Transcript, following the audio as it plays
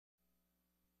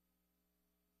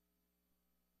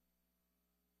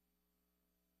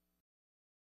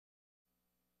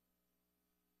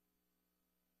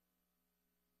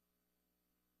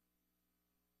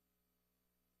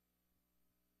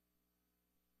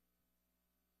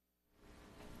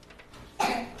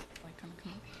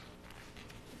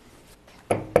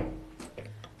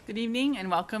Good evening and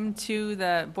welcome to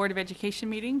the Board of Education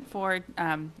meeting for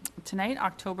tonight,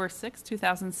 October 6,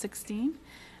 2016.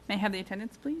 May I have the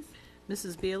attendance, please?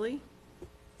 Mrs. Bealey?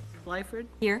 Mrs. Lyford?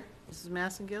 Here. Mrs.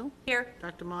 Massengill? Here.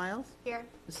 Dr. Miles? Here.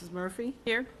 Mrs. Murphy?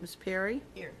 Here. Ms. Perry?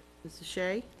 Here. Mrs.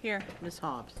 Shea? Here. Ms.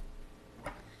 Hobbs?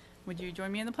 Would you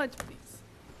join me in the pledge, please?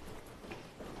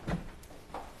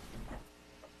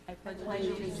 I pledge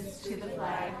Allegiance to the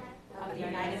flag of the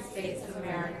United States of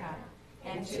America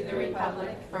and to the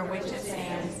republic for which it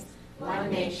stands,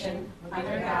 one nation,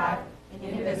 under God,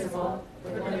 indivisible,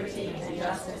 with liberty and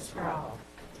justice for all.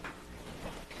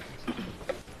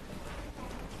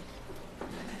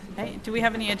 Okay, do we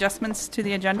have any adjustments to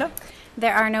the agenda?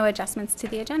 There are no adjustments to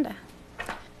the agenda.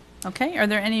 Okay, are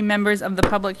there any members of the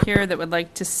public here that would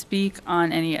like to speak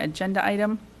on any agenda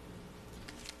item?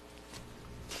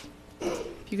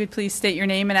 If you could please state your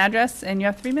name and address, and you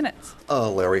have 3 minutes.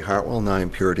 Larry Hartwell, 9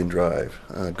 Puritan Drive.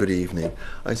 Good evening.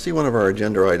 I see one of our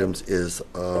agenda items is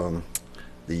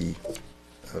the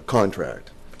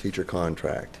contract, teacher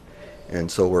contract.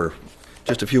 And so we're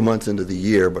just a few months into the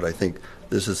year, but I think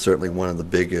this is certainly one of the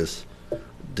biggest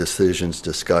decisions,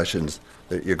 discussions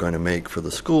that you're going to make for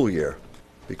the school year.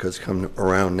 Because come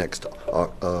around next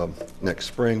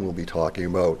spring, we'll be talking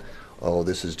about, oh,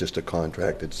 this is just a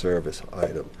contracted service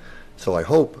item. So I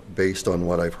hope, based on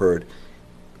what I've heard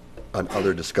on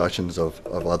other discussions of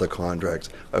other contracts,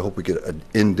 I hope we get an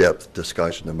in-depth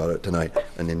discussion about it tonight,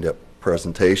 an in-depth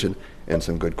presentation, and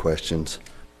some good questions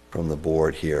from the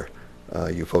board here.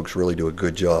 You folks really do a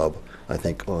good job, I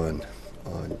think, on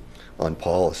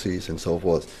policies and so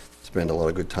forth. Spend a lot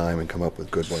of good time and come up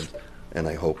with good ones. And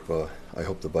I hope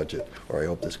the budget, or I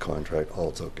hope this contract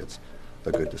also gets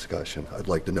a good discussion. I'd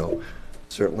like to know,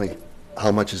 certainly,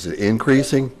 how much is it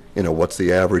increasing? You know, what's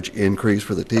the average increase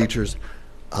for the teachers?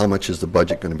 How much is the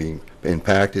budget going to be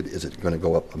impacted? Is it going to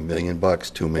go up $1 million,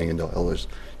 $2 million?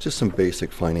 Just some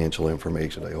basic financial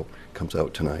information I hope comes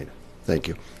out tonight. Thank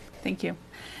you. Thank you.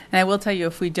 And I will tell you,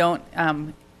 if we don't,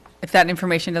 if that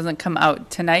information doesn't come out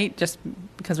tonight, just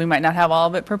because we might not have all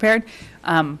of it prepared,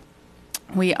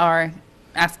 we are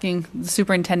asking the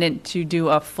superintendent to do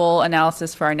a full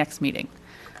analysis for our next meeting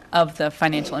of the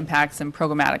financial impacts and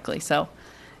programmatically. So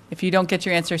if you don't get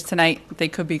your answers tonight, they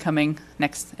could be coming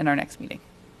in our next meeting.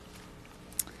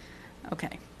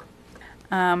 Okay.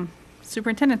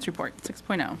 Superintendent's report,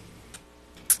 6.0.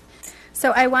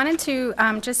 So I wanted to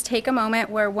just take a moment.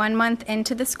 We're 1 month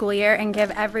into the school year and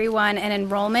give everyone an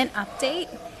enrollment update.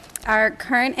 Our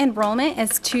current enrollment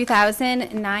is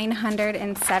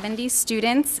 2,970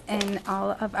 students in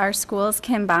all of our schools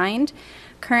combined.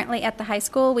 Currently at the high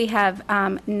school, we have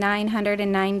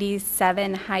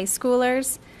 997 high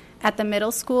schoolers. At the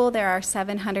middle school, there are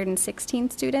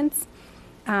 716 students.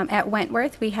 At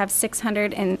Wentworth, we have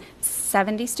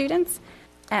 670 students.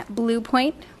 At Blue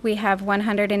Point, we have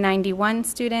 191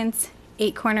 students.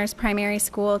 Eight Corners Primary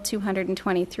School,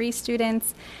 223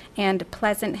 students. And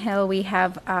Pleasant Hill, we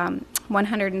have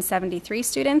 173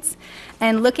 students.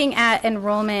 And looking at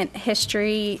enrollment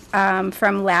history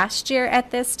from last year at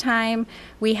this time,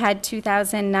 we had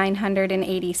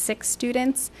 2,986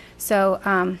 students. So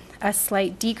a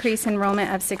slight decrease in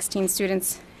enrollment of 16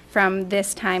 students from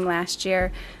this time last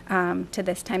year to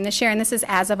this time this year. And this is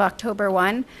as of October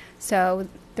 1. So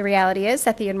the reality is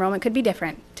that the enrollment could be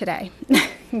different today,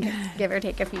 give or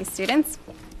take a few students.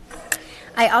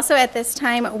 I also at this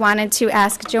time wanted to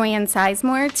ask Joanne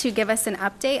Sizemore to give us an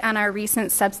update on our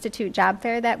recent substitute job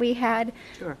fair that we had.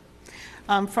 Sure.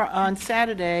 On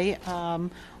Saturday,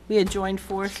 we had joined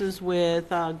forces with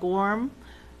Gorham,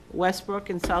 Westbrook,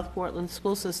 and South Portland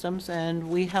school systems, and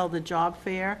we held a job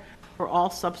fair for all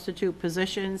substitute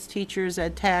positions, teachers,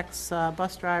 ed techs,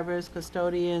 bus drivers,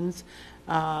 custodians,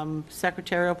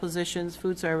 secretarial positions,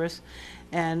 food service,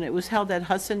 and it was held at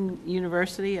Hudson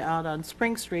University out on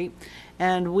Spring Street,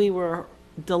 and we were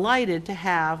delighted to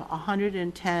have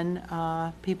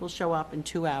 110 people show up in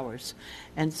 2 hours,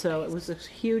 and so it was a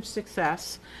huge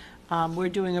success. We're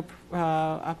doing a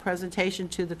presentation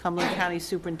to the Cumberland County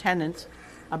Superintendents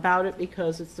about it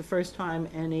because it's the first time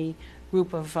any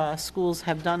group of schools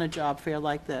have done a job fair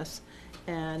like this,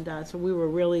 and so we were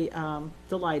really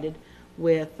delighted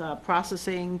with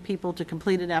processing people to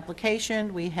complete an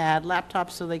application. We had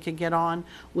laptops so they could get on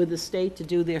with the state to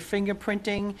do their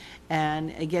fingerprinting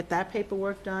and get that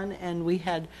paperwork done. And we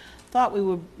had thought we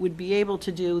would be able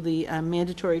to do the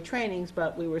mandatory trainings,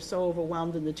 but we were so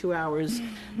overwhelmed in the 2 hours.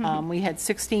 We had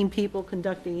 16 people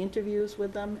conducting interviews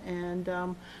with them,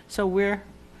 and so we're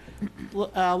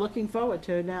looking forward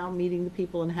to now meeting the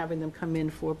people and having them come in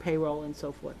for payroll and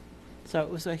so forth. So it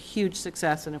was a huge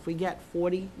success, and if we get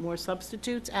 40 more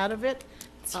substitutes out of it,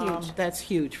 It's huge. That's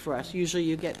huge for us. Usually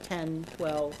you get 10,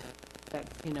 12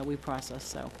 that, we process,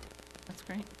 so. That's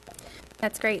great.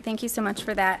 That's great. Thank you so much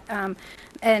for that.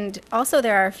 And also,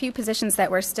 there are a few positions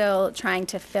that we're still trying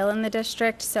to fill in the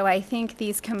district. So I think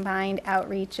these combined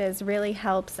outreaches really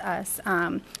helps us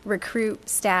recruit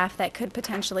staff that could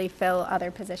potentially fill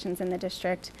other positions in the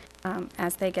district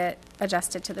as they get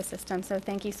adjusted to the system. So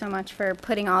thank you so much for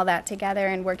putting all that together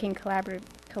and working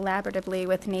collaboratively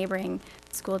with neighboring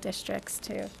school districts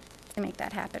to make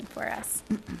that happen for us.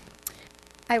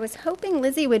 I was hoping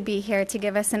Lizzie would be here to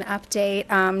give us an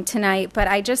update tonight, but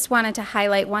I just wanted to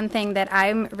highlight one thing that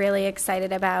I'm really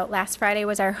excited about. Last Friday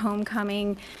was our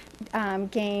homecoming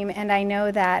game, and I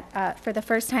know that for the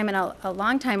first time in a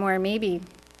long time, or maybe,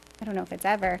 I don't know if it's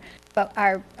ever, but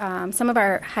some of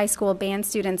our high school band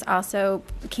students also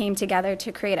came together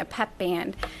to create a pep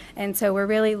band. And so we're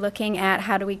really looking at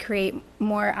how do we create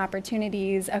more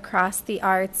opportunities across the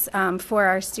arts for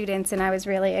our students, and I was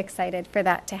really excited for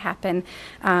that to happen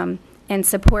in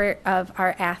support of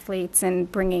our athletes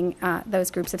and bringing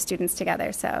those groups of students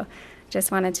together. So just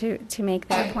wanted to make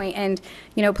that point. And,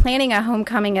 planning a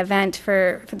homecoming event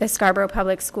for the Scarborough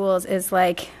Public Schools is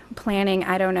like planning,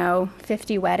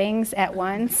 50 weddings at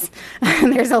once.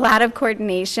 There's a lot of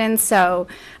coordination. So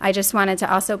I just wanted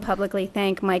to also publicly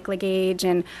thank Mike Legage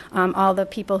and all the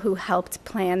people who helped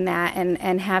plan that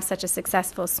and have such a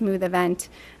successful, smooth event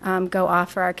go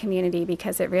off for our community,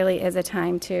 because it really is a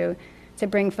time to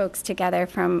bring folks together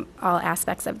from all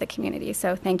aspects of the community.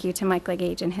 So thank you to Mike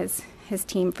Legage and his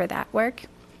team for that work.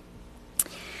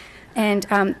 And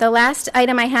the last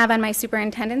item I have on my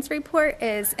superintendent's report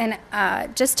is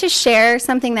just to share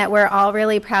something that we're all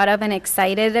really proud of and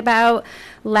excited about.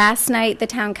 Last night, the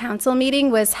town council meeting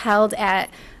was held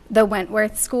at the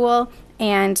Wentworth School,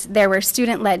 and there were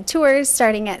student-led tours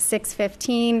starting at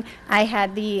 6:15. I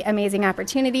had the amazing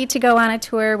opportunity to go on a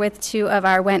tour with 2 of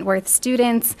our Wentworth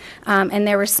students, and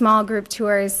there were small group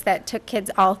tours that took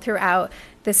kids all throughout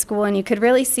the school, and you could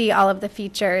really see all of the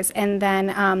features. And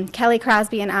then Kelly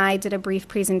Crosby and I did a brief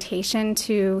presentation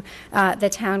to the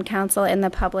town council and the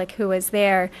public who was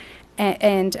there.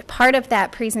 And part of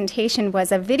that presentation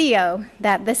was a video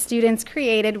that the students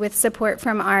created with support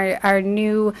from our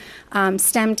new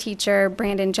STEM teacher,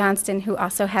 Brandon Johnston, who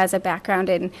also has a background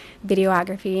in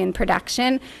videography and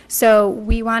production. So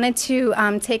we wanted to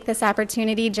take this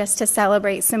opportunity just to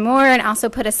celebrate some more and also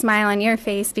put a smile on your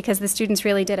face, because the students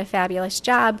really did a fabulous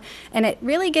job. And it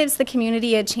really gives the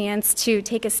community a chance to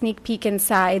take a sneak peek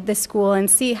inside the school and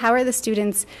see how are the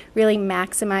students really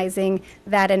maximizing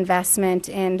that investment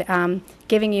and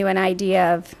giving you an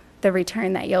idea of the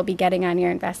return that you'll be getting on your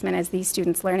investment as these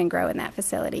students learn and grow in that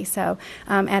facility. So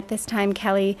at this time,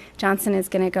 Kelly Johnson is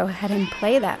going to go ahead and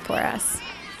play that for us.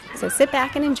 So sit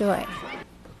back and enjoy.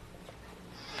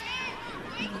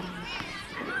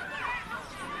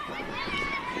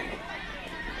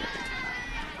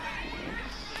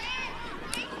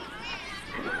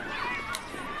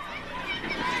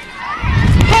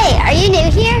 Hey, are you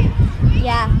new here?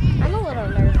 Yeah, I'm a little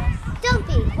nervous. Don't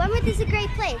be. Wentworth is a great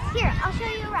place. Here, I'll show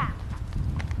you around.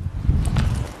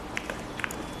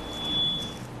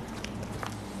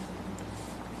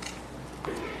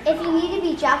 If you need to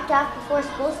be dropped off before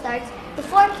school starts, the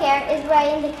forecare is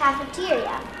right in the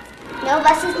cafeteria. No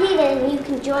buses needed, and you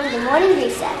can join the morning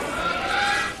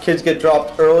recess. Kids get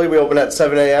dropped early. We open at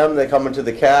 7 a.m. They come into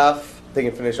the caf. They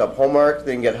can finish up homework.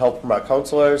 They can get help from our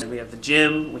counselors. We have the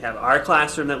gym, we have our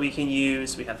classroom that we can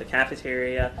use, we have the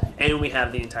cafeteria, and we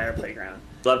have the entire playground.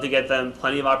 Love to get them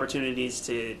plenty of opportunities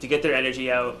to get their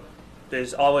energy out.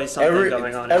 There's always something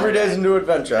going on. Every day is a new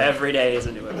adventure. Every day is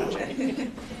a new adventure.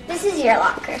 This is your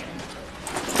locker.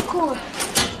 Cool.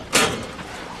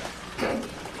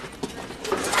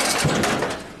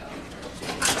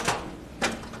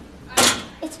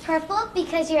 It's purple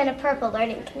because you're in a purple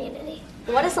learning community.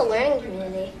 What is a learning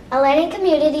community? A learning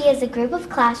community is a group of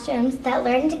classrooms that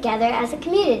learn together as a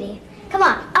community. Come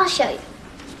on, I'll show you.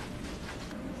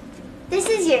 This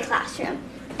is your classroom.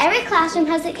 Every classroom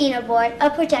has an Eno board, a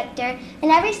projector,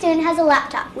 and every student has a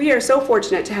laptop. We are so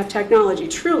fortunate to have technology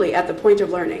truly at the point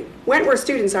of learning. Wentworth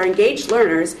students are engaged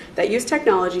learners that use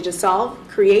technology to solve,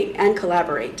 create, and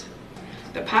collaborate.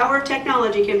 The power of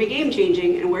technology can be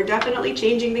game-changing, and we're definitely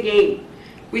changing the game.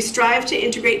 We strive to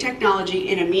integrate technology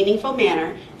in a meaningful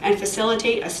manner and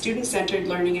facilitate a student-centered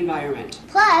learning environment.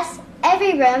 Plus,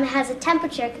 every room has a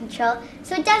temperature control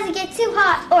so it doesn't get too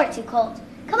hot or too cold.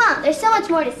 Come on, there's so much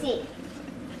more to see.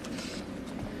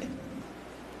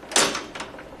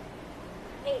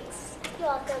 Thanks. You're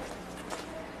welcome.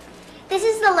 This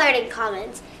is the Learning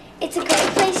Commons. It's a great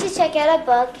place to check out a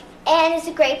book, and it's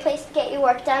a great place to get your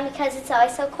work done because it's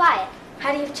always so quiet.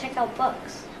 How do you check out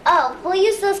books? Oh, we'll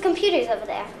use those computers over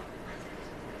there.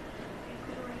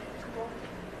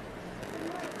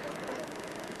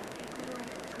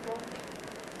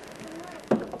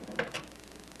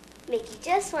 Make you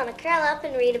just want to curl up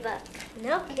and read a book.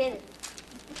 No kidding.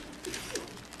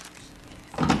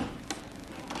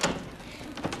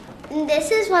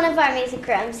 This is one of our music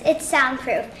rooms. It's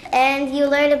soundproof, and you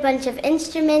learn a bunch of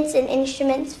instruments and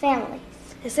instruments families.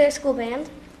 Is there a school band?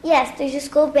 Yes, there's a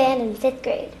school band in 5th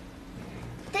grade.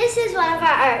 This is one of our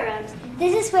art rooms.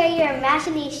 This is where your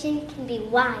imagination can be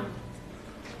wild.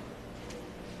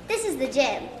 This is the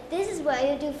gym. This is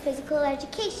where you do physical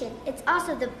education. It's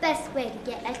also the best way to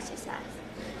get exercise.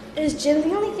 Is gym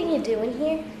the only thing you do in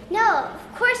here? No,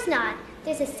 of course not.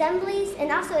 There's assemblies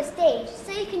and also a stage,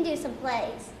 so you can do some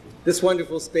plays. This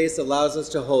wonderful space allows us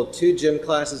to hold 2 gym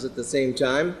classes at the same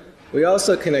time. We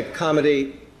also can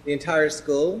accommodate the entire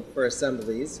school for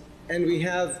assemblies. And we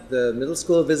have the middle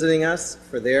school visiting us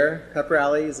for their pep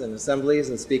rallies and assemblies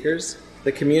and speakers.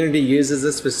 The community uses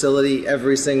this facility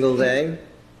every single day.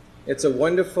 It's a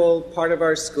wonderful part of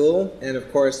our school and,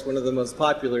 of course, one of the most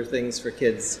popular things for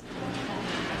kids.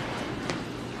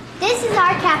 This is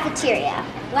our cafeteria.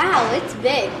 Wow, it's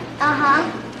big.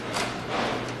 Uh-huh.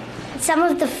 Some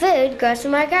of the food grows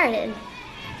from our garden.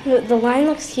 The line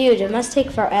looks huge. It must take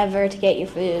forever to get your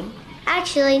food.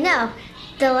 Actually, no.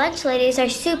 The lunch ladies are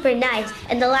super nice,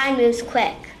 and the line moves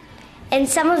quick. And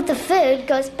some of the food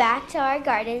goes back to our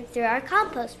garden through our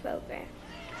compost program.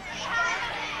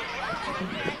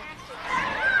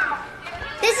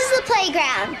 This is the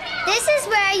playground. This is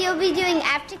where you'll be doing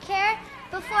aftercare,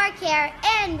 before care,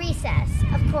 and recess,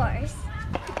 of course.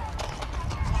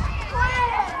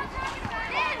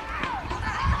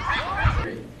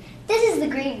 This is the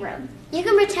green room. You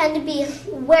can pretend to be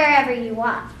wherever you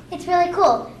want. It's really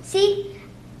cool. See?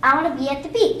 I want to be at the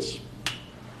beach.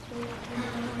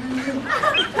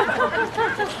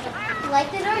 Like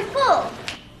the North Pole.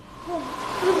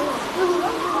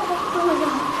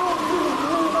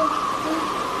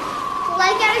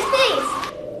 Like outer space.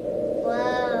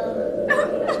 Whoa.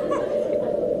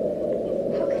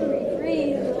 How can we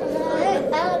breathe?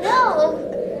 I don't know.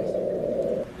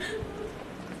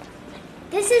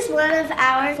 This is one of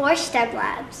our 4 STEM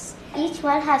labs. Each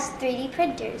one has 3D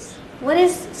printers. What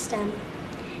is STEM?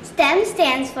 STEM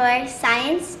stands for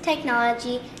Science,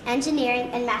 Technology, Engineering,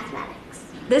 and Mathematics.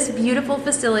 This beautiful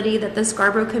facility that the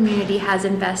Scarborough community has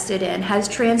invested in has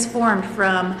transformed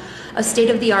from a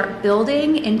state-of-the-art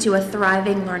building into a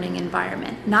thriving learning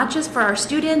environment, not just for our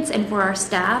students and for our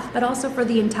staff, but also for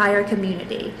the entire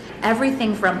community.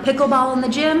 Everything from pickleball in the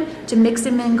gym to mix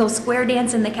and mingle square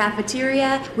dance in the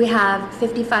cafeteria. We have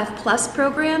 55 plus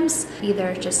programs,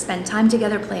 either just spend time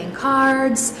together playing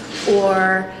cards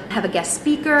or have a guest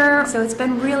speaker. So it's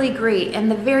been really great. And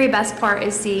the very best part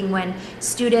is seeing when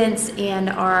students and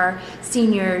our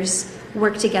seniors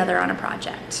work together on a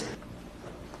project.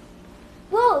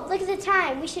 Whoa, look at the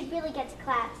time. We should really get to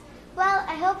class. Well,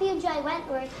 I hope you enjoy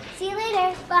Wentworth. See you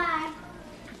later. Bye.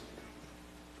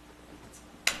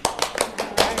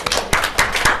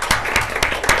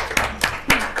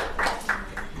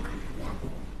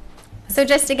 So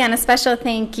just again, a special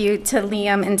thank you to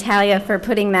Liam and Talia for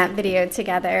putting that video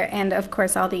together, and of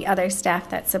course all the other staff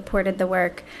that supported the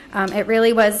work. It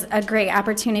really was a great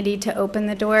opportunity to open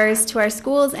the doors to our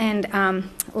schools and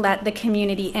let the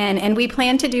community in. And we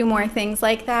plan to do more things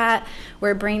like that.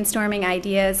 We're brainstorming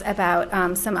ideas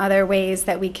about some other ways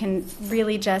that we can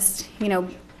really just,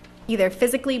 either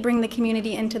physically bring the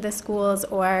community into the schools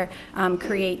or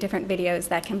create different videos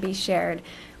that can be shared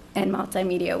in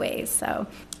multimedia ways. So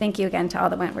thank you again to all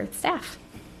the Wentworth staff.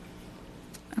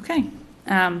 Okay.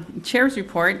 Chair's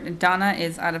report. Donna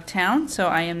is out of town, so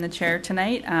I am the chair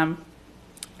tonight.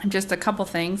 Just a couple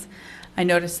things. I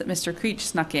noticed that Mr. Creech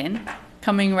snuck in,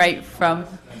 coming right from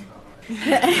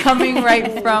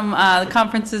the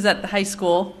conferences at the high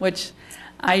school, which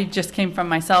I just came from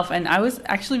myself, and I was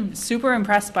actually super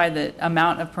impressed by the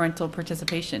amount of parental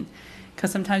participation.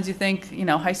 Because sometimes you think,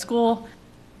 high school,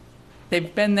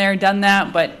 they've been there, done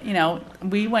that, but,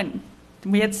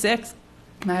 we had 6.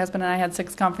 My husband and I had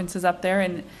 6 conferences up there,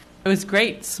 and it was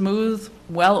great, smooth,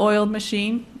 well-oiled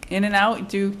machine, in and out,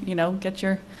 get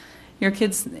your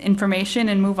kids' information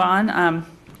and move on.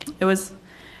 It was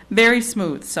very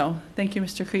smooth, so thank you,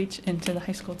 Mr. Creech, and to the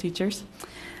high school teachers.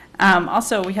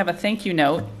 Also, we have a thank you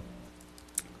note.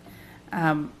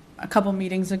 A couple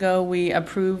meetings ago, we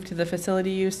approved the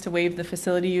facility use to waive the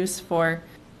facility use for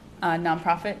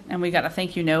nonprofit, and we got a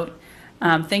thank you note.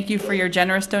 Thank you for your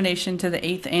generous donation to the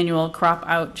 8th annual Crop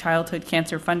Out Childhood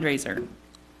Cancer Fundraiser.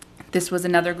 This was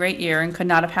another great year and could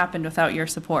not have happened without your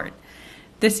support.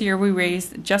 This year, we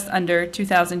raised just under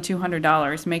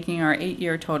 $2,200, making our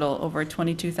 8-year total over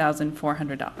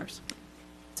 $22,400.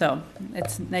 So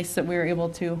it's nice that we were able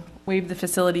to waive the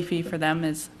facility fee for them,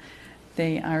 as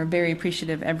they are very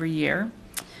appreciative every year.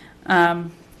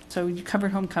 So you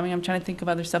covered homecoming. I'm trying to think of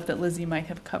other stuff that Lizzie might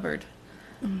have covered.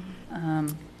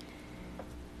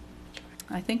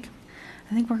 I think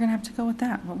we're going to have to go with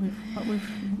that, what we've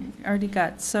already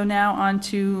got. So now on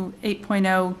to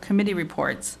 8.0 committee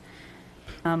reports.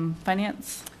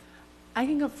 Finance? I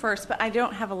can go first, but I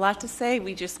don't have a lot to say.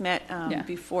 We just met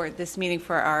before this meeting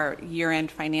for our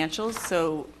year-end financials.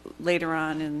 So later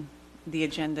on in the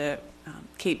agenda,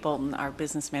 Kate Bolton, our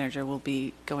business manager, will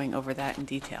be going over that in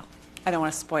detail. I don't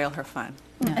want to spoil her fun.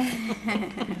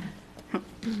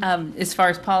 As far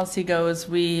as policy goes,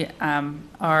 we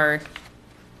are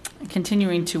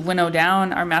continuing to winnow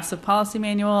down our massive policy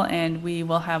manual, and we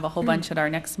will have a whole bunch at our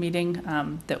next meeting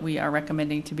that we are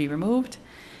recommending to be removed.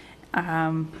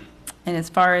 And as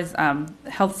far as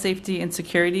health, safety, and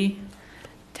security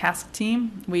task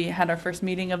team, we had our first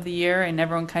meeting of the year, and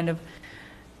everyone kind of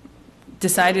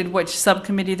decided which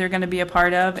subcommittee they're going to be a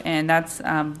part of, and that's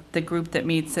the group that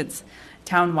meets. It's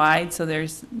town-wide, so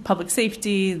there's public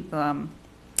safety,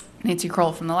 Nancy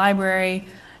Kroll from the library,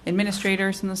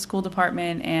 administrators from the school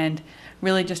department, and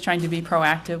really just trying to be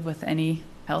proactive with any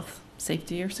health,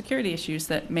 safety, or security issues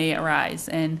that may arise.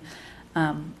 And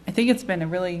I think it's been a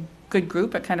really good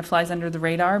group. It kind of flies under the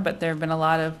radar, but there have been a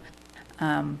lot of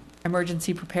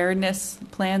emergency preparedness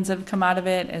plans that have come out of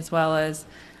it, as well as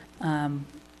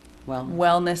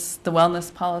wellness, the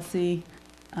wellness policy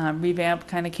revamp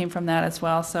kind of came from that as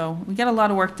well. So we get a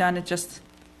lot of work done. It just,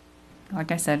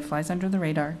 like I said, flies under the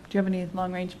radar. Do you have any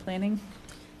long-range planning?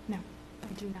 No,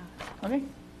 I do not. Okay.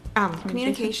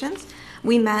 Communications.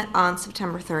 We met on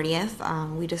September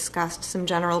 30th. We discussed some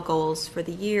general goals for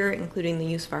the year, including the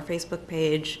use of our Facebook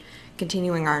page,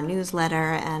 continuing our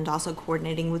newsletter, and also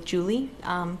coordinating with Julie,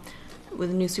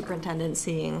 with the new superintendent,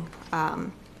 seeing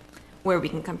where we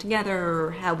can come together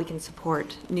or how we can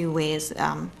support new ways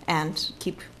and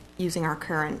keep using our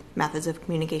current methods of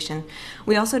communication.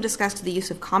 We also discussed the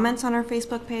use of comments on our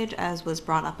Facebook page, as was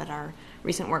brought up at our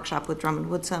recent workshop with Drummond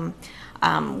Woodsum.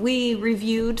 We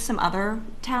reviewed some other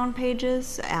town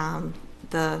pages,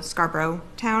 the Scarborough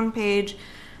town page,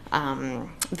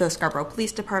 the Scarborough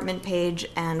Police Department page,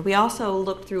 and we also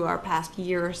looked through our past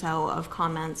year or so of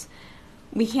comments.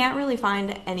 We can't really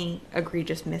find any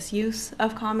egregious misuse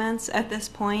of comments at this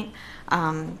point,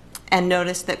 and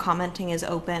noticed that commenting is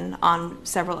open on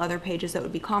several other pages that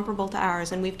would be comparable to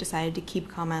ours, and we've decided to keep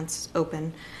comments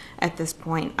open at this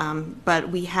point. But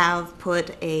we have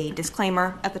put a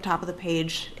disclaimer at the top of the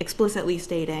page explicitly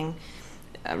stating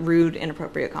rude,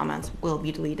 inappropriate comments will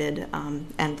be deleted,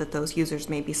 and that those users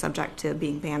may be subject to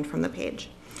being banned from the page.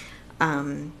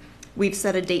 We've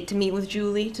set a date to meet with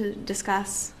Julie to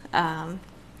discuss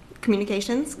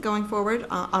communications going forward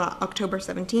on October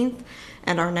 17th,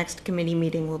 and our next committee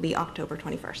meeting will be October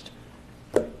 21st.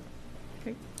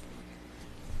 Okay.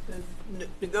 The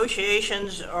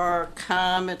negotiations are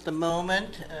calm at the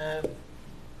moment.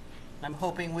 I'm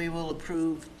hoping we will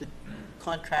approve the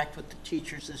contract with the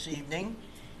teachers this evening,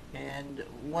 and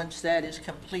once that is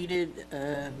completed,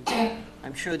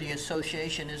 I'm sure the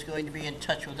association is going to be in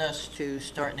touch with us to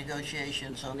start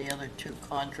negotiations on the other two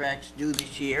contracts due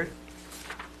this year.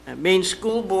 Maine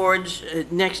School Board's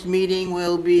next meeting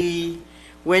will be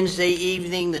Wednesday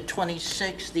evening, the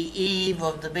 26th, the eve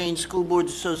of the Maine School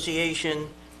Boards Association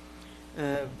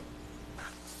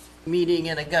meeting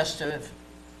in Augusta,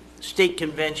 State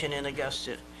Convention in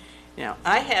Augusta. Now,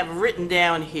 I have written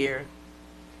down here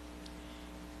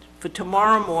for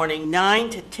tomorrow morning,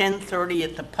 9 to 10:30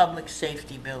 at the Public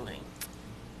Safety Building.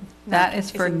 That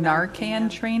is for Narcan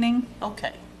training?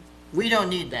 Okay. We don't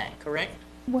need that, correct?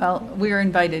 Well, we are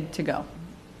invited to go.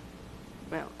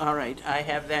 Well, all right, I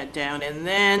have that down. And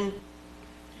then,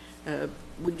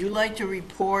 would you like to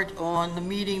report on the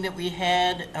meeting that we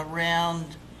had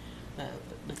around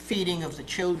the feeding of the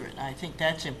children? I think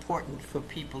that's important for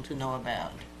people to know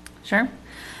about. Sure.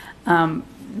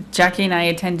 Jackie and I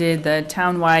attended the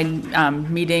town-wide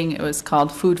meeting. It was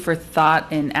called Food for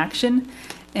Thought in Action,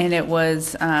 and it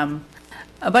was a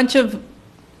bunch of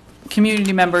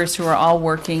community members who are all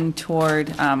working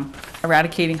toward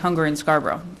eradicating hunger in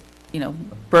Scarborough,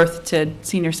 birth to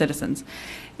senior citizens,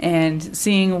 and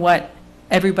seeing what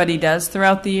everybody does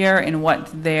throughout the year and what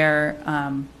their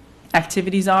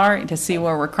activities are, and to see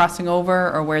where we're crossing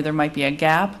over or where there might be a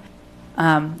gap.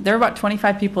 There were about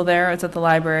 25 people there. I was at the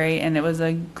library, and it was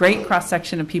a great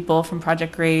cross-section of people from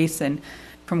Project Grace and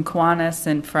from Kiwanis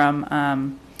and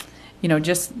from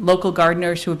just local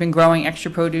gardeners who have been growing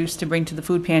extra produce to bring to the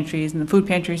food pantries, and the food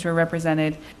pantries were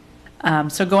represented.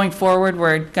 So going forward,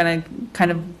 we're going to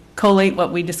kind of collate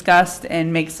what we discussed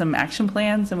and make some action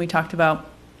plans. And we talked about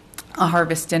a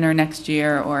harvest dinner next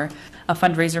year or a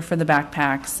fundraiser for the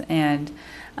backpacks. And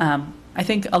I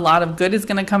think a lot of good is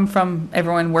going to come from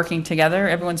everyone working together.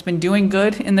 Everyone's been doing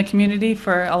good in the community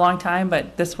for a long time,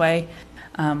 but this way,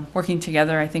 working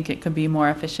together, I think it could be more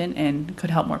efficient and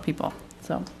could help more people.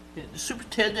 So the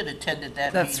superintendent attended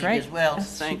that That's meeting right. as well,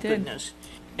 Yes, thank she did. goodness.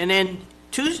 And then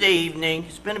Tuesday evening,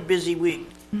 it's been a busy week.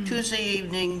 Tuesday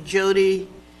evening, Jody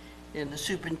and the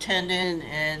superintendent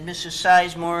and Mrs.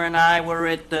 Sizemore and I were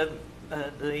at the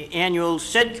annual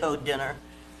SEDCO dinner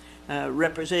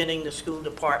representing the school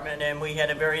department, and we had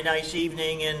a very nice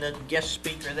evening, and the guest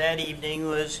speaker that evening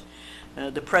was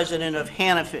the president of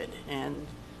Hannaford, and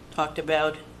talked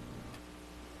about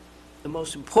the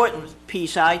most important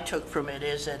piece I took from it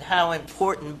is that how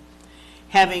important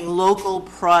having local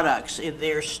products in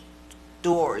their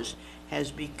stores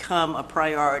has become a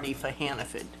priority for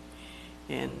Hannaford.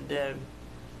 And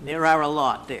there are a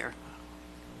lot there.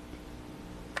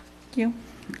 Thank you.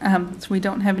 So we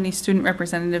don't have any student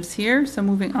representatives here, so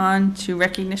moving on to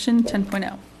recognition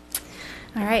 10.0.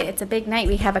 All right, it's a big night.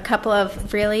 We have a couple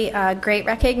of really great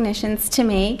recognitions to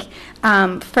make.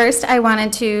 First, I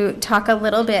wanted to talk a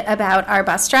little bit about our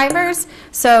bus drivers.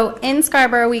 So in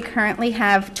Scarborough, we currently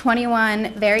have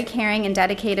 21 very caring and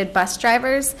dedicated bus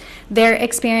drivers. Their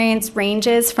experience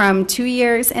ranges from 2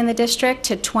 years in the district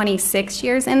to 26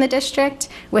 years in the district,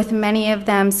 with many of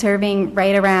them serving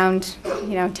right around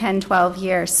 10, 12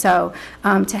 years. So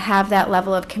to have that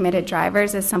level of committed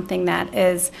drivers is something that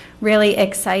is really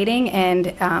exciting and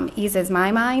eases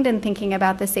my mind in thinking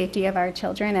about the safety of our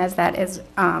children, as that is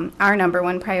our number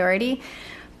one priority.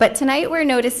 But tonight we're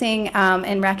noticing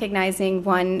and recognizing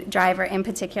one driver in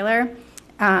particular.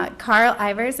 Carl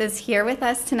Ivers is here with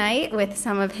us tonight with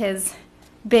some of his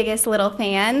biggest little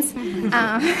fans.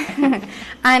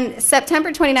 On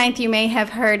September 29th, you may have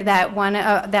heard that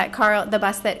the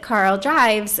bus that Carl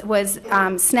drives was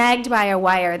snagged by a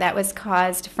wire that was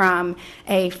caused from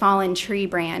a fallen tree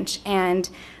branch. And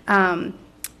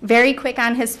very quick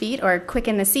on his feet, or quick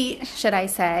in the seat, should I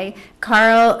say,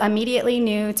 Carl immediately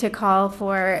knew to call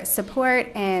for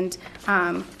support, and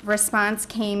response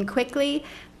came quickly.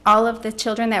 All of the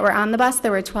children that were on the bus,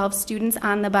 there were 12 students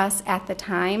on the bus at the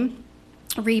time,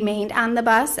 remained on the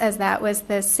bus, as that was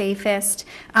the safest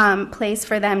place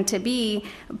for them to be.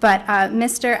 But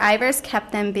Mr. Ivers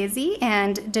kept them busy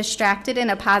and distracted in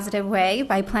a positive way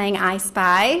by playing I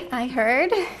Spy, I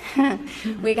heard.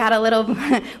 we got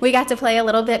to play a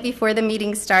little bit before the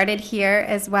meeting started here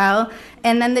as well.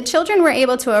 And then the children were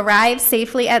able to arrive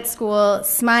safely at school,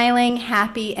 smiling,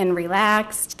 happy, and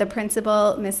relaxed. The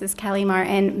principal, Mrs. Kelly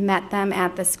Martin, met them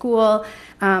at the school.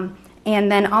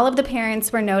 And then all of the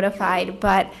parents were notified,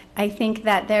 but I think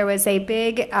that there was a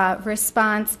big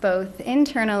response both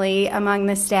internally among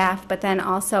the staff, but then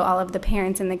also all of the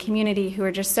parents in the community who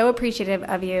were just so appreciative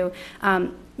of you,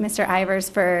 Mr. Ivers,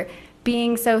 for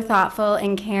being so thoughtful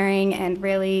and caring and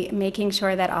really making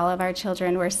sure that all of our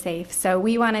children were safe. So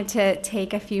we wanted to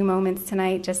take a few moments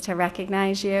tonight just to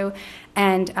recognize you.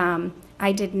 And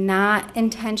I did not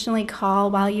intentionally call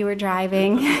while you were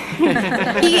driving.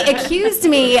 He accused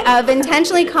me of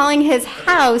intentionally calling his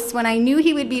house when I knew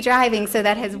he would be driving so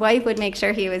that his wife would make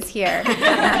sure he was here. But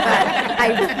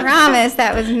I promise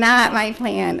that was not my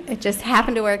plan. It just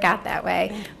happened to work out that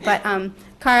way. But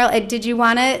Carl, did you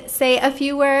want to say a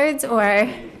few words, or?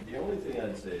 The only thing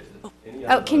I'd say is that any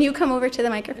Oh, can you come over to the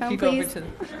microphone, please?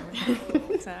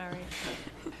 Sorry.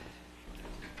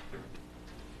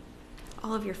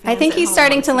 All of your fans I think at he's home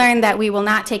starting want to learn that we will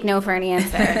not take no for an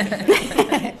answer.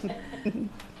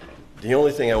 The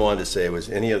only thing I wanted to say was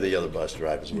any of the other bus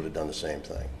drivers would have done the same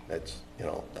thing. That's,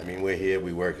 I mean, we're here,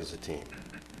 we work as a team.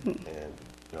 And,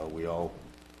 we all,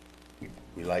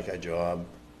 we like our job,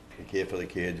 we care for the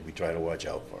kids, we try to watch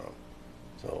out for them.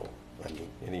 So, I mean,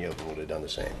 any of them would have done the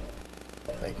same.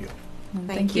 Thank you.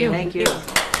 Thank you. Thank you.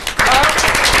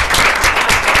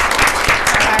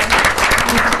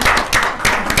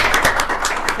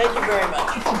 Thank you very much.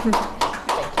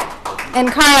 And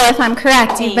Carl, if I'm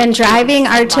correct, you've been driving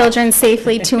our children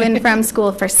safely to and from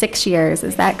school for 6 years.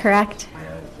 Is that correct?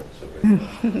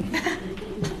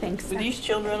 Thanks. Were these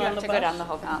children on the bus? Go down the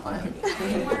whole gauntlet.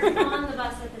 We weren't on the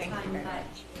bus at the time,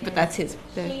 But that's his.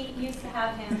 she used to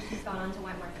have him. She's gone on to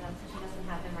Wentworth now, so she doesn't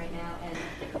have him right now. And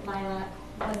Lila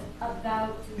was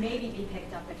about to maybe be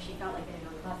picked up if she felt like getting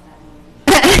on the bus that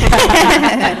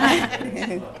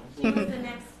morning. She was the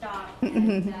next stop,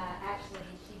 and actually,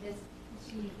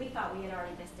 we thought we had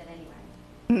already missed it anyway.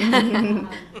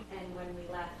 And when we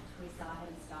left, we saw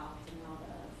him stopped and all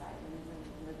the sirens and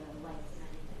with the lights and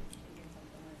everything, figured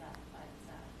something was up. But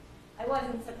I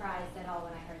wasn't surprised at all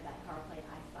when I heard that Carl played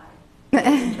I Spy.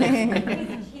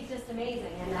 He's just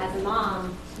amazing. And as a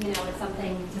mom, you know, it's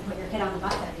something to put your kid on the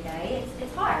bus every day.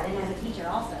 It's hard. And as a teacher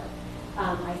also.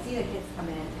 I see the kids come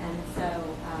in, and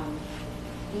so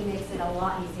he makes it a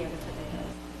lot easier to put the kids on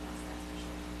the bus, that's for sure.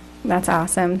 That's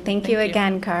awesome. Thank you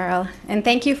again, Carl. And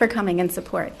thank you for coming in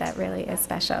support. That really is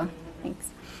special. Thanks.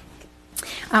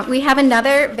 We have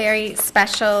another very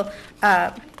special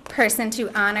person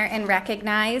to honor and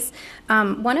recognize.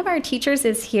 One of our teachers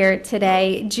is here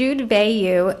today. Jude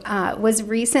Vayu was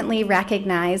recently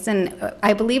recognized, and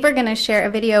I believe we're going to share a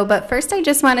video, but first I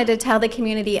just wanted to tell the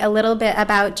community a little bit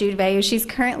about Jude Vayu. She's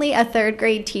currently a third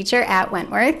grade teacher at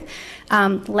Wentworth.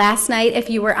 Last night, if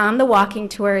you were on the walking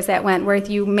tours at Wentworth,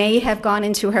 you may have gone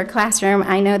into her classroom.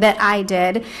 I know that I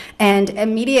did. And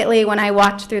immediately when I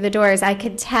walked through the doors, I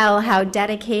could tell how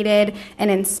dedicated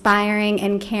and inspiring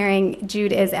and caring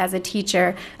Jude is as a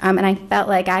teacher. And I felt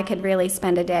like I could really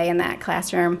spend a day in that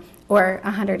classroom, or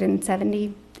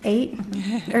 178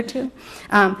 or two.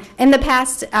 In the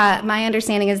past, my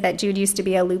understanding is that Jude used to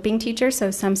be a looping teacher, so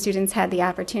some students had the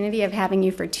opportunity of having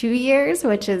you for 2 years,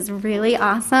 which is really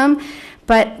awesome.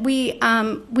 But we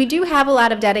do have a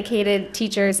lot of dedicated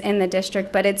teachers in the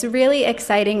district, but it's really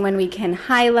exciting when we can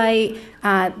highlight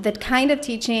the kind of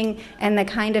teaching and the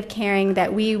kind of caring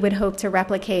that we would hope to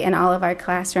replicate in all of our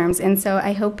classrooms. And so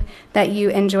I hope that you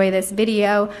enjoy this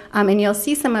video, and you'll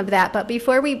see some of that. But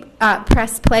before we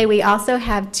press play, we also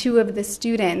have two of the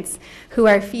students who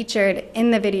are featured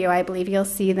in the video. I believe you'll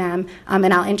see them,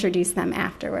 and I'll introduce them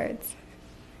afterwards.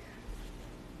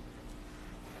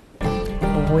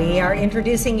 We are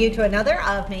introducing you to another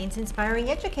of Maine's Inspiring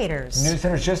Educators. News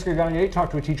Center's Jessica Gagne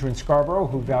talked to a teacher in Scarborough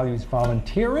who values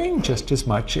volunteering just as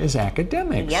much as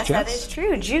academics. Yes, Jess? that is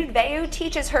true. Jude Vayu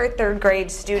teaches her third grade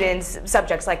students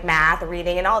subjects like math,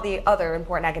 reading, and all the other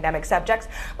important academic subjects,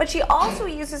 but she also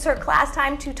uses her class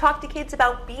time to talk to kids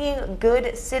about being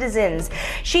good citizens.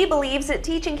 She believes that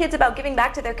teaching kids about giving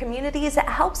back to their communities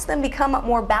helps them become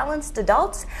more balanced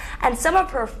adults, and some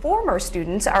of her former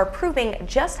students are proving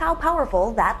just how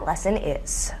powerful that lesson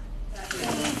is.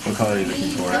 What color are you looking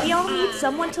for? We all need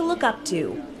someone to look up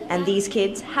to, and these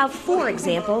kids have 4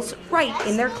 examples right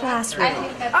in their classroom.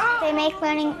 They make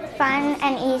learning fun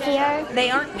and easier.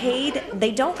 They aren't paid, they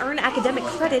don't earn academic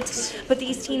credits, but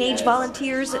these teenage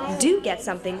volunteers do get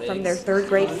something from their third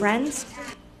grade friends.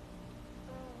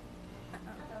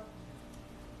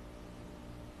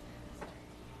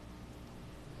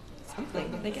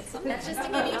 They get something. That's just to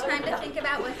give you time to think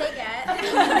about what they get.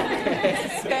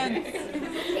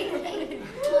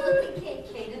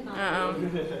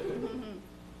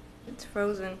 It's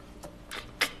frozen.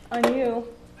 On you.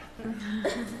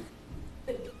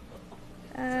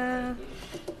 I'm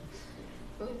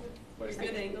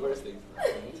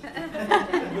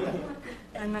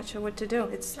not sure what to do.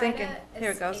 It's thinking. Here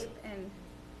it goes. And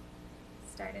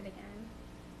start it again.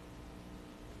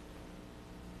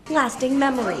 Lasting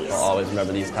memories. I'll always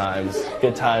remember these times.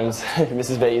 Good times in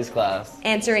Mrs. Vayu's class.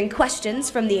 Answering questions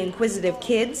from the inquisitive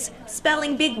kids,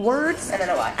 spelling big words,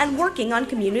 and working on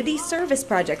community service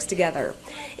projects together.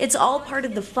 It's all part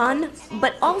of the fun,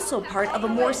 but also part of a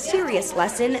more serious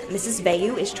lesson Mrs.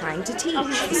 Vayu is trying to teach.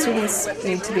 The students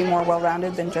need to be more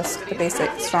well-rounded than just the basic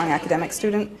strong academic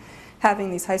student.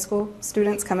 Having these high school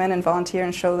students come in and volunteer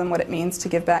and show them what it means to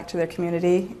give back to their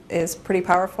community is pretty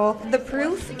powerful. The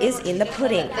proof is in the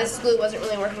pudding. This glue wasn't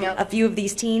really working out. A few of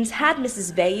these teens had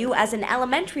Mrs. Vayu as an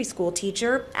elementary school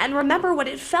teacher and remember what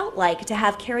it felt like to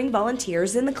have caring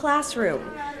volunteers in the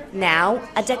classroom. Now,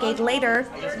 a decade later,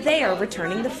 they are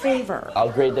returning the favor.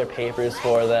 I'll grade their papers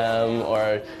for them,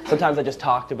 or sometimes I just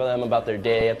talk to them about their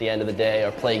day at the end of the day,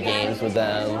 or play games with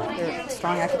them. They're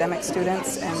strong academic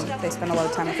students, and they spend a lot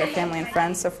of time with their family and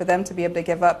friends, so for them to be able to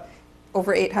give up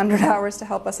over 800 hours to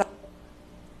help us out.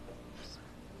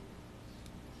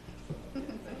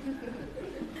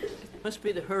 Must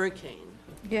be the hurricane.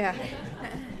 Yeah.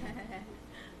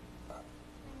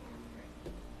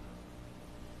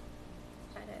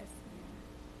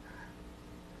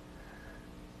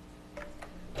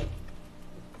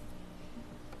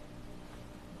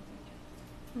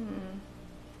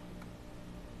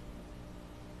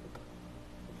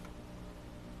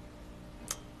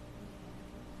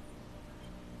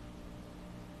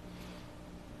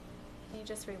 Can you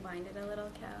just rewind it a little,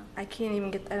 Cal? I can't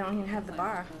even get, I don't even have the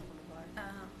bar. Oh,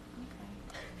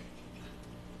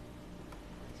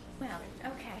 okay. Well,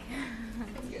 okay.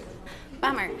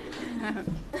 Bummer.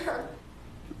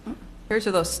 Here's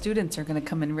where those students are going to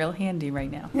come in real handy right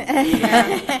now.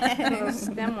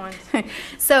 Them ones.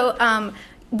 So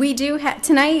we do have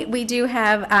tonight. We do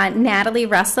have Natalie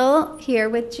Russell here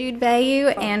with Jude Bayou,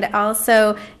 and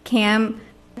also Cam.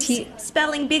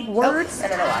 Spelling big words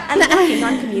and working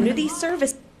on community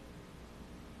service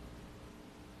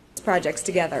projects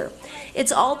together.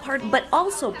 It's all part, but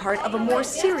also part of a more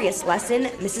serious lesson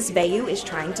Mrs. Bayou is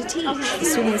trying to teach. The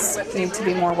students need to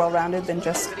be more well-rounded than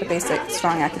just the basic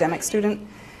strong academic student.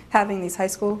 Having these high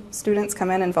school students come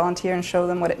in and volunteer and show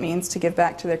them what it means to give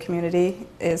back to their community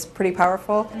is pretty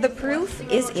powerful. The proof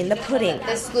is in the pudding.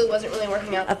 This glue wasn't really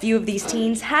working out. A few of these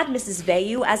teens had Mrs.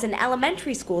 Bayou as an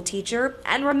elementary school teacher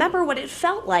and remember what it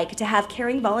felt like to have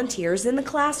caring volunteers in the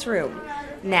classroom.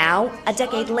 Now, a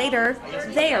decade later,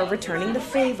 they are returning the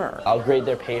favor. I'll grade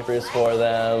their papers for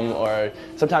them, or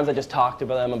sometimes I just talk to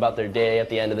them about their day at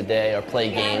the end of the day, or play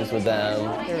games with them.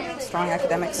 They're strong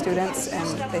academic students,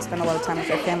 and they spend a lot of time with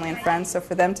their family and friends, so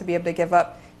for them to be able to give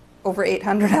up over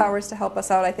 800 hours to help us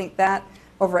out, I think that,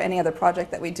 over any other project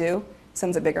that we do,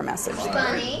 sends a bigger message.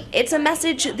 Funny. It's a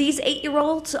message these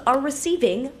 8-year-olds are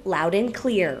receiving loud and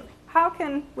clear. How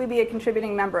can we be a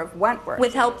contributing member of Wentworth?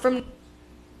 With help from...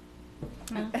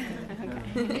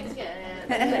 It's good.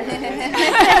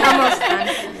 Almost done.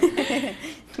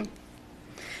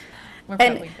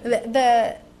 And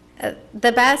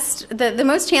the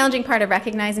most challenging part of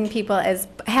recognizing people is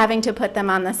having to put them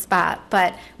on the spot.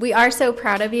 But we are so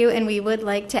proud of you, and we would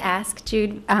like to ask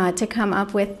Jude to come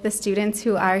up with the students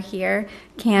who are here,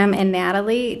 Cam and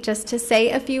Natalie, just to say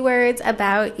a few words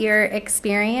about your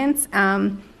experience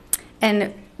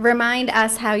and remind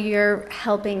us how you're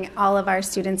helping all of our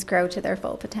students grow to their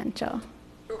full potential.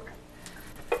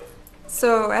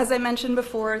 So, as I mentioned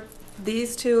before,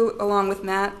 these two, along with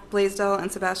Matt Blaisdell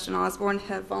and Sebastian Osborne,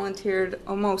 have volunteered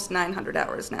almost 900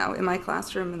 hours now in my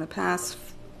classroom in the past.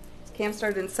 Cam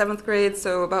started in 7th grade,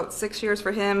 so about 6 years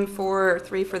for him, 4 or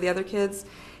 3 for the other kids.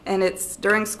 And it's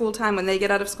during school time. When they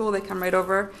get out of school, they come right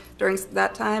over. During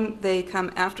that time, they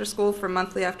come after school for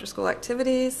monthly after-school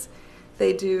activities.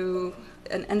 They do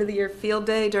an end-of-the-year field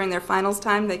day. During their finals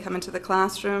time, they come into the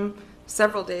classroom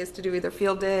several days to do either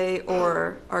field day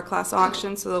or our class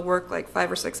auction, so they'll work like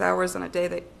 5 or 6 hours on a day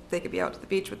that they could be out to the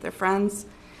beach with their friends.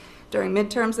 During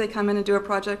midterms, they come in and do a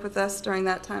project with us during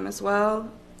that time as well.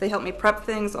 They help me prep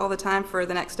things all the time for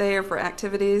the next day or for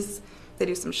activities. They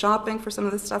do some shopping for some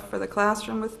of the stuff for the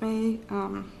classroom with me.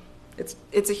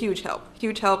 It's a huge help,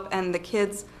 and the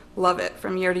kids love it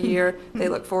from year to year. They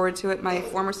look forward to it. My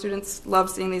former students love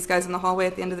seeing these guys in the hallway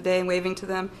at the end of the day and waving to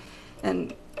them.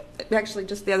 And actually,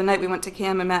 just the other night, we went to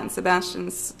Cam and Matt and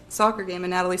Sebastian's soccer game,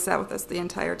 and Natalie sat with us the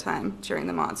entire time cheering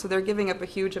them on. So they're giving up a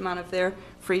huge amount of their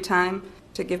free time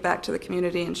to give back to the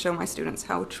community and show my students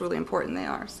how truly important they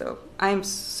are. So I'm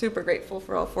super grateful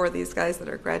for all 4 of these guys that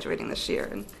are graduating this year.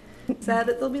 And sad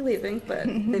that they'll be leaving, but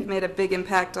they've made a big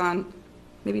impact on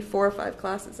maybe 4 or 5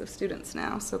 classes of students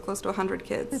now, so close to 100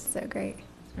 kids. That's so great.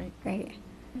 Great.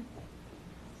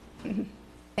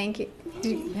 Thank you.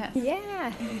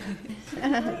 Yeah.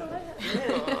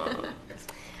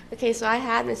 Okay, so I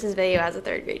had Mrs. Bayou as a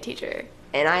 3rd grade teacher,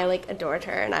 and I adored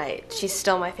her, and she's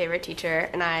still my favorite teacher,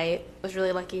 and I was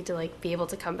really lucky to be able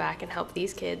to come back and help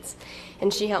these kids,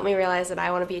 and she helped me realize that I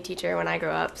want to be a teacher when I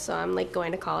grow up. So I'm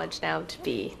going to college now to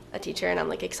be a teacher, and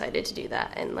I'm excited to do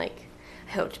that, and I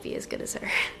hope to be as good as her.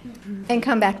 And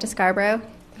come back to Scarborough?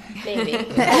 Maybe.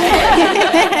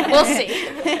 We'll see.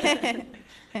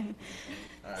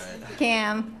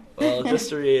 Cam. Well, just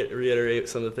to reiterate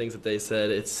some of the things that they said,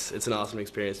 it's an awesome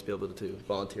experience to be able to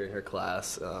volunteer in her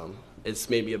class. It's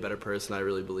made me a better person. I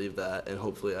really believe that, and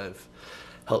hopefully I've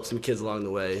helped some kids along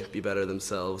the way be better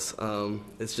themselves.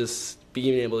 It's just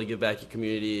being able to give back to your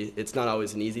community. It's not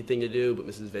always an easy thing to do, but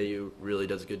Mrs. Bayou really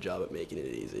does a good job at making it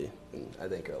easy, and I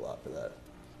thank her a lot for that.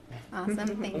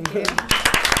 Awesome, thank you.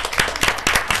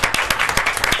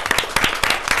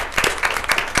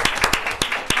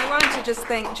 I wanted to just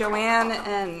thank Joanne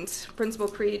and Principal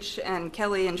Creech and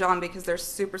Kelly and John, because they're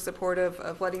super supportive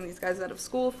of letting these guys out of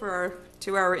school for our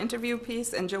 2-hour interview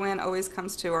piece, and Joanne always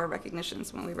comes to our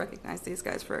recognitions when we recognize these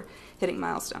guys for hitting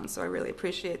milestones, so I really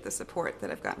appreciate the support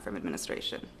that I've gotten from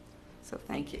administration. So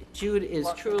thank you. Jude is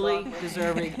truly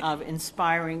deserving of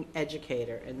inspiring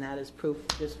educator, and that is proof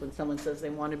just when someone says they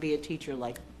want to be a teacher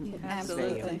like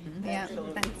Absolutely. Yeah.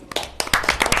 Thanks.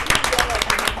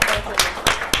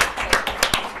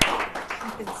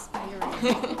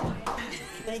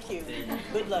 Thank you.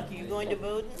 Good luck. Are you going to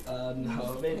Bowdoin?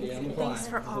 No, maybe. I'm applying. Thanks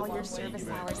for all your service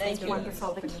hours. Thank It's you.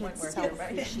 wonderful. The kids so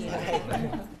appreciate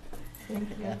it.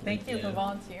 Thank you for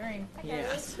volunteering. I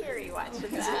got a teary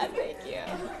watching that. Thank you.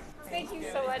 Thank you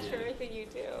so much for everything you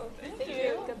do. Thank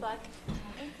you. Good luck.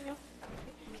 Thank you.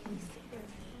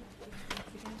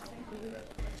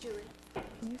 Julie,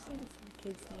 can you say the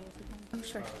kids' names again? Oh,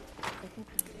 sure.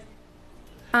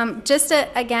 Just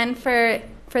again for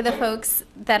the folks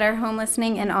that are home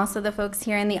listening and also the folks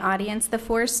here in the audience, the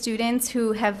 4 students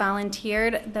who have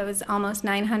volunteered those almost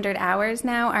 900 hours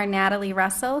now are Natalie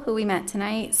Russell, who we met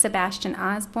tonight, Sebastian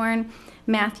Osborne,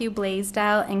 Matthew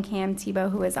Blaisdell, and Cam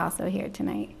Tebow, who is also here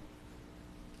tonight.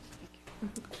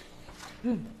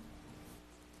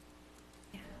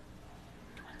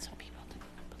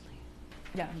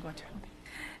 Yeah, I'm going to.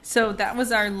 So that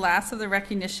was our last of the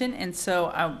recognition, and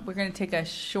so we're going to take a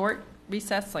short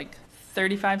recess, like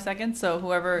 35 seconds, so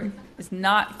whoever is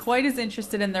not quite as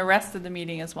interested in the rest of the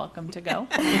meeting is welcome to go.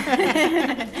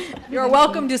 You're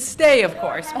welcome to stay, of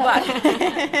course, but...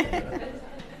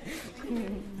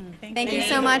 Thank you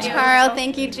so much, Carl.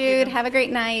 Thank you, Jude. Have a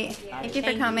great night. Thank you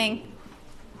for coming.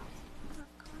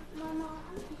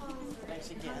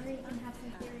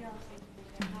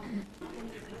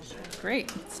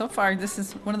 Great. So far, this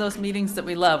is one of those meetings that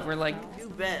we love. We're like,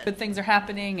 good things are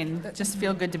happening and just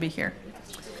feel good to be here.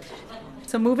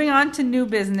 So moving on to new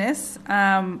business,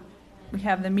 we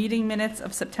have the meeting minutes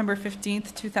of September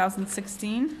 15th,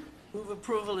 2016. Move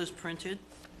approval is printed.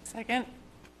 Second.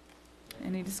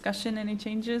 Any discussion, any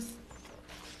changes?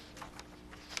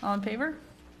 All in favor?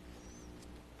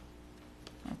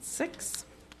 That's 6.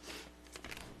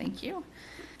 Thank you.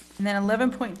 And then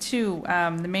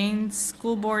 11.2, the Maine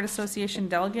School Board Association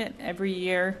delegate. Every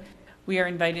year we are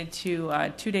invited to a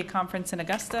 2-day conference in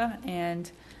Augusta, and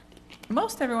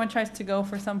most everyone tries to go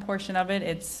for some portion of it.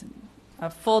 It's a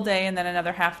full day and then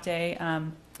another half day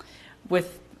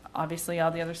with obviously all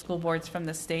the other school boards from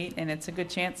the state, and it's a good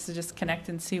chance to just connect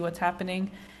and see what's happening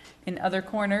in other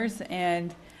corners.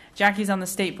 And Jackie's on the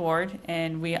state board,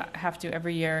 and we have to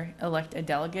every year elect a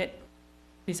delegate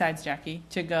besides Jackie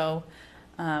to go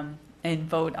and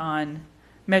vote on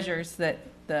measures that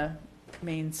the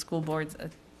Maine School Board's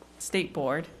state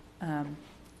board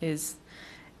is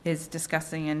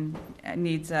discussing and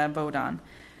needs a vote on.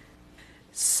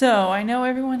 So I know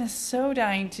everyone is so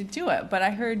dying to do it, but I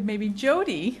heard maybe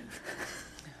Jody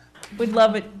would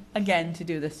love it again to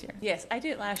do this year. Yes, I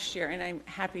did it last year, and I'm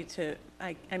happy to.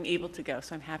 I'm able to go,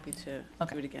 so I'm happy to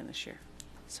do it again this year.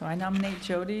 So I nominate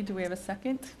Jody. Do we have a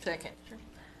second? Second. Sure.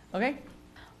 Okay.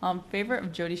 All in favor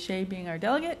of Jody Shea being our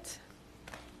delegate?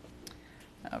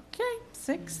 Okay,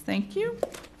 6. Thank you.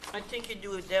 I think you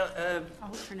do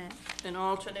alternate. An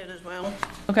alternate as well.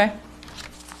 Okay.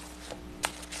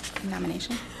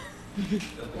 Nomination.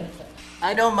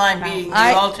 I don't mind being the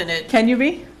alternate. Can you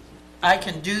be? I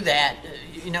can do that,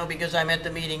 because I'm at the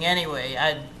meeting anyway.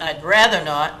 I'd rather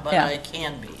not, but I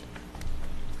can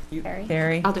be.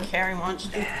 Carrie. I'll do. Carrie wants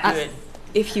to. Good.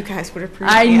 If you guys would approve.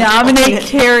 I nominate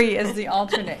Carrie as the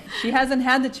alternate. She hasn't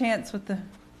had the chance with the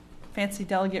fancy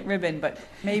delegate ribbon, but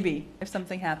maybe if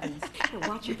something happens.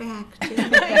 Watch your back.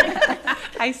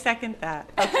 I second that.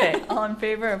 Okay, all in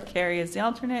favor of Carrie as the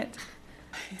alternate?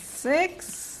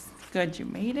 6. Good, you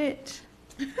made it.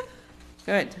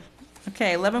 Good.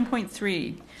 Okay,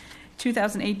 11.3,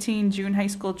 2018 June high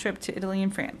school trip to Italy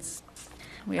and France.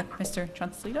 We have Mr.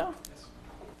 Translito.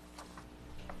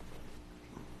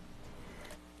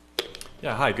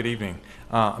 Yeah, hi, good evening.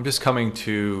 I'm just coming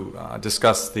to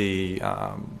discuss the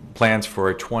plans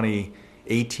for a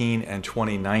 2018 and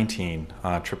 2019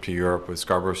 trip to Europe with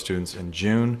Scarborough students in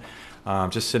June.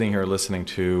 Just sitting here listening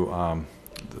to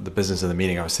the business of the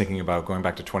meeting, I was thinking about going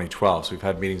back to 2012. So we've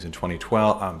had meetings in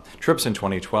 2012, trips in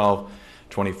 2012,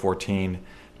 2014,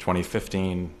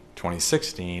 2015,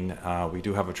 2016. We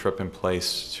do have a trip in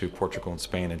place to Portugal and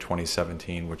Spain in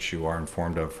 2017, which you are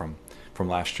informed of from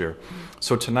last year.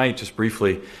 So tonight, just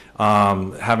briefly,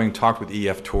 having talked with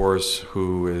EF Tours,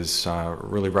 who is a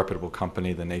really reputable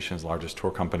company, the nation's largest tour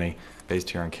company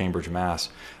based here in Cambridge, Mass.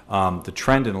 The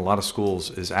trend in a lot of schools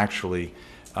is actually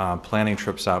planning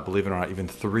trips out, believe it or not, even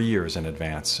 3 years in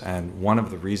advance. And one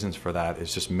of the reasons for that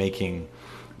is just making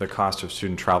the cost of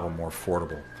student travel more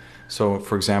affordable. So,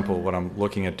 for example, what I'm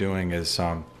looking at doing is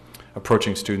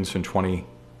approaching students in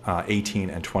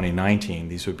 2018 and 2019.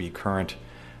 These would be current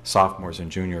sophomores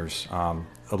and juniors.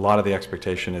 A lot of the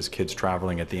expectation is kids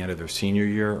traveling at the end of their senior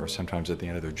year or sometimes at the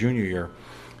end of their junior year.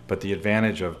 But the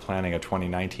advantage of planning a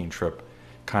 2019 trip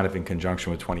kind of in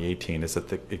conjunction with 2018 is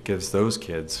that it gives those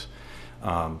kids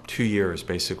 2 years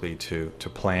basically to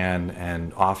plan,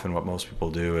 and often what most people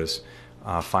do is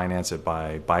finance it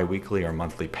by biweekly or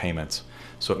monthly payments.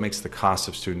 So it makes the cost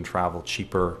of student travel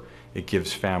cheaper. It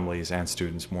gives families and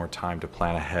students more time to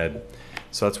plan ahead.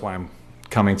 So that's why I'm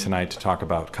coming tonight to talk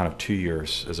about kind of 2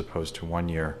 years as opposed to 1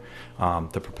 year.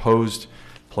 The proposed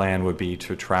plan would be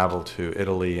to travel to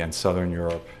Italy and Southern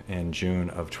Europe in June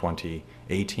of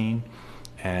 2018,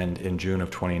 and in June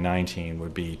of 2019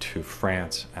 would be to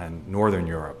France and Northern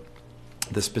Europe.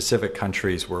 The specific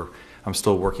countries I'm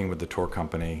still working with the tour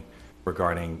company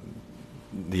regarding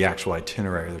the actual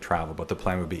itinerary of the travel, but the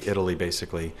plan would be Italy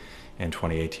basically in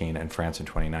 2018 and France in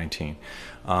 2019.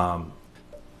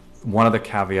 One other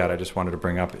caveat I just wanted to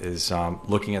bring up is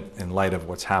looking at, in light of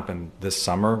what's happened this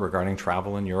summer regarding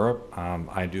travel in Europe,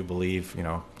 I do believe,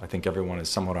 I think everyone is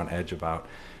somewhat on edge about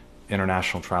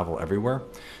international travel everywhere.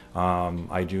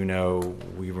 I do know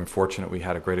we were fortunate we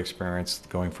had a great experience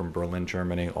going from Berlin,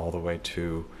 Germany, all the way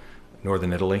to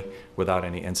northern Italy without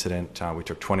any incident. We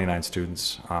took 29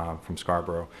 students from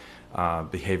Scarborough.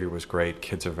 Behavior was great.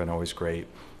 Kids have been always great.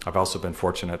 I've also been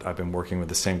fortunate. I've been working with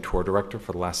the same tour director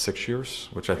for the last 6 years,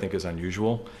 which I think is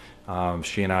unusual.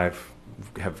 She and I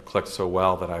have clicked so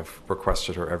well that I've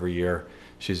requested her every year.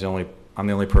 I'm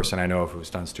the only person I know of who's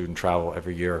done student travel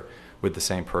every year with the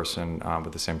same person,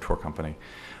 with the same tour company.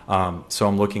 So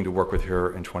I'm looking to work with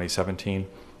her in 2017,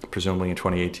 presumably in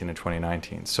 2018 and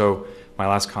 2019. So my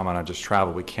last comment on just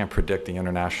travel, we can't predict the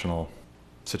international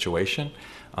situation,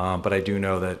 but I do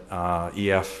know that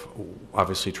EF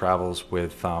obviously travels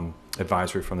with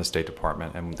advisory from the State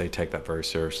Department, and they take that very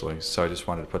seriously. So I just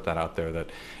wanted to put that out there, that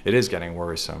it is getting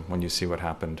worrisome when you see what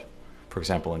happened, for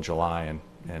example, in July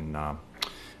in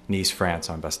Nice, France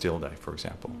on Bastille Day, for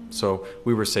example. So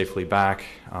we were safely back.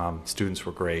 Students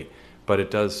were great, but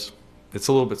it's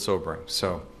a little bit sobering.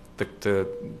 So the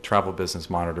travel business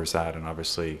monitors that, and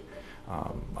obviously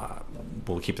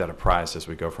we'll keep that apprised as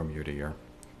we go from year to year.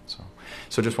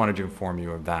 So just wanted to inform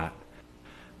you of that.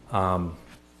 I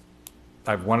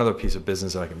have one other piece of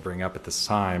business that I can bring up at this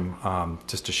time,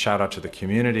 just to shout out to the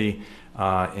community.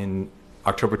 In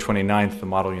October 29th, the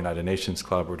Model United Nations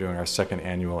Club, we're doing our second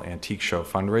annual Antique Show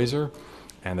fundraiser,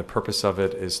 and the purpose of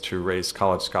it is to raise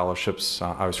college scholarships.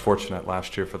 I was fortunate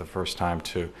last year for the first time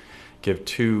to give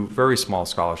 2 very small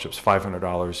scholarships,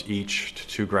 $500 each, to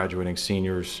 2 graduating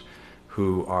seniors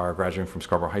who are graduating from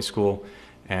Scarborough High School,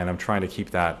 and I'm trying to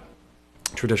keep that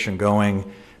tradition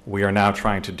going. We are now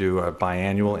trying to do a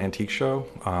biannual antique show.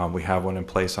 We have one in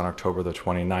place on October the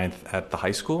 29th at the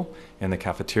high school in the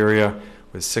cafeteria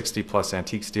with 60 plus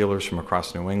antique dealers from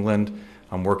across New England.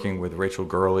 I'm working with Rachel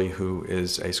Gurley, who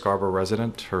is a Scarborough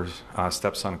resident. Her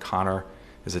stepson Connor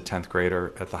is a 10th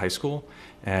grader at the high school,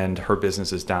 and her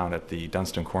business is down at the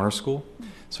Dunstan Corner School.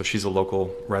 So she's a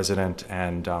local resident,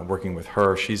 and working with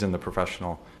her, she's in the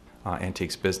professional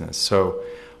antiques business. So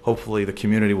hopefully the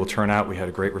community will turn out. We had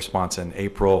a great response in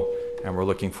April, and we're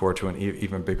looking forward to an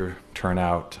even bigger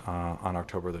turnout on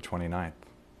October the 29th.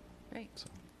 Great. So.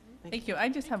 Thank you. I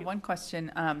just have one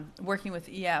question. Working with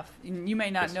EF, you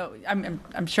may not know,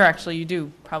 I'm sure actually you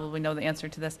do probably know the answer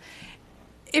to this.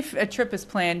 If a trip is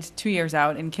planned 2 years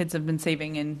out and kids have been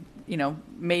saving and,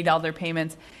 made all their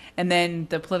payments, and then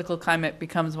the political climate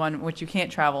becomes one in which you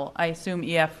can't travel, I assume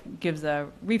EF gives a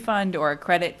refund or a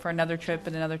credit for another trip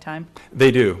at another time?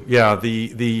 They do, yeah.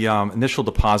 The initial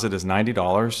deposit is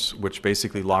 $90, which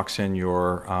basically locks in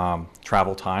your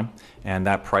travel time, and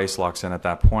that price locks in at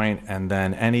that point, and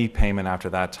then any payment after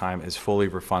that time is fully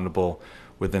refundable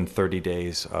within 30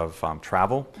 days of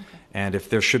travel. Okay. And if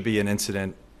there should be an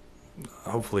incident,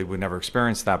 hopefully we never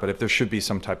experience that, but if there should be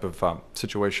some type of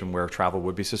situation where travel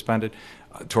would be suspended,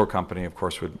 a tour company, of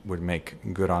course, would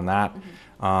make good on that.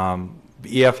 Mm-hmm.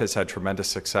 EF has had tremendous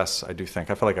success, I do think.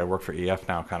 I feel like I work for EF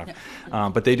now, kind of. Yeah.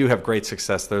 But they do have great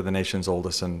success. They're the nation's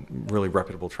oldest and really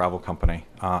reputable travel company.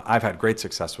 I've had great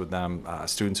success with them.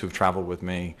 Students who've traveled with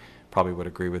me probably would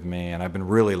agree with me, and I've been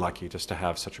really lucky just to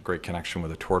have such a great connection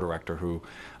with a tour director who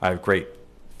I have great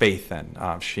faith in.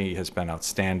 She has been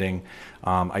outstanding.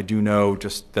 I do know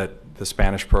just that the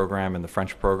Spanish program and the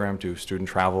French program do student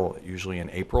travel usually in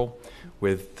April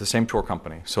with the same tour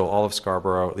company. So all of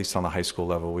Scarborough, at least on the high school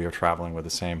level, we are traveling with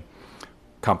the same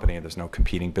company. There's no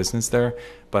competing business there.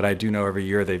 But I do know every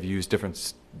year they've used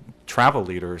different travel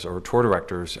leaders or tour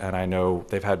directors, and I know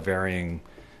they've had varying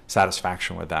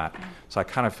satisfaction with that. So I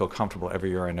kind of feel comfortable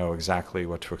every year. I know exactly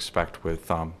what to expect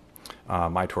with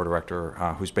my tour director,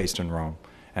 who's based in Rome.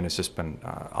 And it's just been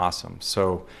awesome.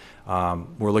 So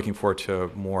we're looking forward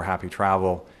to more happy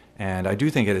travel. And I do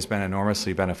think it has been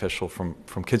enormously beneficial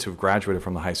from kids who've graduated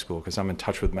from the high school, because I'm in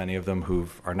touch with many of them who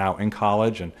are now in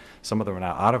college, and some of them are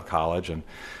now out of college. And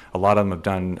a lot of them have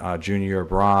done junior year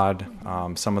abroad.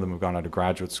 Some of them have gone on to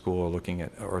graduate school or looking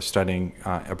at or studying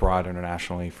abroad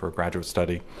internationally for graduate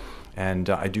study. And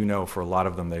I do know for a lot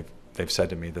of them, they've they've said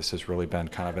to me this has really been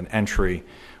kind of an entry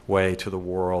way to the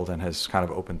world and has kind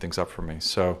of opened things up for me.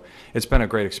 So it's been a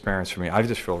great experience for me. I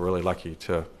just feel really lucky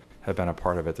to have been a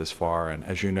part of it this far. And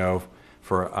as you know,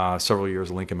 for several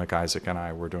years, Lincoln McIsaac and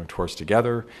I were doing tours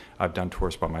together. I've done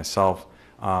tours by myself.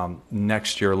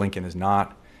 Next year, Lincoln is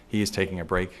not. He is taking a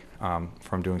break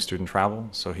from doing student travel,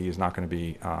 so he is not going to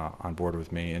be on board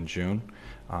with me in June.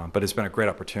 But it's been a great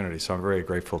opportunity, so I'm very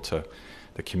grateful to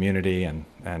the community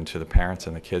and to the parents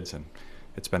and the kids, and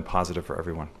it's been positive for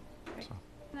everyone. So.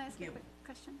 Can I ask you a quick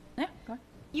question? Yeah, go ahead.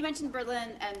 You mentioned Berlin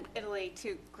and Italy,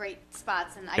 two great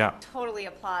spots, and Yeah. I totally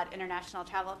applaud international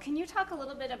travel. Can you talk a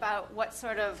little bit about what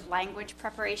sort of language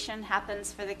preparation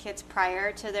happens for the kids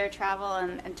prior to their travel,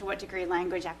 and to what degree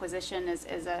language acquisition is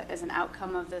an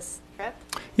outcome of this trip?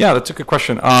 Yeah, that's a good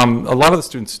question. A lot of the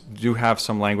students do have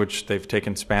some language. They've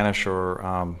taken Spanish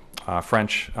or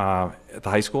French at the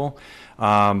high school.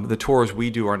 The tours we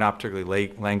do are not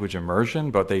particularly language immersion,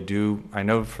 but they do. I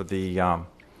know for the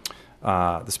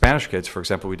Spanish kids, for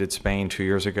example, we did Spain 2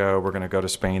 years ago. We're going to go to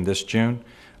Spain this June.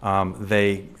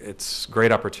 It's a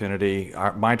great opportunity.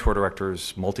 My tour director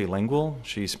is multilingual.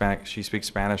 She speaks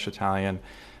Spanish, Italian,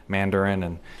 Mandarin,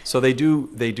 and so they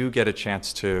do get a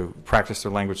chance to practice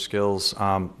their language skills.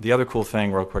 The other cool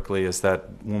thing, real quickly, is that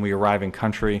when we arrive in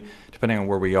country, depending on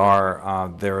where we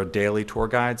are, there are daily tour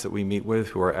guides that we meet with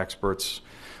who are experts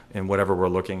in whatever we're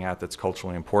looking at that's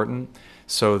culturally important.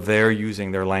 So they're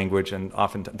using their language, and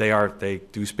often they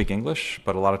do speak English,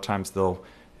 but a lot of times they'll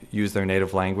use their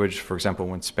native language. For example,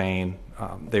 when Spain,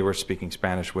 they were speaking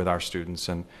Spanish with our students,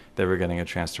 and they were getting a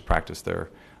chance to practice their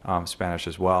Spanish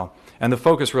as well. And the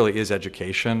focus really is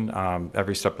education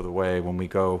every step of the way. When we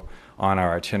go on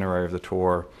our itinerary of the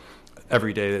tour,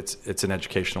 every day it's an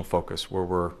educational focus where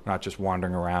we're not just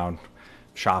wandering around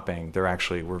shopping.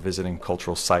 We're visiting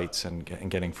cultural sites and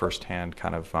getting firsthand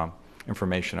kind of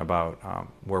information about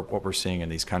what we're seeing in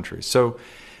these countries. So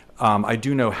I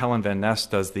do know Helen Van Ness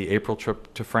does the April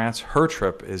trip to France. Her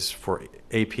trip is for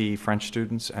AP French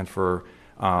students and for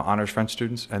honors French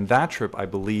students, and that trip, I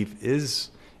believe, is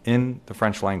in the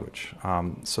French language.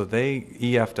 So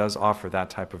EF does offer that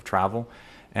type of travel,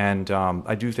 and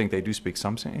I do think they do speak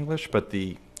some English, but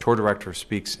the tour director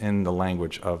speaks in the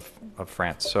language of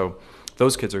France. So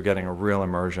those kids are getting a real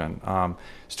immersion.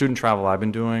 Student travel I've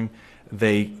been doing,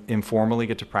 they informally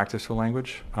get to practice the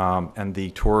language, and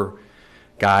the tour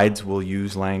guides will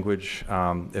use language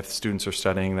if students are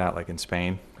studying that, like in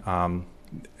Spain,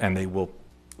 and they will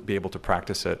be able to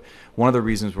practice it. One of the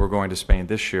reasons we're going to Spain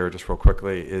this year, just real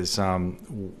quickly, is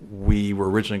we were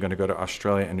originally going to go to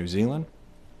Australia and New Zealand,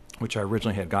 which I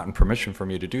originally had gotten permission from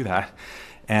you to do that.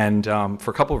 And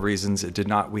for a couple of reasons, it did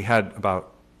not. We had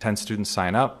about 10 students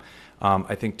sign up.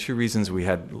 I think two reasons: we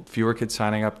had fewer kids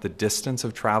signing up, the distance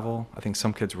of travel. I think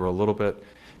some kids were a little bit,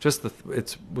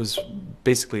 it was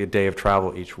basically a day of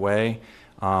travel each way.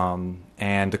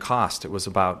 And the cost, it was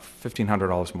about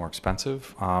 $1,500 more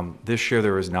expensive. This year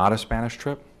there is not a Spanish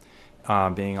trip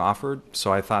being offered,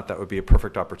 so I thought that would be a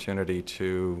perfect opportunity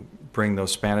to bring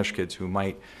those Spanish kids who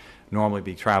might normally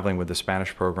be traveling with the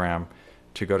Spanish program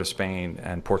to go to Spain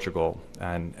and Portugal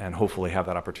and hopefully have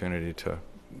that opportunity to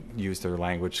use their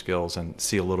language skills and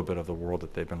see a little bit of the world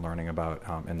that they've been learning about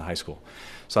in the high school.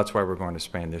 So that's why we're going to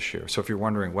Spain this year. So if you're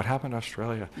wondering what happened to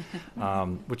Australia,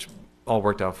 which all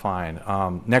worked out fine.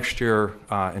 Next year,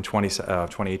 in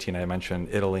 2018, I mentioned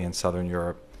Italy and Southern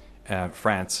Europe,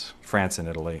 France and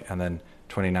Italy, and then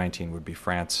 2019 would be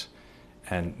France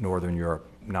and Northern Europe,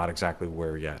 not exactly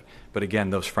where yet. But again,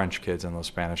 those French kids and those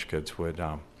Spanish kids would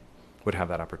have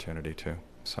that opportunity too.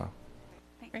 So.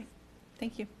 Great.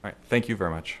 Thank you. All right. Thank you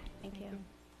very much. Thank you.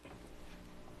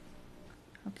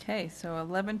 Okay, so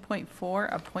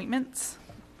 11.4, appointments.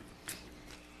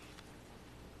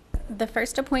 The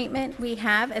first appointment we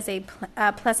have is a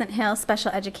Pleasant Hill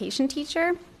special education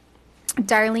teacher.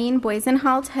 Darlene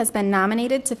Boysenholt has been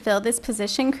nominated to fill this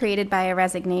position created by a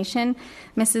resignation.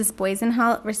 Mrs.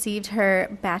 Boysenholt received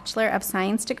her Bachelor of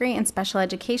Science degree in special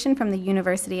education from the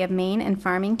University of Maine in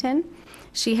Farmington.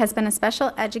 She has been a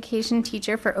special education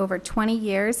teacher for over 20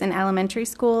 years in elementary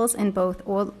schools in both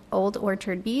Old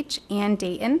Orchard Beach and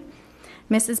Dayton.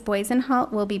 Mrs.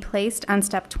 Boysenholt will be placed on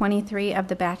step 23 of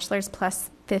the Bachelor's Plus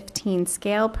 15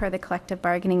 scale per the collective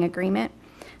bargaining agreement.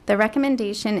 The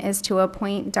recommendation is to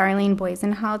appoint Darlene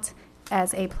Boysenholt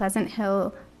as a Pleasant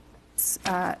Hill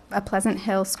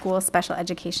school special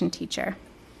education teacher.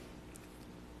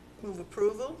 Move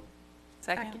approval?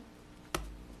 Second.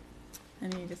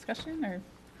 Any discussion or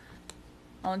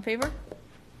all in favor?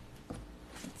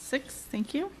 6,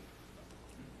 thank you.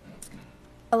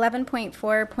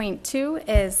 11.4.2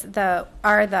 is the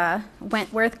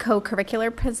Wentworth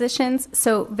co-curricular positions.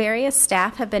 So various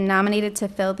staff have been nominated to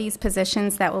fill these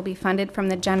positions that will be funded from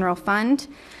the general fund.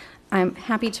 I'm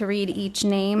happy to read each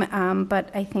name, but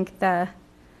I think the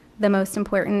most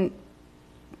important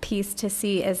piece to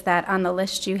see is that on the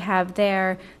list you have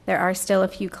there are still a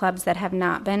few clubs that have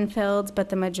not been filled, but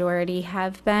the majority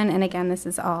have been. And again, this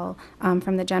is all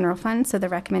from the general fund. So the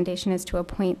recommendation is to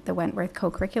appoint the Wentworth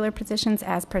co-curricular positions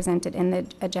as presented in the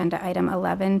agenda item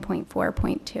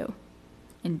 11.4.2.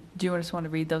 And do you just want to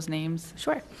read those names?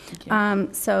 Sure.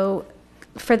 So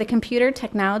for the Computer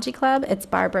Technology Club, it's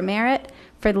Barbara Merritt.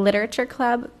 For the Literature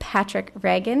Club, Patrick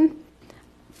Reagan.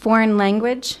 Foreign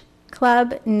Language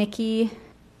Club, Nikki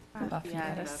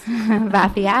Vathiadis,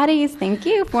 thank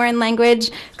you. Foreign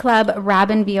Language Club,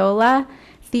 Robin Viola.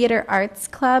 Theater Arts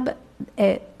Club,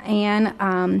 Anne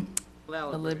La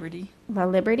Liberty.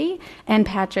 And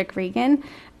Patrick Regan.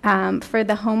 For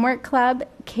the Homework Club,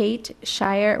 Kate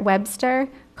Shire Webster,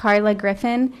 Carla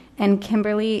Griffin, and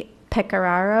Kimberly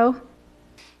Pecoraro.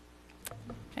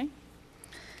 Okay.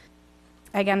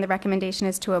 Again, the recommendation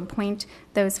is to appoint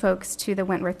those folks to the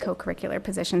Wentworth co-curricular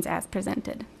positions as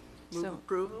presented. Move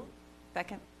approval.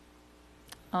 Second.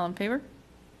 All in favor?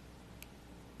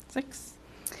 6.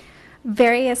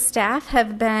 Various staff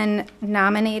have been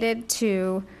nominated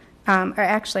to,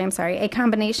 a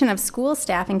combination of school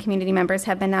staff and community members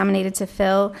have been nominated to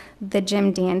fill the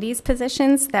Jim Dandies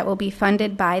positions that will be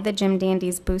funded by the Jim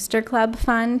Dandies Booster Club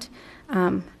Fund.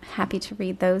 Happy to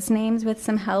read those names with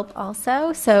some help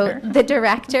also. So the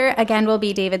director, again, will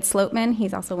be David Sloatman.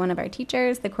 He's also one of our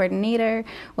teachers. The coordinator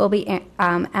will be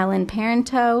Ellen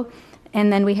Parento.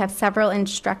 And then we have several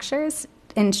instructors,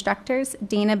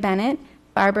 Dana Bennett,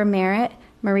 Barbara Merritt,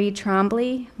 Marie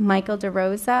Trombley, Michael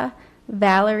DeRosa,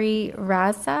 Valerie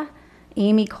Raza,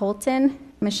 Amy Colton,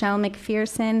 Michelle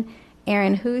McPherson,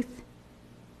 Erin Huth,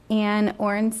 Ann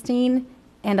Orenstein,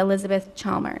 and Elizabeth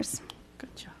Chalmers.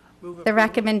 Good job. The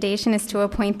recommendation is to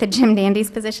appoint the Jim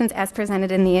Dandies positions as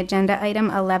presented in the agenda item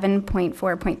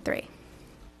 11.4.3.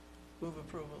 Move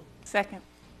approval. Second.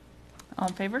 All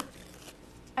in favor?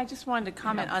 I just wanted to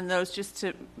comment on those just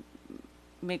to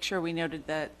make sure we noted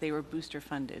that they were booster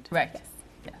funded. Right.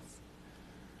 Yes.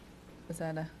 Was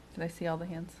that did I see all the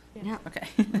hands? Yeah. Okay.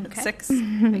 Okay. 6.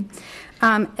 And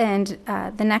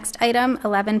the next item,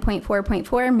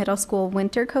 11.4.4, middle school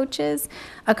winter coaches.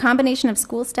 A combination of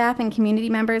school staff and community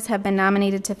members have been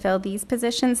nominated to fill these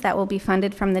positions that will be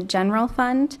funded from the general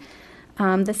fund.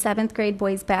 The 7th grade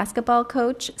boys basketball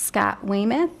coach, Scott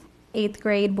Weymouth. 8th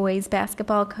grade boys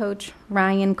basketball coach,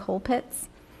 Ryan Colpitz.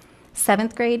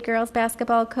 7th grade girls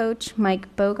basketball coach,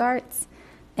 Mike Bogarts.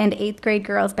 And 8th grade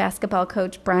girls basketball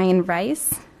coach, Brian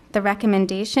Rice. The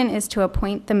recommendation is to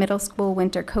appoint the middle school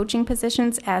winter coaching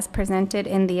positions as presented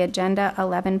in the agenda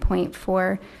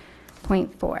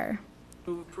 11.4.4.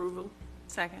 Move approval.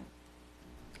 Second.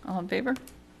 All in favor?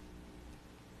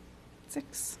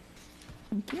 6.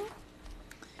 Thank you.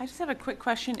 I just have a quick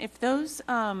question. If those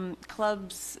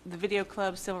clubs, the video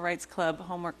club, civil rights club,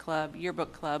 homework club,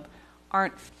 yearbook club,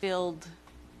 aren't filled,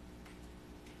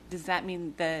 does that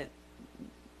mean that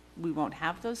we won't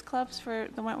have those clubs for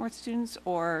the Wentworth students,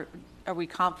 or are we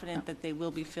confident that they will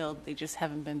be filled? They just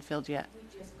haven't been filled yet. We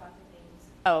just got the names.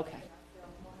 Oh, okay.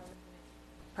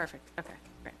 Perfect. Okay,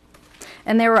 great.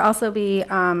 And there will also be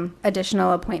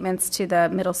additional appointments to the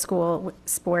middle school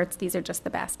sports. These are just the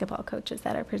basketball coaches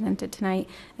that are presented tonight.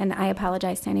 And I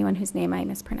apologize to anyone whose name I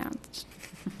mispronounced.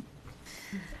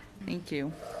 Thank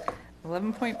you.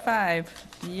 11.5,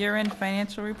 year-end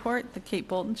financial report, the Kate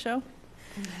Bolton Show.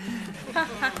 I'm one of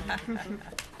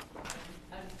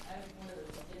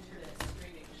those internet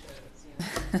streaming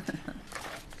shows,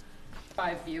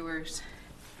 5 viewers.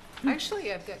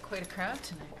 Actually, I've got quite a crowd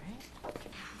tonight, right?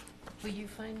 Will you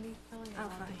find me, Kelly? I'll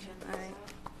find you. All right.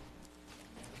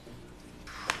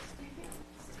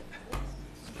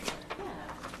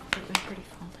 Put my pretty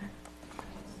folder.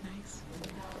 Nice.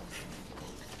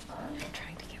 I'm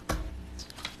trying to get one.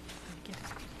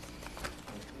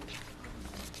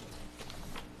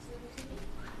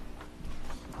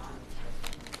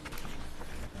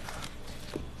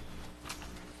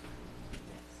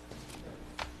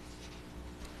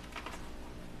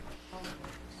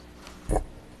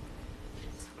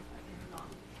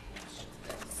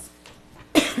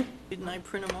 Didn't I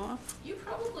print them off? You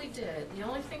probably did. The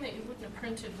only thing that you wouldn't have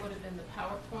printed would have been the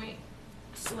PowerPoint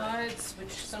slides,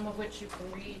 which some of which you can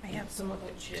read, I have some of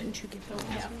which you don't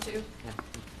have to.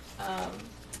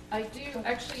 I do,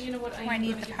 actually, you know what? I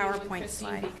need going the to give you with PowerPoint Christine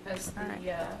slide. Because All right.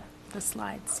 The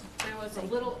slides. there was a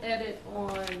little edit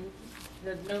on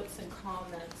the notes and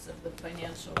comments of the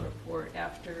financial report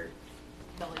after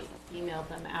Kelly emailed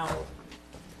them out.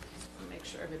 I'll make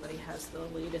sure everybody has the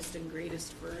latest and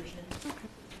greatest version.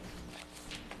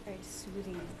 Very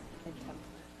soothing.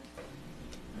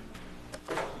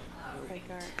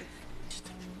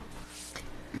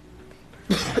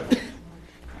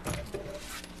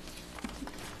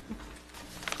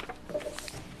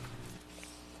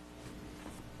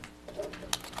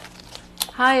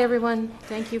 Hi, everyone.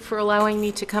 Thank you for allowing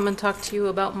me to come and talk to you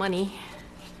about money.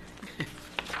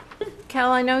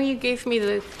 Cal, I know you gave me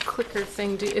the clicker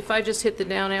thing. If I just hit the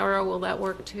down arrow, will that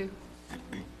work too?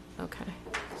 Okay.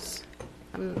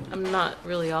 I'm not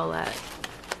really all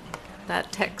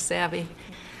that tech savvy.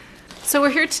 So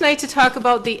we're here tonight to talk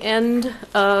about the end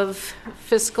of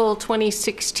fiscal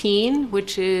 2016,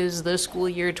 which is the school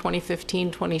year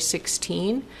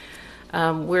 2015-2016.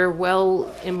 We're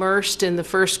well immersed in the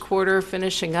first quarter,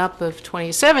 finishing up of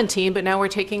 2017, but now we're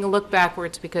taking a look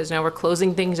backwards because now we're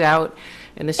closing things out,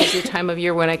 and this is the time of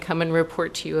year when I come and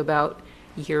report to you about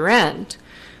year end.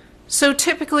 So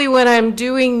typically when I'm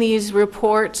doing these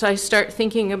reports, I start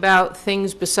thinking about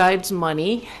things besides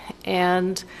money,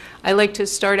 and I like to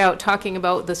start out talking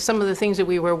about some of the things that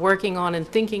we were working on and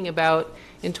thinking about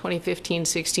in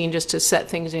 2015-16, just to set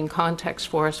things in context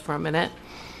for us for a minute.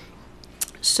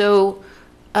 So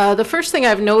the first thing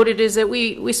I've noted is that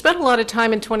we spent a lot of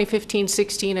time in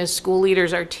 2015-16 as school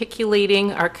leaders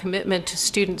articulating our commitment to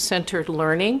student-centered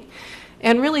learning.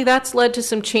 And really that's led to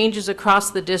some changes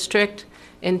across the district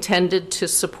intended to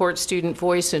support student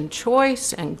voice and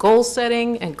choice and goal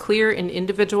setting and clear and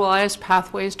individualized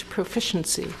pathways to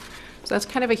proficiency. So that's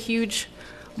kind of a huge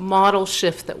model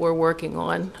shift that we're working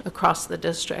on across the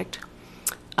district.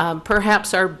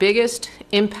 Perhaps our biggest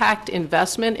impact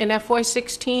investment in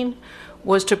FY16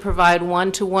 was to provide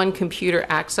one-to-one computer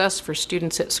access for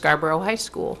students at Scarborough High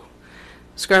School.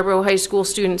 Scarborough High School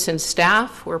students and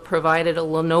staff were provided a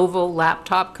Lenovo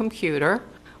laptop computer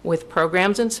with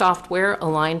programs and software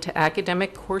aligned to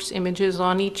academic course images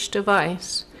on each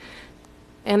device.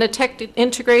 And a tech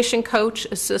integration coach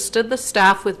assisted the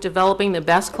staff with developing the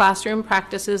best classroom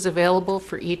practices available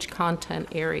for each content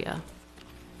area.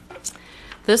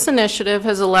 This initiative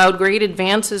has allowed great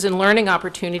advances in learning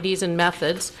opportunities and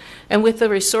methods, and with the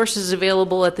resources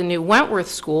available at the new Wentworth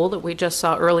School that we just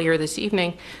saw earlier this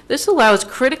evening, this allows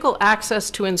critical access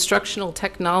to instructional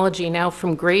technology now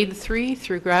from grade 3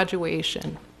 through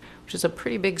graduation, which is a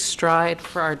pretty big stride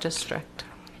for our district.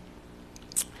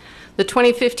 The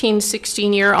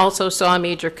 2015-16 year also saw a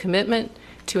major commitment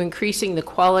to increasing the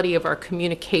quality of our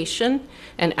communication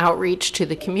and outreach to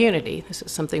the community. This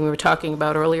is something we were talking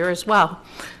about earlier as well.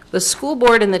 The school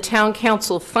board and the town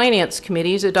council finance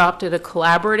committees adopted a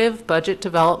collaborative budget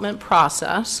development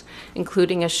process,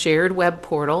 including a shared web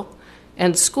portal,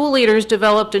 and school leaders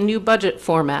developed a new budget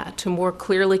format to more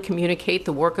clearly communicate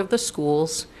the work of the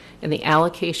schools and the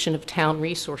allocation of town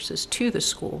resources to the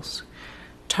schools.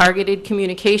 Targeted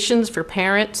communications for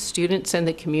parents, students, and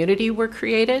the community were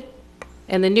created,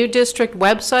 and the new district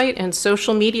website and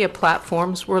social media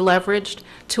platforms were leveraged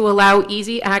to allow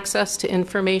easy access to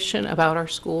information about our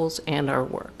schools and our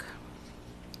work.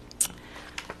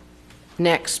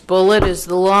 Next bullet is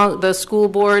the school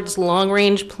board's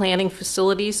long-range planning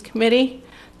facilities committee.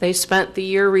 They spent the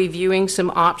year reviewing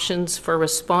some options for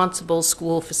responsible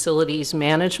school facilities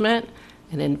management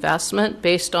and investment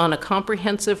based on a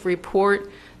comprehensive report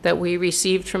that we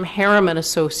received from Harriman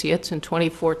Associates in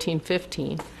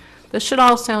 2014-15. This should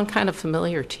all sound kind of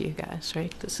familiar to you guys,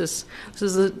 right? This is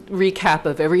a recap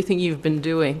of everything you've been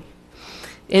doing.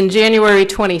 In January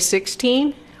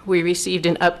 2016, we received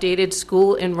an updated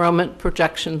school enrollment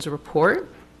projections report.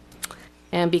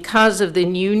 And because of the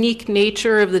unique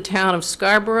nature of the town of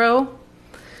Scarborough,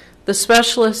 the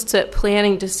specialists at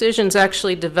Planning Decisions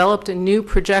actually developed a new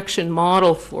projection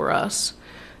model for us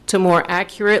to more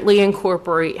accurately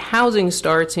incorporate housing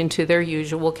starts into their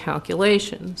usual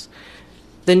calculations.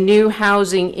 The new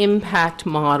housing impact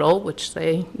model, which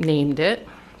they named it,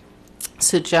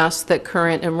 suggests that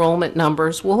current enrollment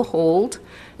numbers will hold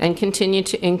and continue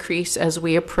to increase as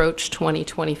we approach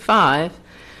 2025.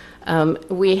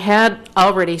 We had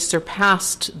already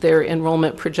surpassed their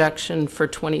enrollment projection for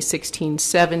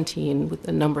 2016-17 with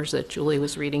the numbers that Julie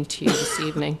was reading to you this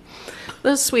evening.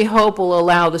 This, we hope, will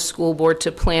allow the school board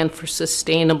to plan for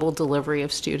sustainable delivery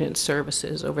of student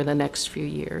services over the next few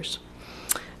years.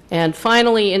 And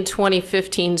finally, in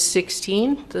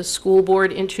 2015-16, the school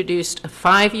board introduced a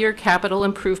 5-year capital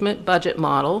improvement budget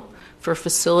model for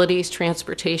facilities,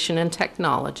 transportation, and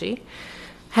technology.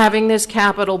 Having this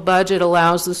capital budget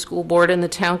allows the school board and the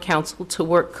town council to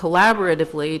work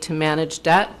collaboratively to manage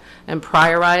debt, and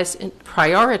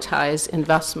prioritize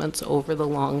investments over the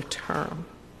long term.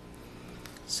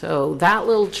 So that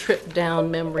little trip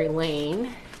down memory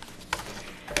lane,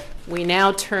 we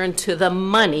now turn to the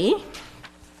money,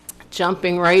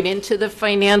 jumping right into the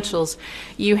financials.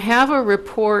 You have a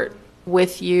report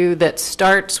with you that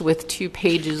starts with 2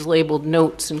 pages labeled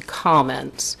notes and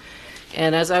comments.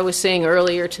 And as I was saying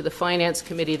earlier to the Finance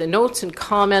Committee, the notes and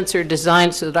comments are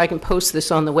designed so that I can post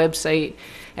this on the website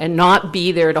and not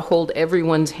be there to hold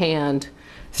everyone's hand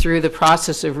through the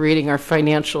process of reading our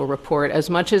financial report. As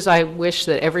much as I wish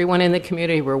that everyone in the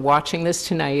community were watching this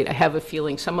tonight, I have a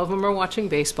feeling some of them are watching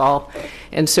baseball,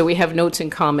 and so we have notes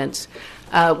and comments.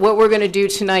 What we're going to do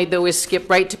tonight, though, is skip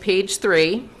right to page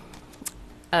 3.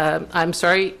 I'm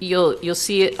sorry, you'll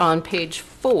see it on page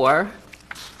 4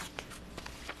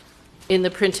 in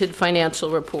the printed financial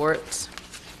reports.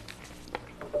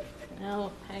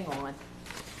 Now, hang on.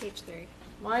 Page 3.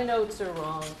 My notes are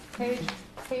wrong. Page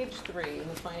 3 in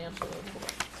the financial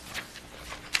report.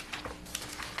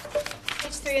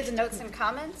 Page 3 is the notes and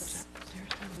comments.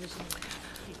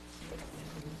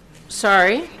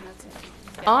 Sorry.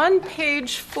 On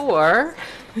page 4,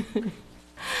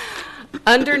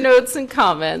 under notes and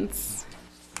comments,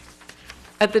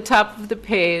 at the top of the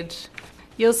page,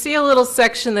 you'll see a little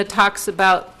section that talks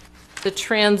about the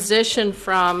transition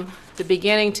from the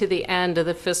beginning to the end of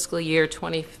the fiscal year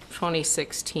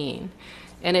 2016.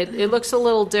 And it looks a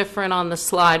little different on the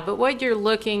slide, but what you're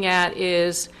looking at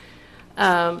is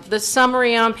the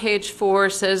summary on page 4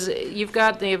 says you've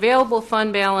got the available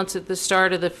fund balance at the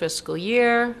start of the fiscal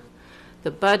year,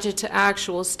 the budget to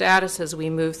actual status as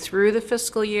we move through the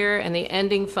fiscal year, and the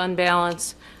ending fund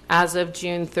balance as of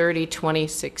June 30,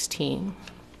 2016.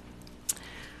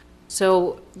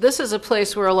 So this is a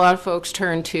place where a lot of folks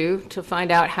turn to find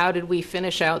out how did we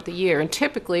finish out the year. And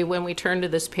typically when we turn to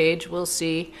this page, we'll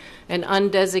see an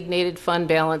undesignated fund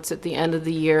balance at the end of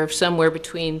the year of somewhere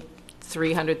between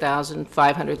 $300,000,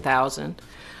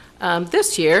 $500,000.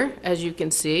 This year, as you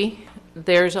can see,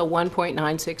 there's a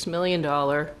 $1.96 million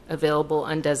available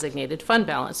undesignated fund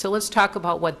balance. So let's talk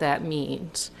about what that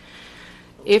means.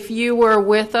 If you were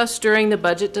with us during the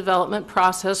budget development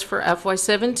process for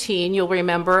FY17, you'll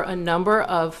remember a number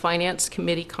of Finance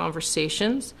Committee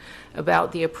conversations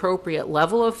about the appropriate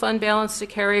level of fund balance to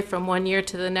carry from one year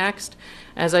to the next.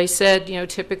 As I said,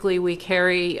 typically we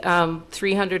carry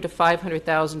 $300,000 to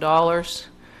 $500,000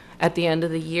 at the end of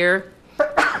the year.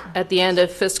 At the end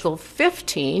of fiscal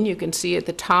 15, you can see at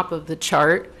the top of the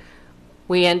chart,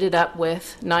 we ended up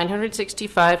with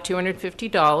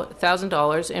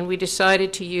 $965,250,000, and we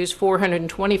decided to use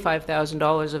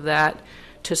 $425,000 of that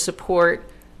to support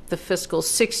the fiscal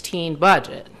 16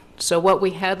 budget. So what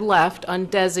we had left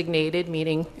undesignated,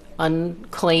 meaning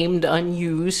unclaimed,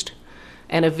 unused,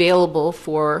 and available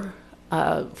for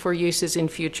uses in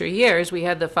future years, we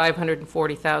had the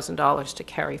 $540,000 to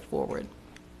carry forward.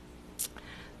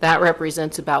 That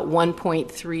represents about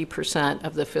 1.3%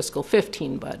 of the fiscal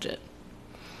 15 budget.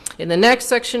 In the next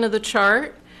section of the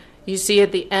chart, you see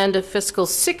at the end of fiscal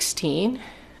 16,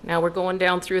 now we're going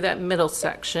down through that middle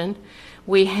section,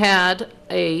 we had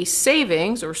a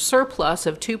savings or surplus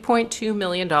of $2.2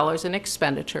 million in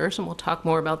expenditures, and we'll talk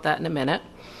more about that in a minute,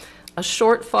 a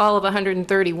shortfall of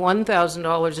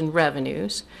 $131,000 in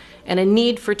revenues, and a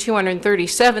need for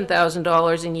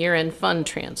 $237,000 in year-end fund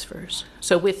transfers.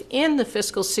 So within the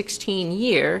fiscal 16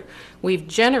 year, we've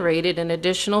generated an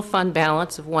additional fund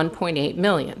balance of $1.8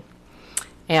 million.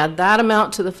 Add that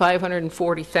amount to the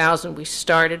 $540,000 we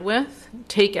started with,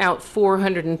 take out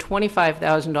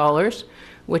 $425,000,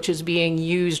 which is being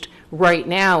used right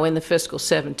now in the fiscal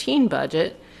 17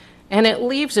 budget, and it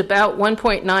leaves about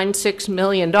 $1.96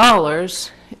 million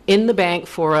in the bank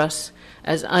for us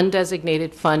as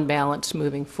undesignated fund balance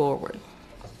moving forward.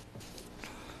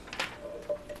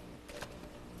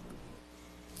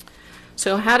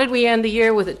 So how did we end the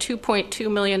year with a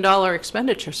 $2.2 million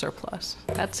expenditure surplus?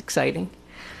 That's exciting.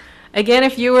 Again,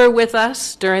 if you were with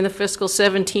us during the fiscal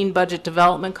 17 budget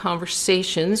development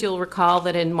conversations, you'll recall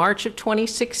that in March of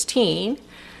 2016,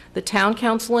 the Town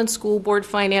Council and School Board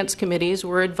Finance Committees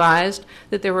were advised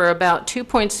that there were about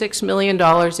 $2.6 million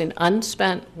in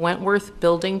unspent Wentworth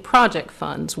building project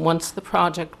funds once the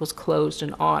project was closed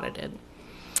and audited.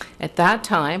 At that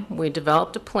time, we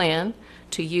developed a plan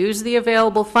to use the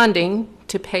available funding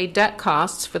to pay debt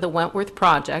costs for the Wentworth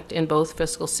project in both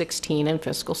fiscal 16 and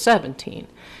fiscal 17.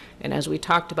 And as we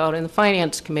talked about in the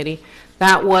Finance Committee,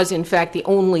 that was in fact the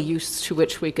only use to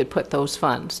which we could put those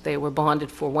funds. They were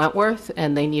bonded for Wentworth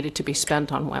and they needed to be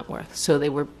spent on Wentworth. So they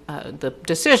were, the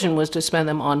decision was to spend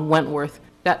them on Wentworth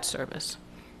debt service.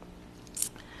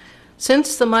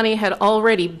 Since the money had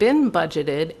already been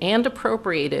budgeted and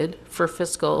appropriated for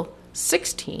fiscal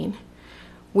 16,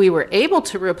 we were able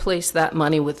to replace that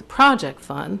money with project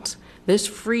funds. This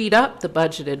freed up the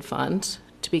budgeted funds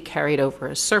to be carried over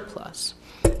as surplus.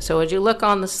 So as you look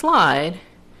on the slide,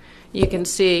 you can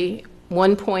see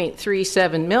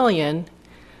 1.37 million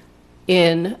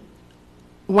in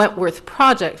Wentworth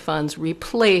project funds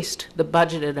replaced the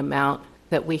budgeted amount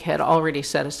that we had already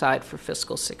set aside for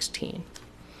fiscal 16.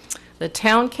 The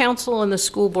town council and the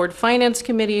school board finance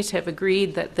committees have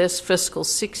agreed that this fiscal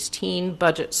 16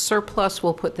 budget surplus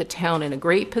will put the town in a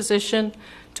great position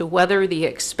to weather the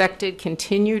expected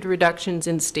continued reductions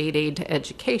in state aid to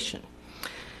education.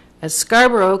 As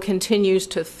Scarborough continues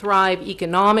to thrive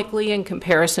economically in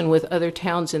comparison with other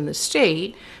towns in the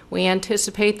state, we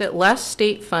anticipate that less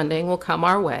state funding will come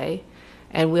our way,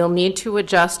 and we'll need to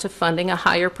adjust to funding a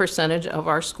higher percentage of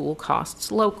our school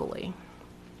costs locally.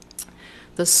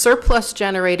 The surplus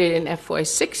generated in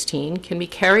FY16 can be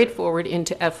carried forward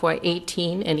into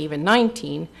FY18 and even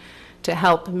 19 to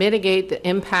help mitigate the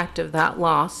impact of that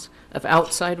loss of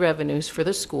outside revenues for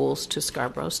the schools to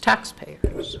Scarborough's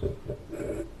taxpayers.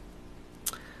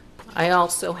 I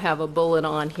also have a bullet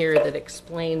on here that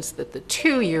explains that the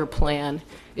 2-year plan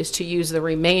is to use the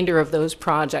remainder of those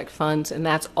project funds, and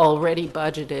that's already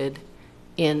budgeted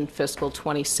in fiscal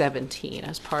 2017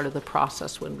 as part of the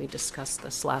process when we discussed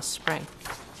this last spring.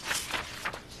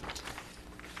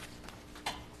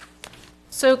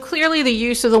 So clearly the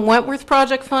use of the Wentworth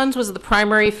project funds was the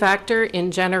primary factor in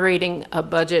generating a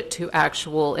budget to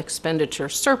actual expenditure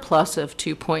surplus of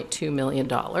 $2.2 million.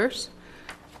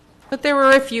 But there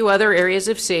were a few other areas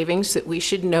of savings that we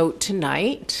should note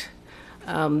tonight.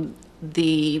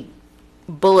 The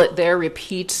bullet there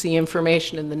repeats the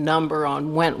information and the number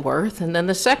on Wentworth, and then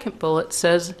the second bullet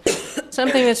says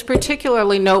something that's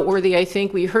particularly noteworthy. I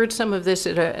think we heard some of this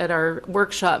at our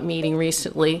workshop meeting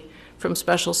recently from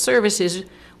special services.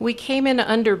 We came in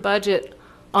under budget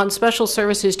on special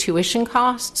services tuition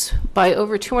costs by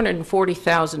over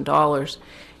 $240,000.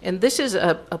 And this is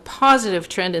a positive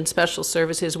trend in special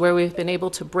services where we've been able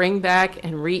to bring back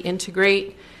and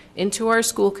reintegrate into our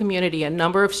school community a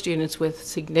number of students with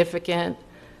significant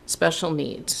special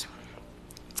needs.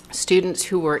 Students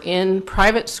who were in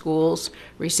private schools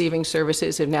receiving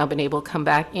services have now been able to come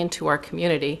back into our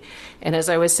community. And as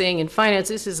I was saying in finance,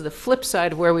 this is the flip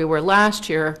side of where we were last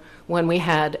year when we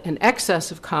had an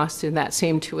excess of costs in that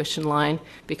same tuition line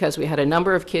because we had a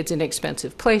number of kids in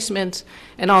expensive placements,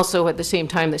 and also at the same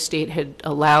time the state had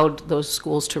allowed those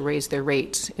schools to raise their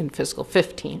rates in fiscal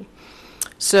 15.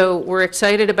 So we're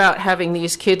excited about having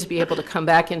these kids be able to come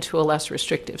back into a less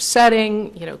restrictive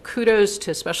setting. You know, kudos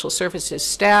to special services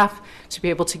staff to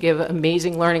be able to give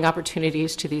amazing learning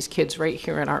opportunities to these kids right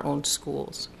here in our own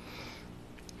schools.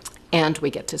 And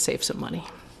we get to save some money.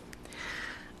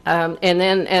 And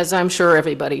then, as I'm sure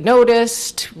everybody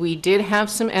noticed, we did have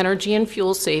some energy and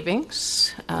fuel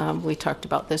savings. We talked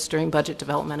about this during budget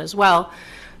development as well.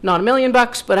 Not $1 million, but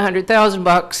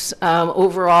 $100,000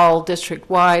 overall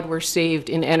district-wide were saved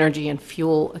in energy and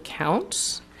fuel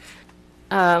accounts.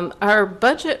 Our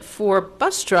budget for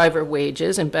bus driver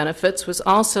wages and benefits was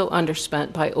also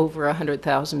underspent by over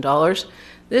 $100,000.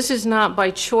 This is not by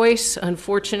choice.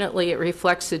 Unfortunately, it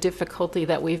reflects the difficulty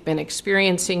that we've been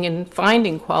experiencing in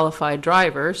finding qualified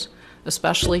drivers,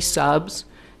 especially subs,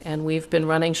 and we've been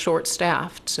running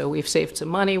short-staffed. So we've saved some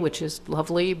money, which is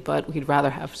lovely, but we'd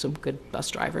rather have some good bus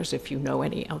drivers if you know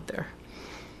any out there.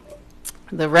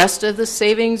 The rest of the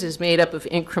savings is made up of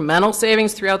incremental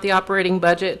savings throughout the operating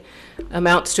budget,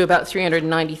 amounts to about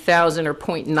 $390,000 or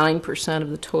 0.9% of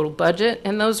the total budget,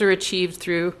 and those are achieved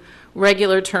through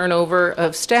regular turnover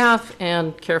of staff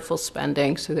and careful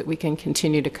spending so that we can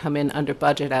continue to come in under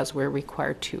budget as we're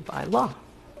required to by law.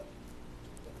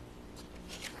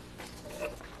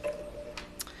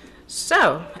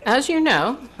 So, as you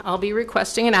know, I'll be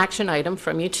requesting an action item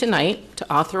from you tonight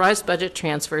to authorize budget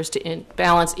transfers to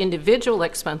balance individual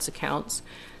expense accounts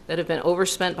that have been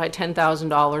overspent by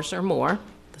 $10,000 or more.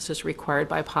 This is required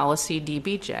by policy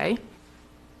DBJ.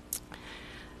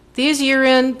 These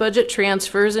year-end budget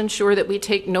transfers ensure that we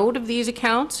take note of these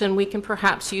accounts and we can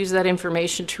perhaps use that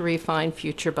information to refine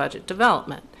future budget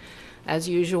development. As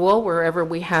usual, wherever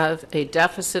we have a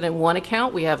deficit in one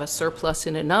account, we have a surplus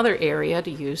in another area to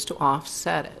use to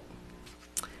offset it.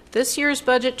 This year's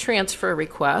budget transfer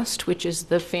request, which is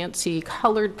the fancy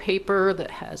colored paper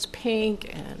that has pink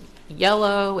and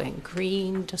yellow and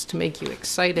green, just to make you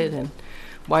excited and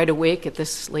wide awake at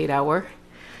this late hour.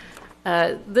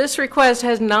 This request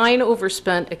has 9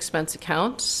 overspent expense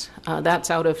accounts.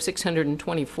 That's out of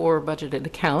 624 budgeted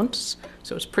accounts,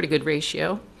 so it's a pretty good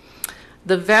ratio.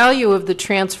 The value of the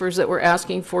transfers that we're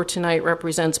asking for tonight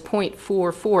represents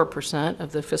 0.44%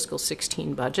 of the fiscal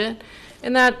 16 budget,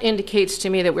 and that indicates to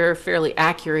me that we're fairly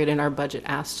accurate in our budget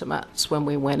estimates when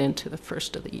we went into the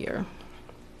first of the year.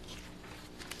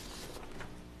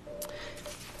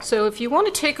 So if you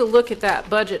want to take a look at that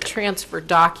budget transfer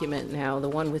document now, the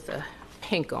one with the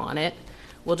pink on it,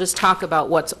 we'll just talk about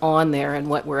what's on there and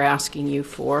what we're asking you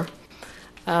for.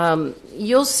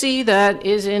 You'll see that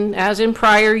as in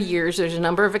prior years, there's a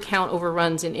number of account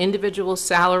overruns in individual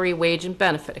salary, wage, and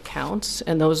benefit accounts,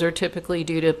 and those are typically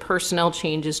due to personnel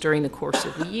changes during the course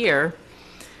of the year.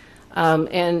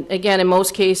 And again, in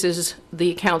most cases,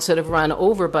 the accounts that have run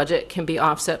over budget can be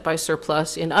offset by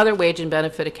surplus in other wage and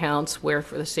benefit accounts where,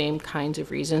 for the same kinds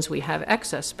of reasons, we have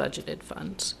excess budgeted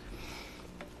funds.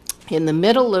 In the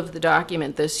middle of the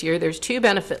document this year, there's 2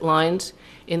 benefit lines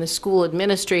in the school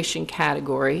administration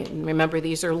category. And remember,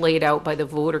 these are laid out by the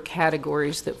voter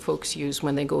categories that folks use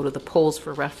when they go to the polls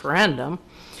for referendum.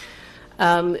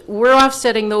 We're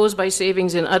offsetting those by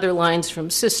savings in other lines from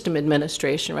system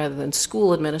administration rather than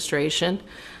school administration.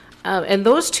 And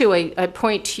those two, I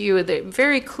point to you, the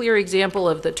very clear example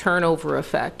of the turnover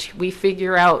effect. We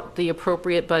figure out the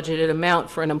appropriate budgeted amount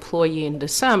for an employee in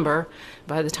December.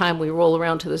 By the time we roll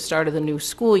around to the start of the new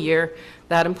school year,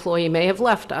 that employee may have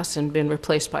left us and been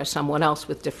replaced by someone else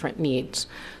with different needs.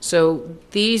 So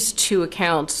these 2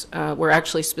 accounts were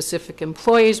actually specific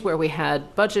employees where we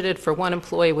had budgeted for one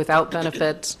employee without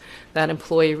benefits. That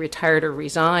employee retired or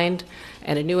resigned,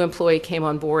 and a new employee came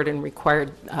on board and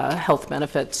required health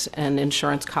benefits, and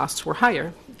insurance costs were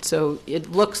higher. So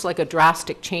it looks like a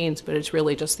drastic change, but it's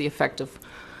really just the effect of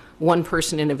one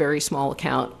person in a very small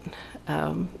account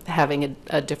having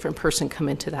a different person come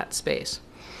into that space.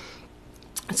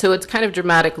 So it's kind of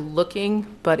dramatic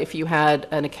looking, but if you had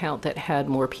an account that had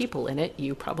more people in it,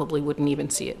 you probably wouldn't even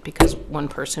see it because one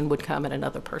person would come and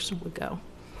another person would go.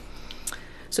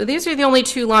 So these are the only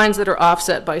 2 lines that are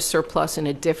offset by surplus in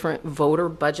a different voter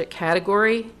budget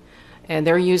category, and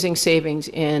they're using savings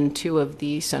in 2 of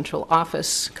the central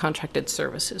office contracted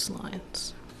services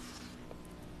lines.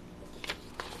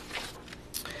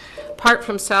 Apart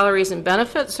from salaries and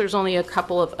benefits, there's only a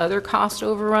couple of other cost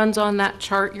overruns on that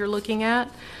chart you're looking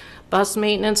at. Bus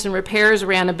maintenance and repairs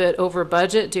ran a bit over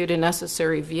budget due to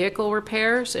necessary vehicle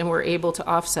repairs, and we're able to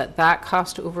offset that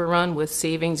cost overrun with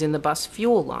savings in the bus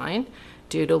fuel line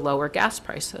due to lower gas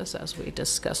prices, as we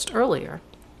discussed earlier.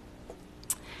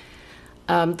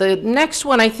 The next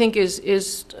one I think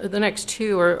is the next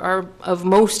 2 are of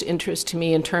most interest to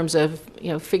me in terms of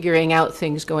figuring out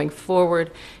things going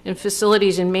forward. In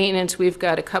facilities and maintenance, we've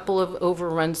got a couple of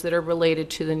overruns that are related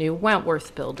to the new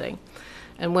Wentworth building.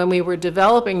 And when we were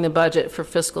developing the budget for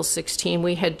fiscal 16,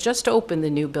 we had just opened the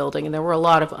new building, and there were a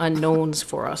lot of unknowns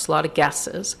for us, a lot of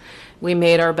guesses. We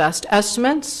made our best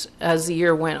estimates. As the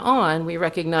year went on, we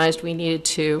recognized we needed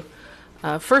to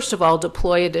first of all,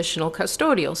 deploy additional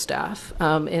custodial staff.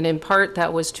 And in part,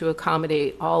 that was to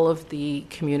accommodate all of the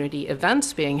community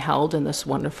events being held in this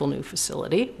wonderful new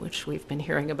facility, which we've been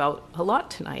hearing about a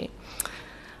lot tonight.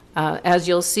 As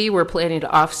you'll see, we're planning to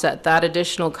offset that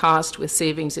additional cost with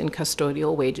savings in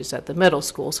custodial wages at the middle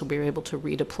school, so we were able to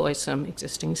redeploy some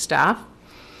existing staff.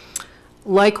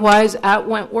 Likewise, at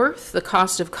Wentworth, the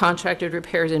cost of contracted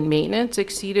repairs and maintenance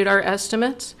exceeded our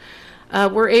estimates.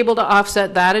 We're able to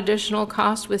offset that additional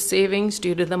cost with savings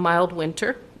due to the mild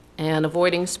winter and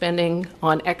avoiding spending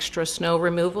on extra snow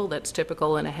removal that's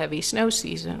typical in a heavy snow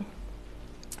season.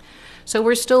 So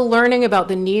we're still learning about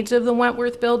the needs of the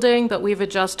Wentworth building, but we've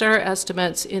adjusted our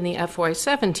estimates in the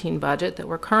FY17 budget that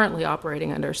we're currently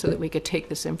operating under so that we could take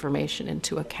this information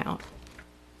into account.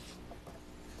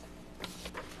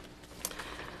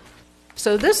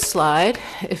 So this slide,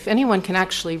 if anyone can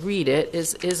actually read it,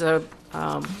 is a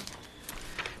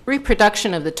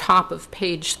reproduction of the top of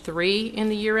page 3 in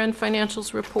the year-end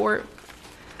financials report,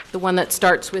 the one that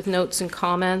starts with notes and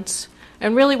comments.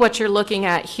 And really what you're looking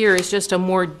at here is just a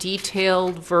more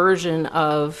detailed version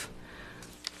of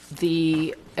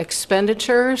the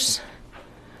expenditures,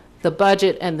 the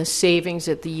budget, and the savings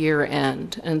at the year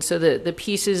end. And so the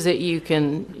pieces that you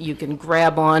can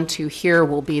grab onto here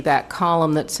will be that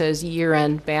column that says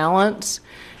year-end balance.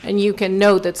 And you can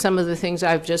note that some of the things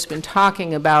I've just been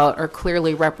talking about are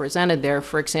clearly represented there.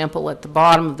 For example, at the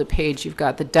bottom of the page, you've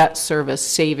got the debt service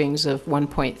savings of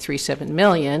 $1.37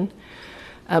 million.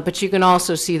 But you can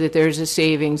also see that there's a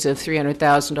savings of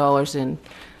 $300,000 in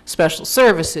special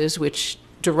services, which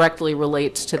directly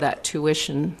relates to that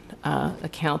tuition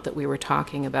account that we were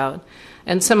talking about,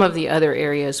 and some of the other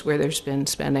areas where there's been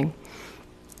spending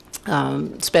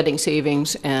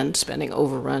savings and spending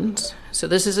overruns. So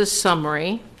this is a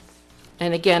summary.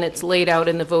 And again, it's laid out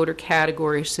in the voter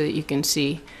category so that you can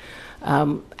see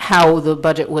how the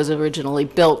budget was originally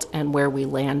built and where we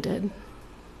landed.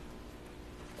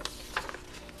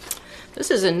 This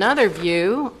is another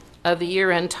view of the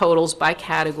year-end totals by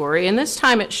category, and this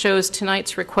time it shows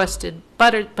tonight's requested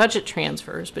budget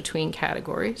transfers between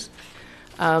categories.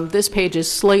 This page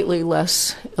is slightly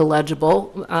less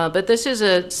illegible, but this is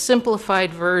a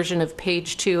simplified version of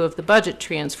page 2 of the budget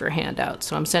transfer handout,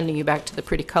 so I'm sending you back to the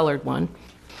pretty colored one.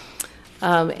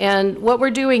 And what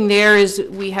we're doing there is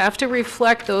we have to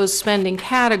reflect those spending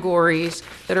categories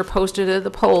that are posted at the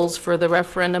polls for the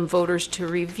referendum voters to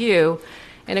review.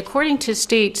 And according to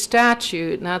state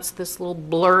statute, and that's this little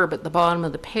blurb at the bottom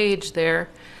of the page there,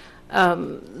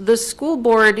 the school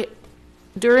board,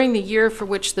 during the year for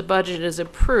which the budget is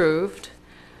approved,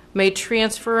 may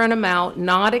transfer an amount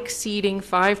not exceeding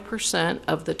 5%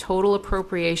 of the total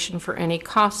appropriation for any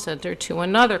cost center to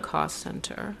another cost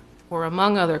center, or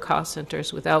among other cost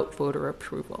centers without voter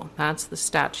approval. That's the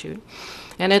statute.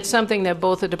 And it's something that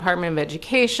both the Department of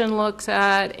Education looks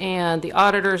at and the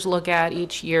auditors look at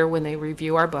each year when they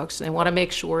review our books. They want to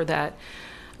make sure that,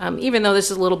 even though this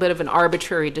is a little bit of an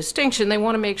arbitrary distinction, they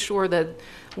want to make sure that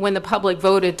when the public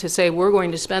voted to say we're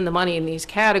going to spend the money in these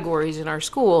categories in our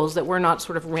schools, that we're not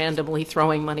sort of randomly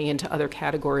throwing money into other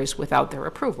categories without their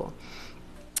approval.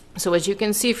 So as you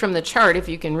can see from the chart, if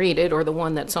you can read it, or the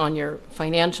one that's on your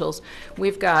financials,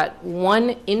 we've got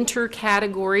one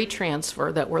inter-category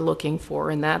transfer that we're looking for,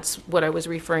 and that's what I was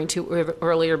referring to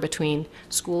earlier between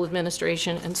school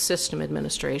administration and system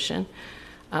administration.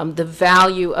 The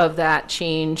value of that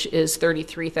change is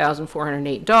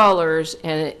 $33,408,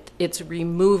 and it's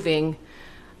removing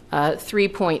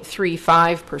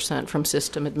 3.35% from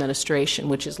system administration,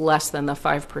 which is less than the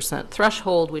 5%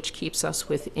 threshold, which keeps us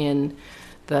within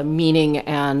the meaning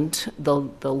and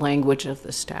the language of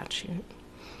the statute.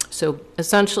 So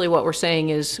essentially what we're saying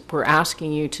is we're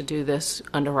asking you to do this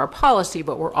under our policy,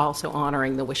 but we're also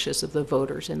honoring the wishes of the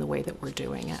voters in the way that we're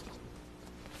doing it.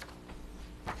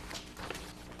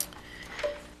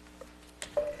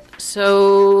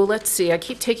 So let's see, I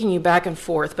keep taking you back and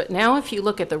forth, but now if you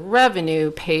look at the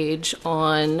revenue page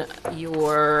on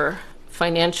your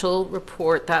financial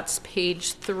report, that's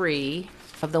page 3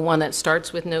 of the one that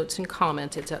starts with notes and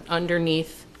comments. It's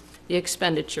underneath the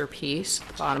expenditure piece,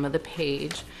 the bottom of the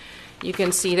page. You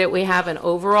can see that we have an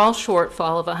overall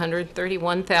shortfall of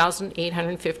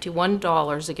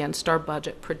 $131,851 against our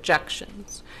budget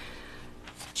projections.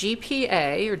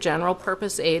 GPA, or general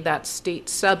purpose aid, that state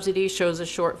subsidy, shows a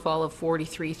shortfall of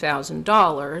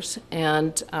 $43,000,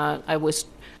 and I was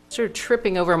sort of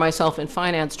tripping over myself in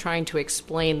finance trying to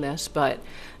explain this, but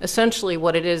essentially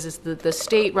what it is that the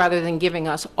state, rather than giving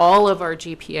us all of our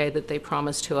GPA that they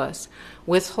promised to us,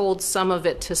 withholds some of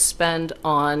it to spend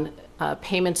on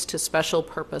payments to special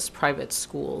purpose private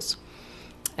schools.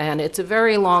 And it's a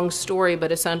very long story,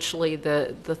 but essentially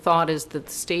the thought is that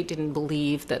the state didn't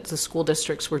believe that the school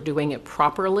districts were doing it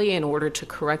properly in order to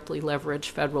correctly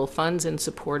leverage federal funds in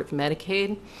support of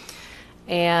Medicaid.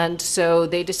 And so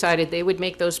they decided they would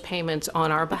make those payments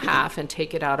on our behalf and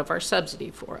take it out of our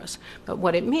subsidy for us. But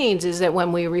what it means is that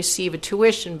when we receive a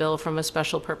tuition bill from a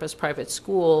special purpose private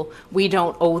school, we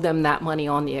don't owe them that money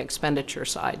on the expenditure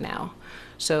side now.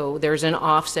 So there's an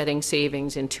offsetting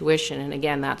savings in tuition, and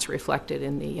again, that's reflected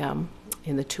in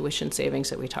the tuition savings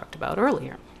that we talked about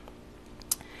earlier.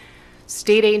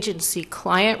 State agency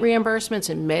client reimbursements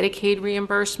and Medicaid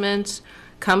reimbursements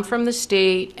come from the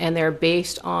state, and they're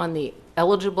based on the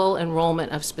eligible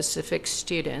enrollment of specific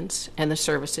students and the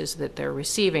services that they're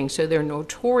receiving. So they're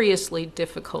notoriously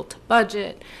difficult to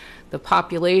budget. The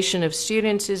population of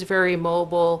students is very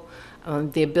mobile.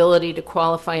 The ability to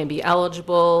qualify and be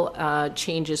eligible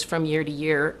changes from year to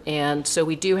year. And so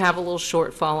we do have a little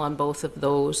shortfall on both of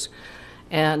those.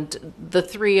 And the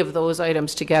three of those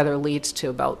items together leads to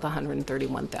about the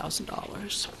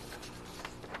 $131,000.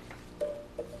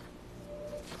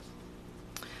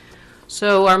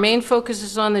 So our main focus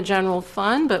is on the general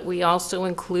fund, but we also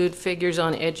include figures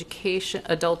on education,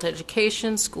 adult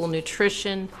education, school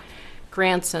nutrition,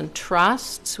 grants and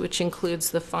trusts, which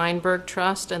includes the Feinberg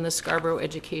Trust and the Scarborough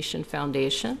Education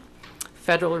Foundation,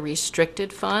 federal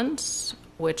restricted funds,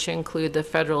 which include the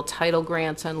federal title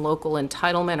grants and local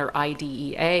entitlement, or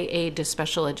IDEA, aid to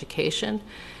special education,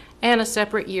 and a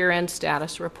separate year-end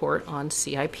status report on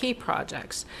CIP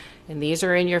projects. And these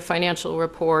are in your financial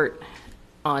report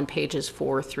on pages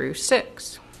 4 through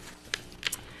 6.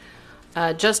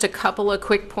 Just a couple of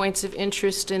quick points of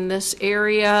interest in this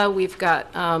area. We've got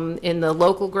in the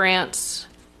local grants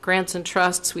and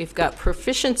trusts, we've got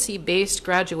proficiency-based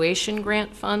graduation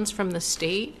grant funds from the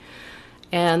state.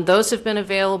 And those have been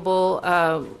available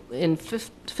in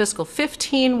fiscal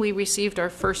 15. We received our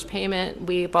first payment.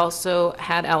 We've also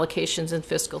had allocations in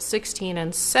fiscal 16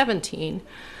 and 17.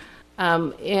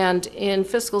 And in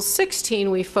fiscal 16,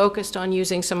 we focused on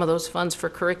using some of those funds for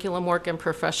curriculum work and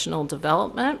professional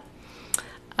development.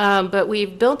 But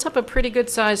we've built up a pretty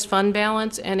good-sized fund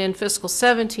balance, and in fiscal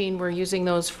 17, we're using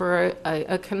those for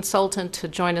a consultant to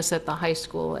join us at the high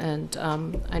school. And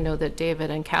I know that David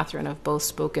and Catherine have both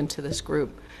spoken to this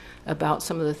group about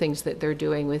some of the things that they're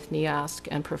doing with NEASC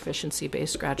and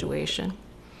proficiency-based graduation.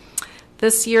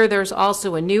 This year, there's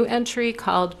also a new entry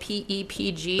called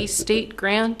PEPG State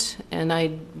Grant, and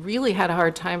I really had a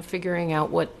hard time figuring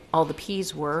out what all the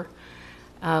P's were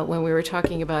when we were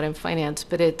talking about in finance,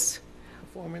 but it's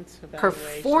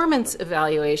performance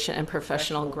evaluation and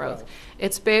professional growth.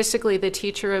 It's basically the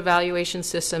teacher evaluation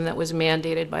system that was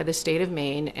mandated by the state of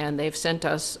Maine, and they've sent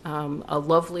us a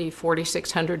lovely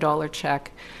 $4,600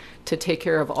 check to take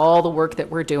care of all the work that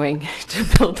we're doing to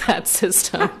build that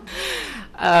system.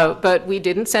 But we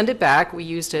didn't send it back. We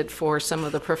used it for some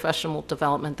of the professional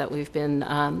development that we've been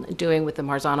doing with the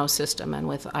Marzano system and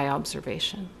with eye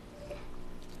observation.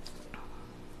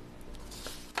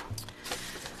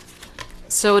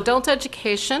 So adult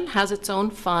education has its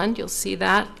own fund. You'll see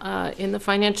that in the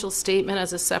financial statement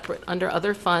as a separate under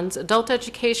other funds. Adult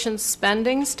education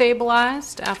spending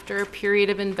stabilized after a period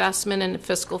of investment in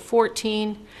fiscal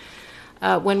 14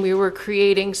 when we were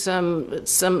creating some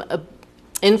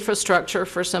infrastructure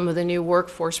for some of the new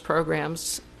workforce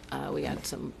programs. We had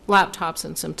some laptops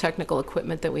and some technical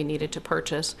equipment that we needed to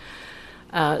purchase.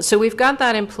 So we've got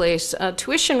that in place.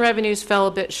 Tuition revenues fell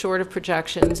a bit short of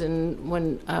projections, and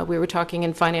when we were talking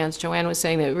in finance, Joanne was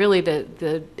saying that really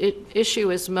the issue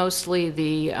is mostly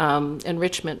the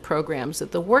enrichment programs,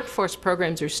 that the workforce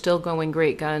programs are still going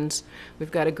great guns.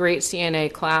 We've got a great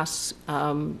CNA class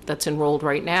that's enrolled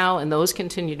right now, and those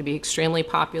continue to be extremely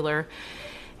popular.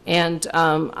 And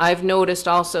I've noticed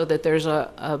also that there's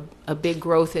a big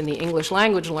growth in the English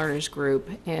language learners group,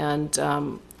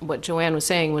 and what Joanne was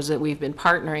saying was that we've been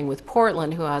partnering with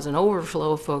Portland, who has an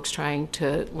overflow of folks trying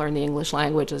to learn the English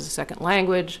language as a second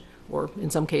language, or in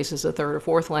some cases a third or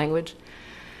fourth language.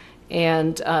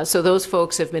 And so those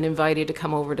folks have been invited to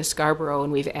come over to Scarborough,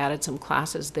 and we've added some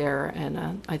classes there,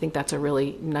 and I think that's a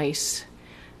really nice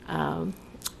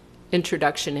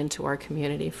introduction into our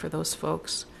community for those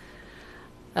folks.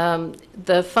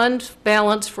 The fund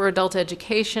balance for adult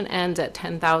education ends at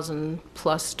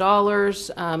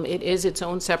 $10,000+. It is its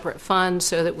own separate fund,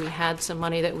 so that we had some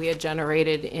money that we had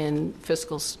generated in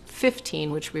fiscal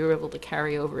 15, which we were able to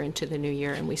carry over into the new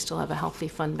year, and we still have a healthy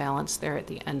fund balance there at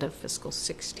the end of fiscal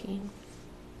 16.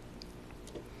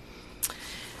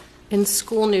 In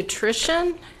school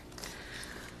nutrition,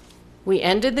 we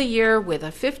ended the year with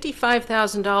a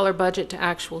 $55,000 budget to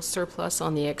actual surplus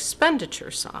on the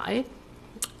expenditure side.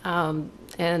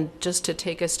 And just to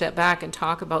take a step back and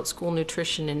talk about school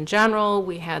nutrition in general,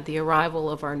 we had the arrival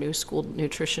of our new school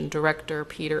nutrition director,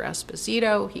 Peter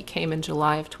Esposito. He came in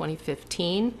July of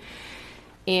 2015.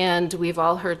 And we've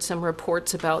all heard some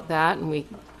reports about that, and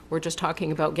we're just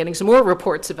talking about getting some more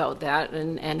reports about that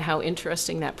and how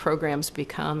interesting that program's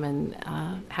become and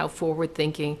how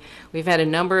forward-thinking. We've had a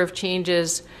number of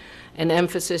changes, an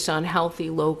emphasis on healthy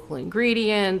local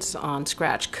ingredients, on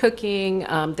scratch cooking.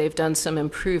 They've done some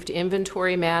improved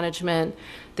inventory management.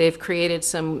 They've created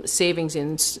some savings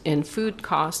in food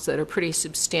costs that are pretty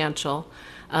substantial.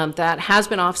 That has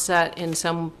been offset in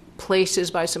some places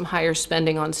by some higher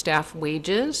spending on staff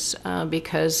wages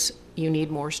because you need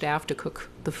more staff to cook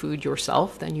the food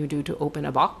yourself than you do to open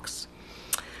a box.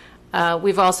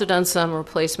 We've also done some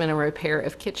replacement and repair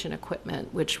of kitchen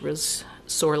equipment, which was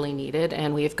sorely needed,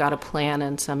 and we've got a plan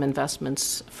and some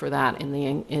investments for that in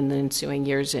the ensuing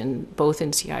years, both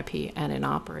in CIP and in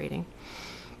operating.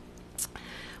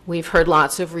 We've heard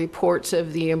lots of reports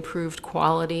of the improved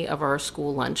quality of our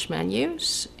school lunch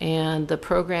menus, and the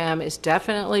program is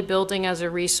definitely building as a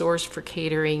resource for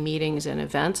catering, meetings, and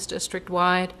events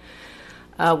district-wide.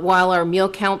 While our meal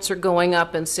counts are going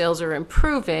up and sales are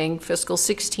improving, fiscal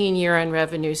 16 year-end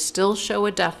revenues still show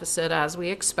a deficit as we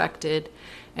expected,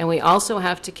 and we also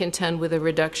have to contend with a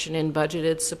reduction in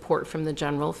budgeted support from the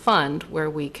general fund, where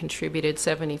we contributed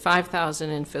 $75,000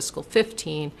 in fiscal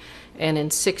 15, and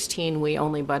in 16 we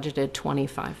only budgeted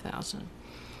 $25,000.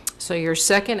 So your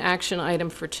second action item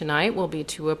for tonight will be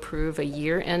to approve a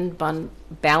year-end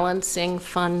balancing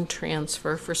fund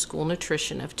transfer for school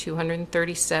nutrition of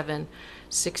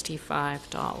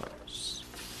 $237.65.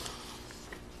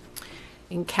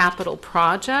 In capital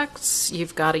projects,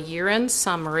 you've got a year-end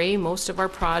summary. Most of our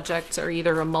projects are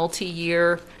either a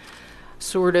multi-year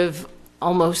sort of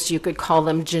almost you could call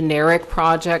them generic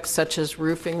projects, such as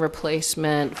roofing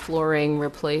replacement, flooring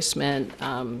replacement,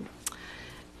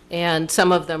 and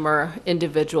some of them are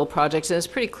individual projects, and it's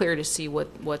pretty clear to see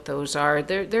what those are.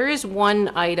 There is one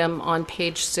item on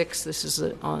page 6, this is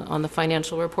on the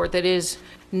financial report, that is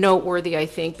noteworthy, I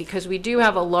think, because we do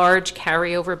have a large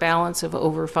carryover balance of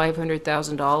over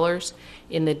 $500,000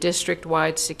 in the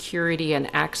district-wide security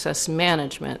and access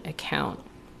management account.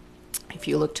 If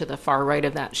you look to the far right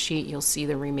of that sheet, you'll see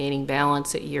the remaining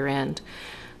balance at year end.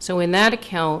 So in that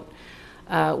account,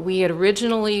 we had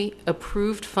originally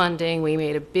approved funding. We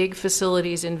made a big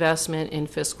facilities investment in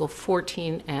fiscal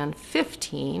 14 and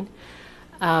 15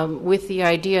 with the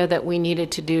idea that we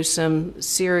needed to do some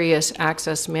serious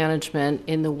access management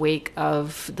in the wake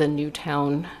of the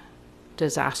Newtown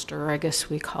disaster, I guess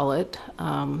we call it,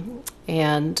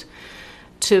 and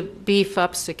to beef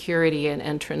up security and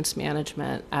entrance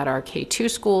management at our K-2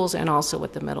 schools and also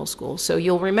at the middle school. So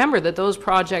you'll remember that those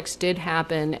projects did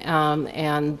happen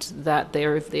and that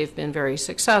they've been very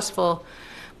successful,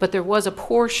 but there was a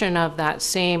portion of that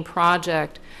same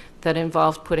project that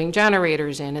involved putting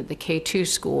generators in at the K-2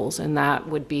 schools, and that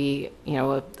would be, you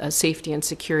know, a safety and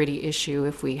security issue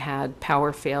if we had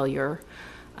power failure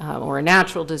or a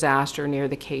natural disaster near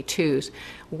the K-2s.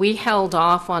 We held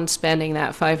off on spending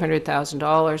that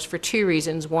 $500,000 for two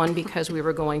reasons. One, because we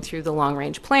were going through the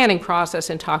long-range planning process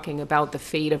and talking about the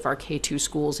fate of our K-2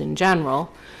 schools in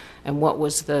general and what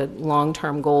was the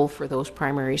long-term goal for those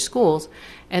primary schools.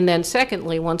 And then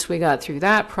secondly, once we got through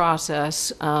that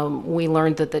process, we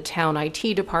learned that the town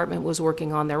IT department was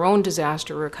working on their own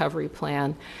disaster recovery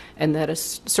plan, and that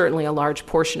certainly a large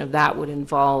portion of that would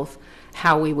involve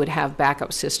how we would have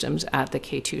backup systems at the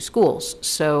K-2 schools.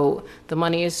 So the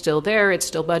money is still there, it's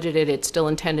still budgeted, it's still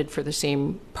intended for the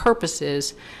same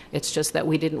purposes. It's just that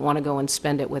we didn't want to go and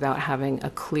spend it without having a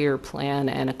clear plan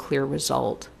and a clear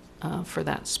result for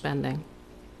that spending.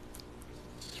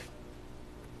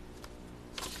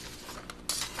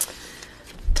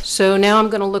 So now I'm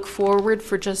going to look forward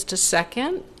for just a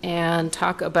second and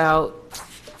talk about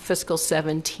fiscal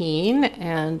 17,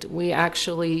 and we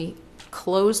actually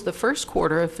closed the first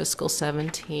quarter of fiscal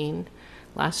 17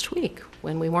 last week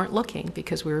when we weren't looking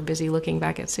because we were busy looking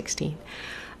back at 16.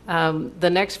 The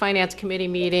next Finance Committee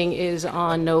meeting is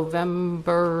on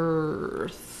November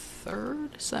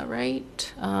 3rd, is that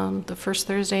right? The first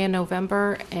Thursday in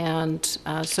November, and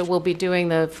so we'll be doing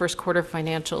the first quarter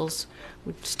financials,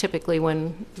 which is typically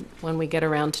when we get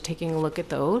around to taking a look at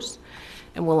those.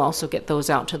 And we'll also get those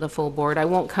out to the full board. I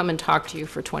won't come and talk to you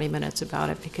for 20 minutes about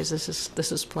it because this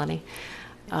is plenty.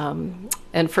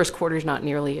 And first quarter is not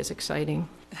nearly as exciting.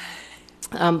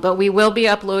 But we will be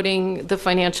uploading the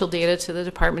financial data to the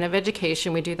Department of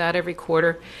Education. We do that every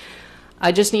quarter.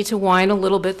 I just need to whine a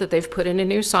little bit that they've put in a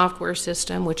new software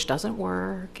system, which doesn't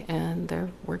work, and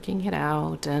they're working it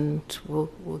out, and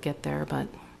we'll get there. But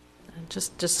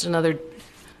just another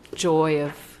joy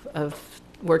of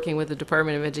working with the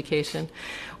Department of Education.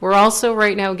 We're also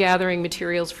right now gathering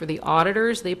materials for the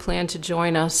auditors. They plan to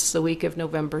join us the week of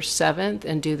November 7th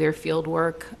and do their field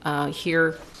work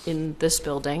here in this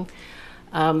building.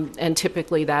 And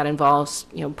typically that involves,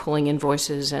 you know, pulling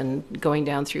invoices and going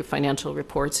down through financial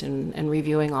reports and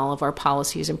reviewing all of our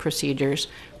policies and procedures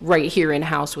right here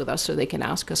in-house with us so they can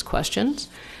ask us questions.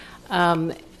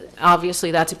 Obviously,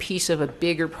 that's a piece of a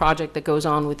bigger project that goes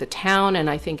on with the town, and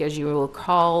I think, as you will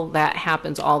recall, that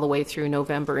happens all the way through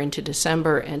November into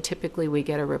December, and typically we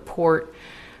get a report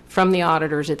from the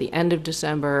auditors at the end of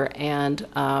December and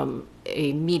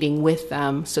a meeting with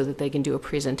them so that they can do a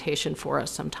presentation for us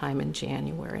sometime in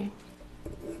January.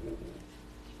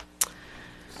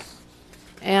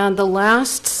 And the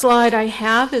last slide I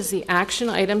have is the action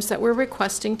items that we're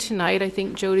requesting tonight. I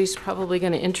think Jody's probably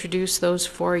going to introduce those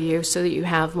for you so that you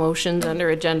have motions under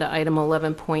agenda item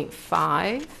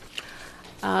 11.5.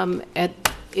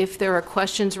 If there are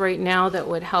questions right now that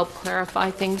would help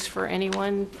clarify things for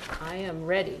anyone, I am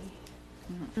ready.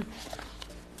 I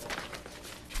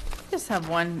just have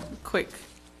one quick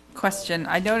question.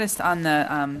 I noticed on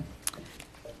the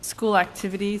school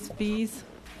activities fees,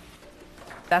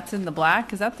 that's in the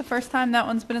black. Is that the first time that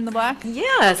one's been in the black?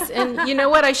 Yes, and you know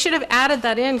what? I should have added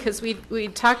that in because we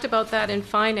talked about that in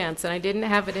finance, and I didn't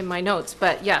have it in my notes.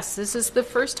 But yes, this is the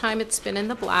first time it's been in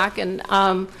the black, and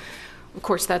of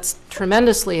course that's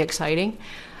tremendously exciting.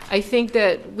 I think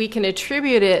that we can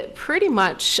attribute it pretty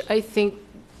much, I think,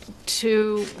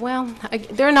 to, well,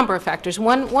 there are a number of factors.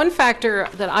 One factor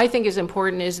that I think is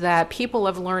important is that people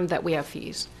have learned that we have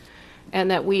fees, and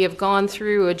that we have gone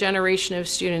through a generation of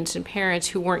students and parents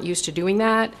who weren't used to doing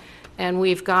that, and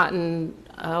we've gotten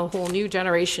a whole new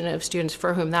generation of students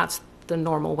for whom that's the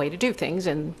normal way to do things,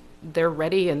 and they're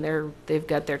ready, and they've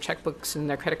got their checkbooks and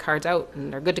their credit cards out,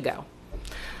 and they're good to go.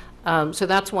 So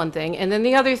that's one thing. And then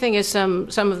the other thing is some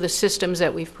of the systems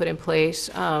that we've put in place.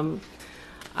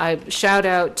 I shout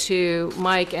out to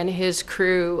Mike and his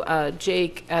crew,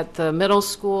 Jake at the middle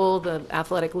school, the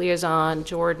athletic liaison,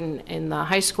 Jordan in the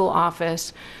high school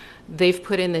office. They've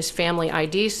put in this family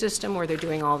ID system where they're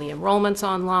doing all the enrollments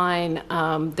online.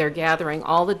 They're gathering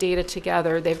all the data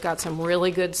together. They've got some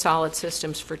really good solid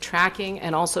systems for tracking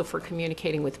and also for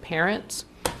communicating with parents.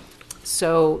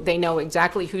 So they know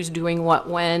exactly who's doing what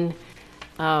when,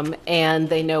 and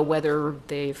they know whether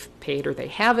they've paid or they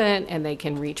haven't, and they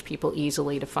can reach people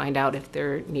easily to find out if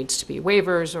there needs to be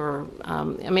waivers or,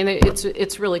 I mean,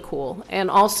 it's really cool. And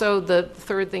also the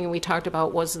third thing we talked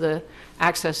about was the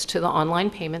access to the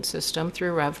online payment system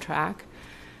through RevTrack.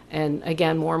 And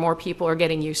again, more and more people are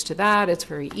getting used to that. It's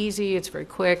very easy, it's very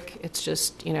quick, it's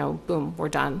just, you know, boom, we're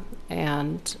done.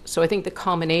 And so I think the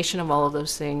combination of all of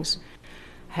those things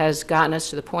has gotten us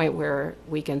to the point where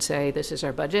we can say this is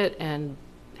our budget, and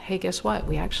hey, guess what?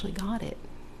 We actually got it.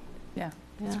 Yeah,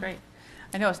 that's great.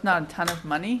 I know it's not a ton of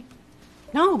money.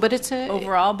 No, but it's a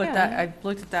overall. But that I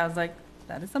looked at that, I was like,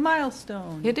 that is a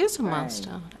milestone. It is a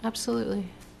milestone, absolutely.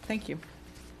 Thank you.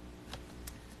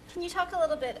 Can you talk a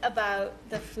little bit about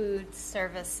the food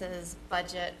services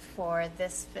budget for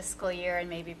this fiscal year and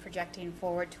maybe projecting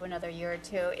forward to another year or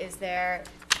two? Is there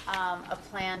a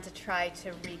plan to try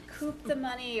to recoup the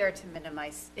money or to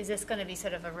minimize? Is this going to be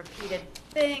sort of a repeated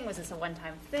thing? Was this a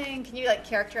one-time thing? Can you like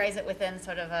characterize it within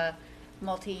sort of a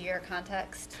multi-year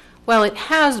context? Well, it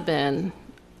has been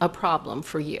a problem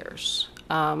for years.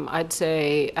 I'd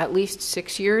say at least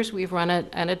 6 years we've run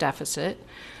at a deficit.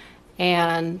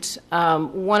 And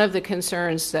one of the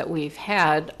concerns that we've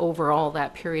had over all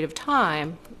that period of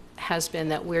time has been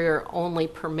that we're only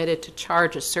permitted to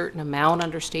charge a certain amount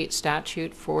under state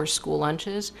statute for school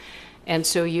lunches. And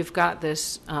so you've got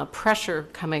this pressure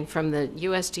coming from the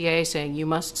USDA saying you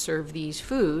must serve these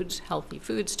foods, healthy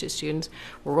foods to students.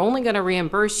 We're only going to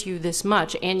reimburse you this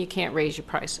much, and you can't raise your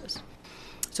prices.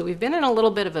 So we've been in a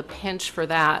little bit of a pinch for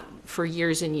that for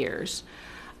years and years.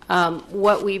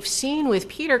 What we've seen with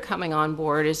Peter coming on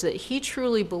board is that he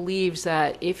truly believes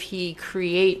that if he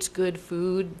creates good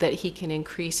food, that he can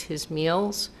increase his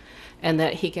meals and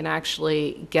that he can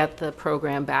actually get the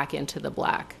program back into the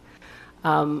black.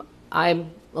 I'm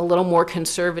a little more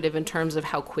conservative in terms of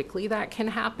how quickly that can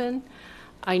happen.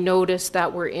 I noticed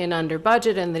that we're in under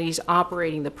budget and that he's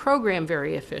operating the program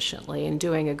very efficiently and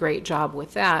doing a great job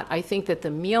with that. I think that the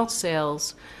meal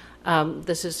sales,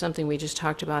 this is something we just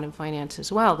talked about in finance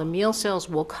as well. The meal sales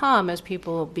will come as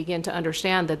people begin to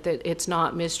understand that it's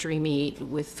not mystery meat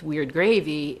with weird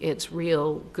gravy. It's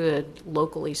real, good,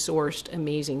 locally sourced,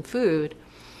 amazing food.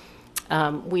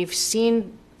 We've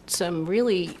seen some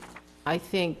really, I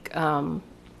think,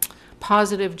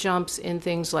 positive jumps in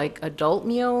things like adult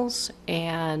meals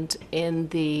and in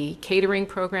the catering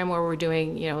program where we're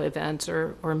doing, you know, events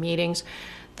or meetings.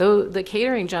 Though the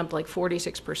catering jumped like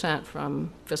 46%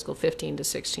 from fiscal 15 to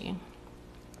 16,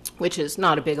 which is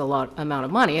not a big amount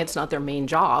of money. It's not their main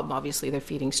job. Obviously, they're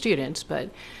feeding students, but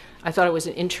I thought it was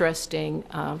an interesting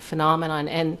phenomenon.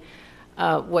 And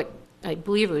what I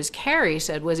believe it was Carrie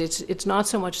said was it's not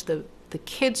so much the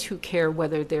kids who care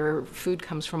whether their food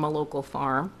comes from a local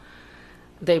farm.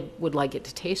 They would like it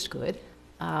to taste good.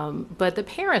 But the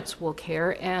parents will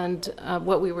care, and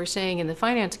what we were saying in the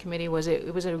Finance Committee was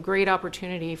it was a great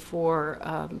opportunity for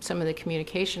some of the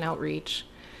communication outreach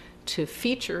to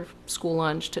feature school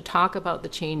lunch, to talk about the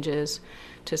changes,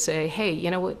 to say, hey,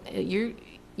 you know what,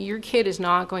 your kid is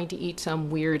not going to eat some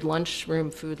weird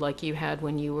lunchroom food like you had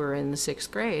when you were in the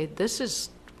 6th grade. This is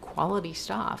quality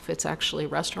stuff. It's actually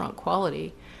restaurant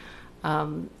quality.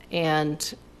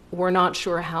 And we're not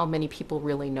sure how many people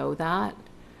really know that.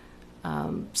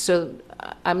 So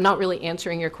I'm not really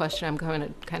answering your question. I'm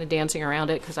kind of dancing around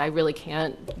it because I really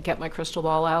can't get my crystal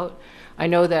ball out. I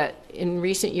know that in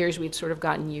recent years we'd sort of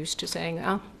gotten used to saying,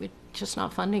 oh, we're just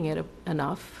not funding it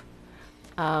enough.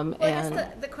 Well, I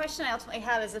guess the question I ultimately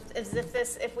have is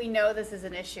if we know this is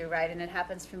an issue, right, and it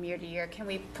happens from year to year, can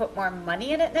we put more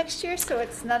money in it next year so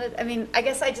it's not I mean, I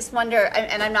guess I just wonder,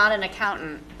 and I'm not an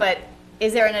accountant, but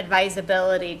is there an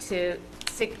advisability to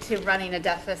stick to running a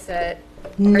deficit?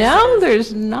 No,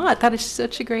 there's not. That is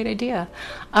such a great idea.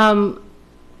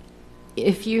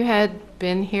 If you had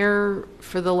been here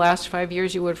for the last 5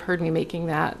 years, you would have heard me making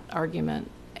that argument.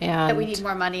 And that we need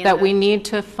more money. That we need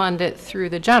to fund it through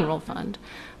the general fund.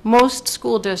 Most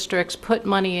school districts put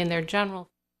money in their general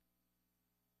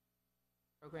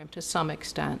program to some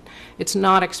extent. It's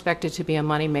not expected to be a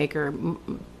moneymaker.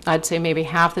 I'd say maybe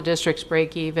half the districts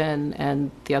break even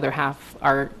and the other half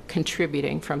are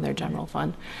contributing from their general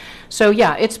fund. So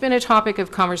yeah, it's been a topic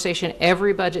of conversation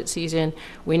every budget season.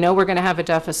 We know we're going to have a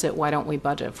deficit. Why don't we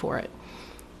budget for it?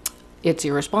 It's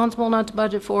irresponsible not to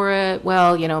budget for it.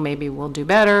 Well, you know, maybe we'll do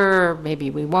better, maybe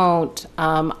we won't.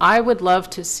 I would love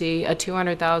to see a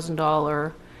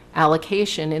 $200,000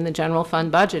 allocation in the general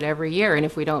fund budget every year, and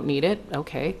if we don't need it,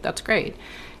 okay, that's great.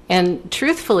 And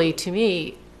truthfully, to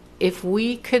me, if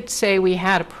we could say we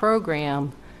had a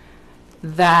program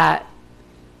that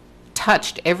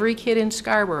touched every kid in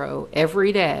Scarborough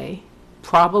every day,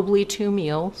 probably 2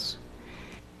 meals,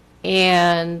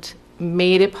 and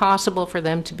made it possible for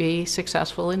them to be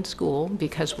successful in school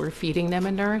because we're feeding them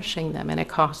and nourishing them, and it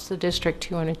costs the district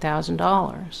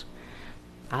 $200,000,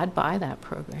 I'd buy that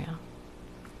program.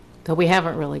 Though we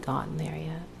haven't really gotten there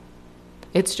yet.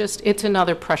 It's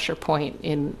another pressure point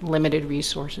in limited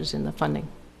resources in the funding.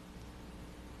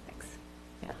 Thanks.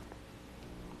 Yeah.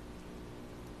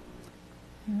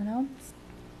 Anyone else?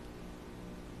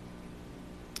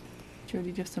 Jody, do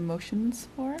you have some motions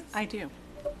for us? I do.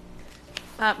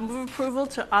 Move approval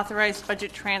to authorize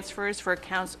budget transfers for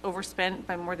accounts overspent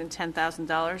by more than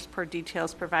 $10,000 per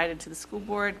details provided to the school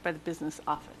board by the business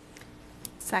office.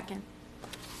 Second.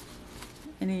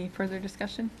 Any further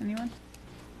discussion? Anyone?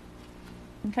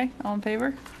 Okay, all in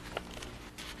favor?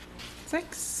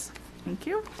 6. Thank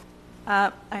you.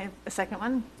 I have a second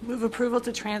one. Move approval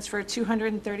to transfer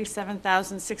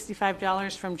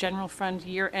 $237,065 from general fund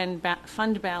year-end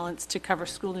fund balance to cover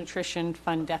school nutrition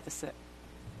fund deficit.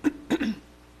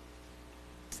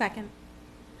 Second.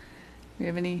 Do we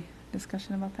have any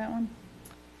discussion about that one?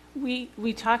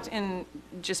 We talked in,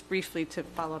 just briefly to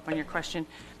follow up on your question,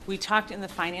 we talked in the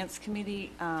finance committee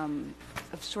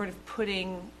of sort of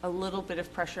putting a little bit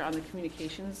of pressure on the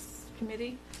communications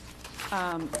committee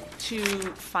to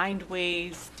find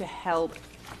ways to help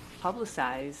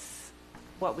publicize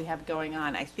what we have going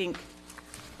on. I think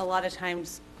a lot of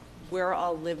times we're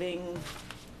all living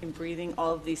and breathing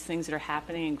all of these things that are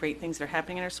happening and great things that are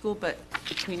happening in our school, but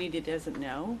the community doesn't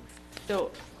know. So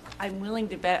I'm willing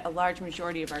to bet a large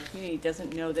majority of our community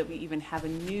doesn't know that we even have a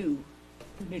new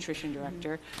nutrition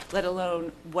director, let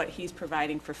alone what he's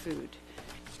providing for food.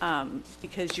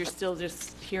 Because you're still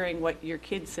just hearing what your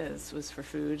kid says was for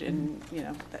food, and you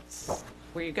know, that's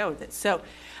where you go with it. So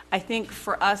I think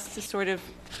for us to sort of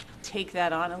take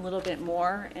that on a little bit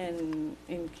more and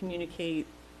communicate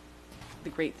the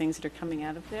great things that are coming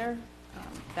out of there,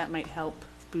 that might help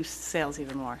boost sales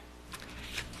even more.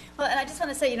 Well, and I just want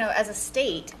to say, you know, as a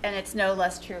state, and it's no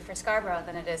less true for Scarborough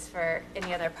than it is for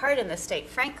any other part in the state,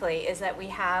 frankly, is that we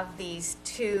have these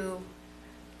two,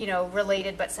 you know,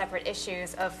 related but separate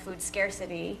issues of food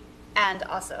scarcity and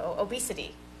also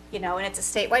obesity. You know, and it's a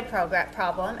statewide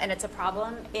problem, and it's a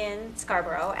problem in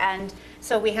Scarborough. And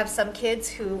so we have some kids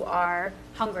who are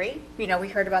hungry. You know, we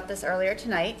heard about this earlier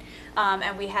tonight.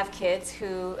 And we have kids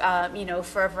who, you know,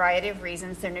 for a variety of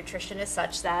reasons, their nutrition is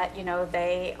such that, you know,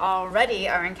 they already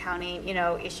are encountering, you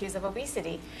know, issues of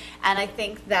obesity. And I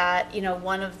think that, you know,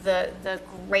 one of the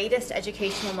greatest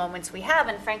educational moments we have,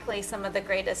 and frankly, some of the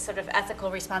greatest sort of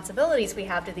ethical responsibilities we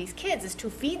have to these kids is to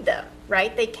feed them,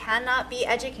 right? They cannot be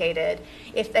educated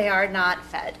if they are not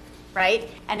fed, right?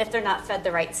 And if they're not fed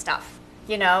the right stuff,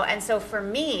 you know? And so for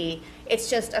me, it's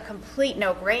just a complete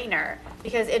no-brainer,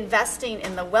 because investing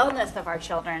in the wellness of our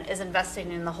children is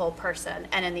investing in the whole person,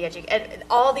 and in the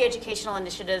all the educational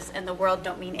initiatives in the world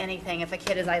don't mean anything if a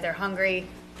kid is either hungry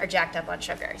or jacked up on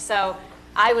sugar. So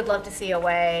I would love to see a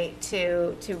way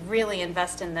to really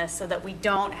invest in this so that we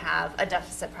don't have a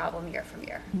deficit problem year from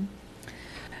year.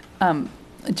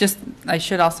 I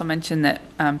should also mention that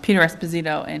Peter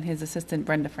Esposito and his assistant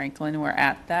Brenda Franklin were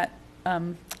at that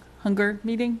hunger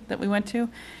meeting that we went to.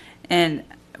 And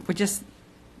we're just,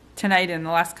 tonight and the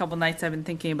last couple nights, I've been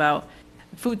thinking about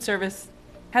food service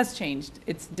has changed.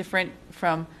 It's different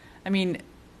from, I mean,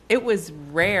 it was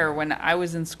rare when I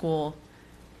was in school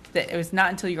that it was not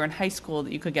until you were in high school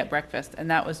that you could get breakfast.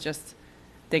 And that was just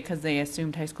because they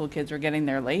assumed high school kids were getting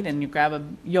there late and you grab a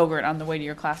yogurt on the way to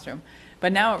your classroom.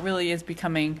 But now it really is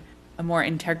becoming a more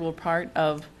integral part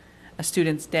of a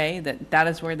student's day, that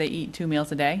is where they eat 2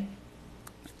 meals a day.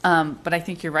 But I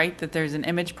think you're right that there's an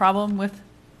image problem with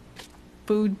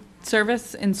food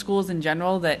service in schools in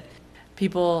general, that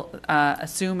people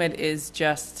assume it is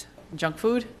just junk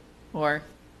food or,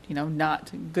 you know,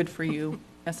 not good for you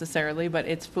necessarily, but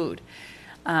it's food.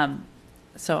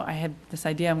 So I had this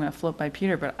idea I'm going to float by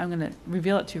Peter, but I'm going to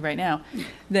reveal it to you right now,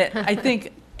 that I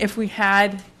think if we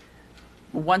had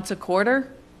once a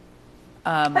quarter,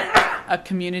 a a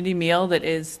community meal that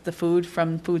is the food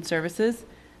from food services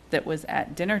that was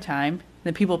at dinner time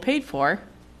that people paid for,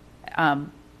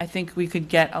 I think we could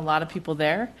get a lot of people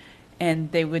there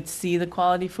and they would see the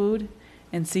quality food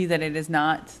and see that it is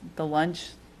not the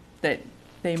lunch that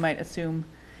they might assume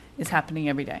is happening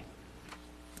every day.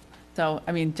 So,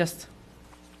 I mean, just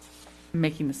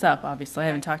making this up, obviously. I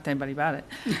haven't talked to anybody about it.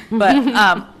 But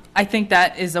I think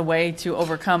that is a way to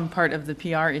overcome part of the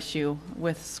PR issue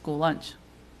with school lunch.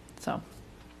 So,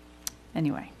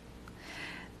 anyway.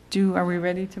 Are we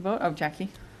ready to vote? Oh, Jackie.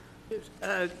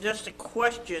 Just a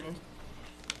question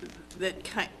that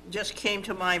just came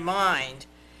to my mind.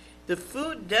 The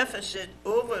food deficit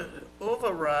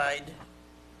override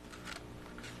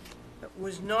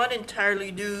was not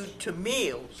entirely due to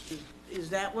meals. Is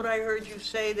that what I heard you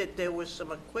say, that there was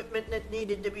some equipment that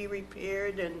needed to be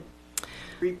repaired and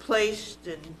replaced?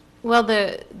 And Well,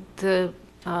 the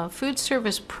food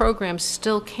service program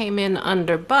still came in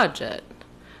under budget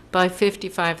by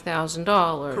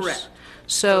 $55,000. Correct.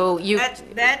 So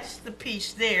that's the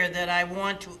piece there that I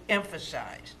want to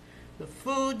emphasize. The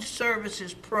food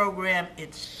services program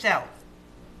itself,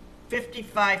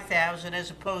 $55,000 as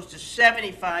opposed to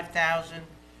 $75,000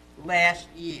 last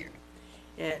year.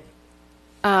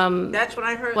 And that's what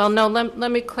I heard. Well, no,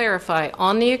 let me clarify.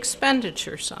 On the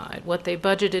expenditure side, what they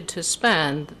budgeted to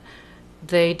spend,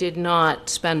 they did not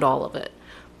spend all of it.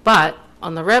 But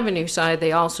on the revenue side,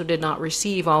 they also did not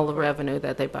receive all the revenue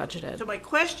that they budgeted. So my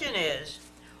question is,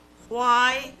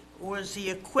 why was the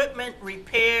equipment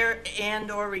repair and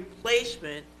or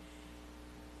replacement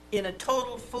in a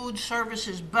total food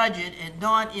services budget and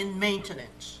not in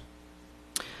maintenance?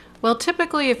 Well,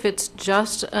 typically if it's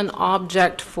just an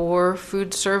object for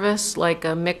food service, like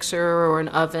a mixer or an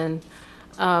oven,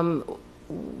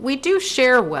 we do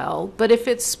share well, but if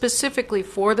it's specifically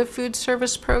for the food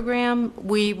service program,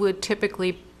 we would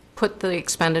typically put the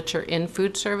expenditure in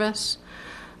food service.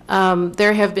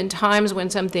 There have been times when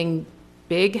something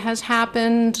big has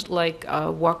happened, like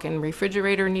a walk-in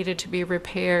refrigerator needed to be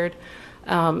repaired,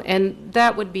 and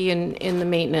that would be in the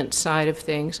maintenance side of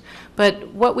things. But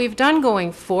what we've done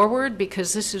going forward,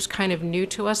 because this is kind of new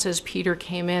to us, as Peter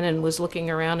came in and was looking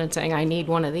around and saying, I need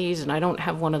one of these and I don't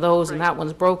have one of those and that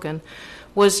one's broken,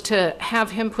 was to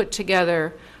have him put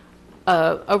together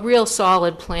a real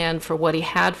solid plan for what he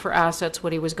had for assets,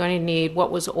 what he was going to need, what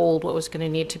was old, what was going to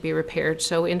need to be repaired.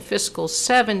 So in fiscal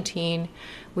 17,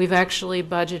 we've actually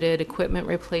budgeted equipment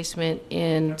replacement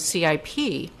in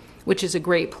CIP, which is a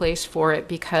great place for it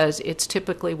because it's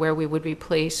typically where we would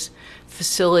replace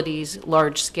facilities,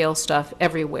 large-scale stuff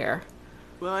everywhere.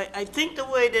 Well, I think the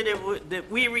way that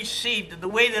we received it, the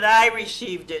way that I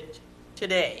received it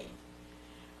today,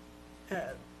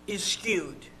 is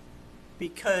skewed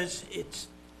because it's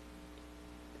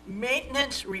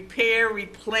maintenance, repair,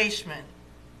 replacement.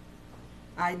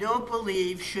 I don't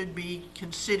believe should be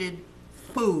considered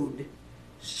food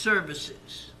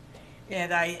services.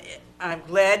 And I'm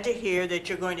glad to hear that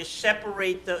you're going to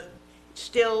separate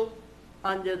still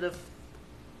under the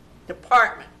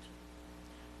department.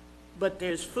 But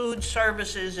there's food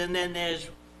services and then there's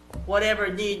whatever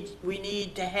we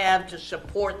need to have to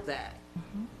support that.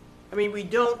 Mm-hmm. I mean, we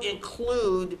don't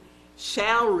include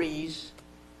salaries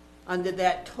under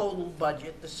that total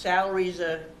budget. The salaries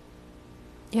are...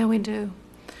 Yeah, we do.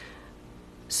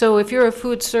 So if you're a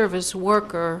food service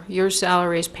worker, your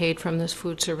salary is paid from this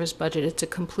food service budget. It's a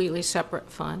completely separate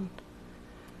fund.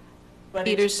 But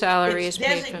Peter's salary is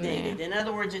paid from designated. there. In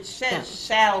other words, it says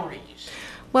salaries.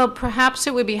 Well, perhaps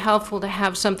it would be helpful to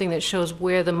have something that shows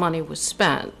where the money was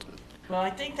spent. Well, I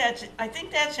think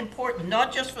that's important,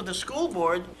 not just for the school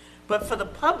board, but for the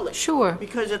public. Sure.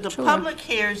 Because if the public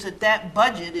hears that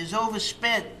budget is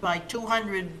overspent by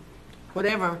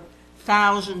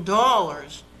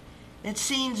 $200,000, it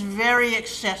seems very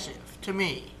excessive to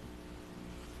me.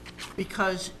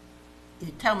 Because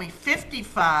you tell me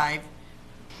 55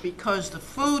 because the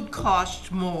food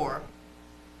costs more.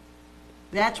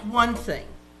 That's one thing.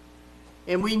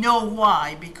 And we know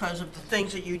why, because of the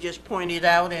things that you just pointed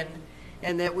out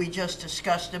and that we just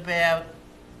discussed about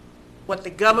what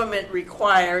the government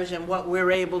requires and what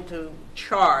we're able to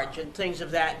charge and things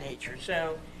of that nature.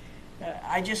 So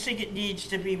I just think it needs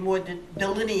to be more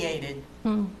delineated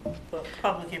for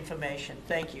public information.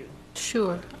 Thank you.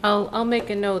 Sure. I'll make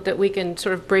a note that we can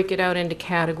sort of break it out into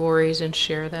categories and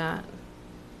share that.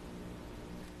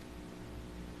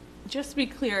 Just to be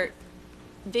clear,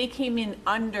 they came in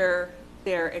under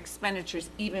their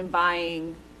expenditures, even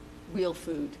buying real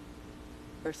food,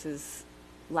 versus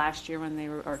last year when they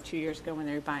were, or 2 years ago when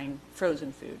they were buying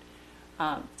frozen food.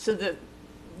 So the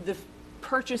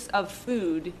purchase of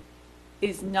food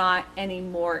is not any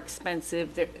more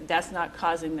expensive. That's not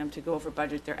causing them to go over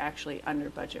budget. They're actually under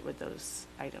budget with those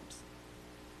items.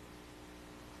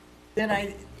 Then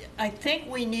I think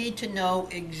we need to know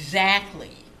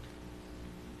exactly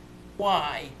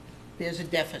why there's a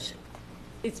deficit.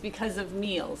 It's because of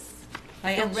meals.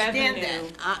 I The understand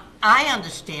revenue. that. I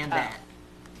understand that.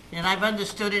 And I've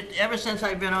understood it ever since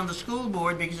I've been on the school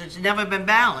board because it's never been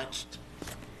balanced.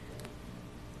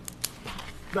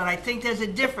 But I think there's a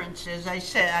difference, as I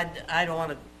said, I don't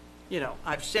want to,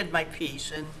 I've said my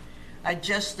piece, and I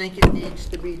just think it needs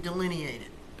to be delineated.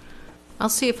 I'll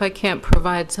see if I can't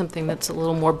provide something that's a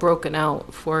little more broken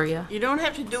out for you. You don't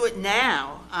have to do it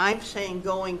now. I'm saying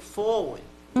going forward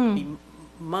would be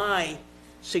my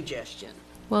suggestion.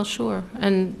 Well, sure.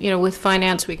 And, with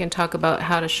finance, we can talk about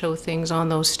how to show things on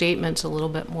those statements a little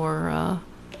bit more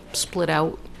split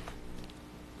out.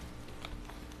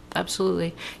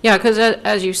 Absolutely. Yeah, because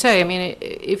as you say, I mean,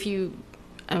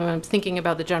 I'm thinking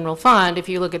about the general fund. If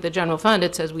you look at the general fund,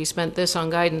 it says we spent this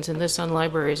on guidance and this on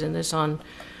libraries and this on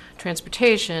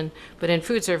transportation, but in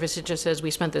food service, it just says we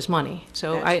spent this money.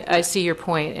 So I see your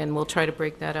point, and we'll try to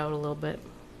break that out a little bit.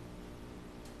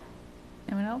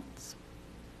 Anyone else?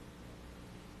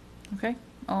 Okay,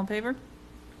 all in favor?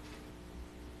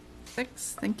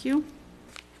 6, thank you.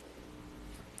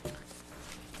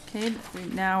 Okay, we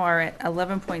now are at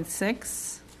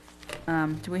 11.6.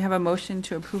 Do we have a motion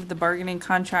to approve the bargaining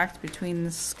contract between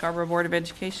the Scarborough Board of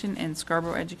Education and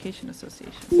Scarborough Education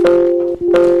Association?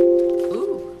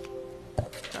 Ooh.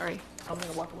 Sorry, I'm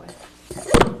going to walk away.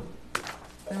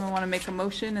 Anyone want to make a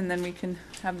motion and then we can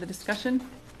have the discussion?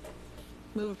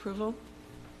 Move approval.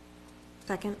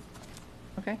 Second.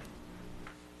 Okay.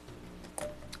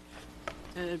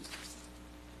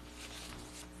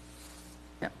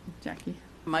 Yep, Jackie.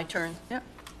 My turn? Yep.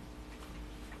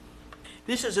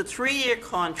 This is a 3-year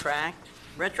contract,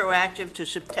 retroactive to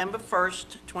September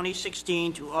 1st,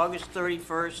 2016 to August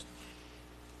 31st.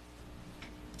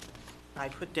 I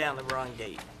put down the wrong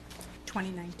date.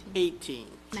 2019.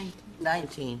 19.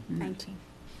 19.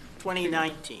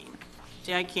 2019.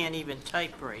 See, I can't even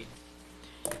type right.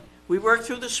 We worked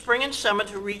through the spring and summer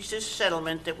to reach this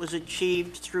settlement that was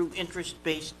achieved through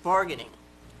interest-based bargaining.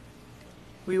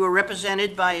 We were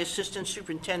represented by Assistant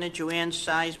Superintendent Joanne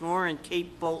Sizemore and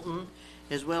Kate Bolton,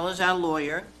 as well as our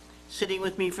lawyer. Sitting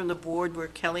with me from the board were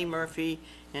Kelly Murphy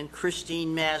and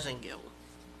Christine Mazingill.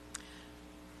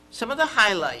 Some of the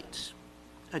highlights.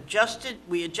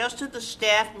 We adjusted the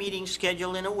staff meeting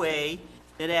schedule in a way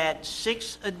that adds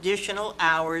 6 additional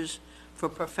hours for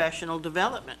professional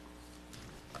development.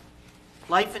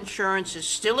 Life insurance is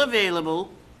still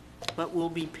available, but will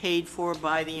be paid for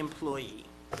by the employee.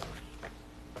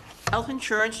 Health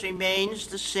insurance remains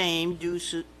the same due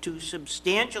to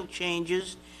substantial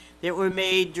changes that were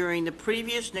made during the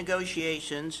previous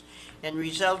negotiations and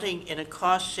resulting in a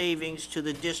cost savings to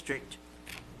the district.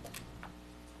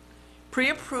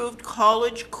 Pre-approved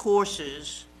college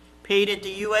courses paid at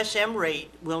the USM rate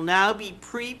will now be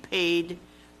prepaid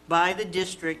by the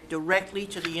district directly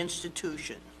to the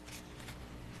institution.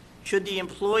 Should the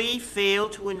employee fail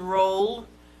to enroll,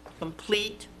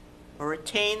 complete, or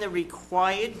attain the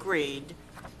required grade,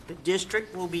 the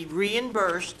district will be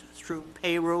reimbursed through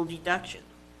payroll deduction.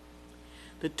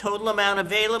 The total amount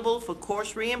available for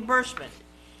course reimbursement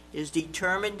is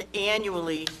determined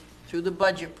annually through the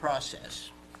budget process.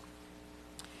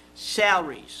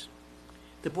 Salaries.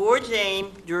 The board's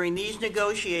aim during these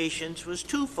negotiations was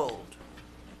twofold: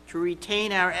 to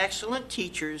retain our excellent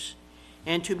teachers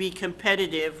and to be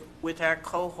competitive with our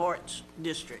cohorts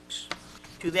districts.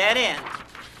 To that end,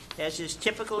 as is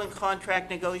typical in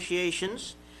contract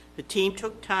negotiations, the team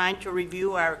took time to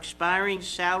review our expiring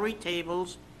salary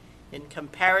tables in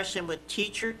comparison with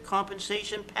teacher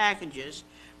compensation packages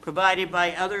provided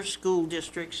by other school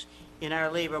districts in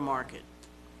our labor market.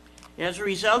 As a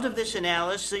result of this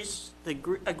analysis, the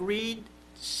agreed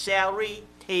salary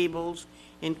tables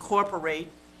incorporate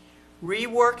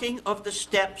reworking of the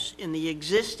steps in the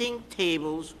existing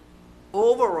tables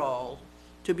overall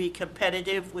to be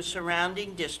competitive with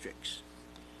surrounding districts.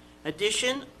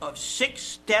 Addition of 6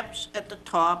 steps at the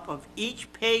top of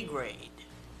each pay grade.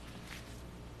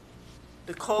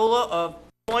 The COLA of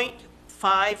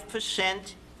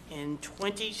 0.5% in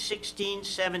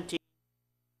 2016-17,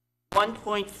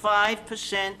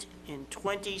 1.5% in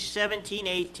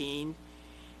 2017-18,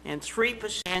 and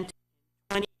 3% in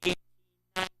 2018-19.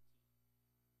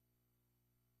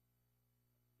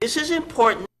 This is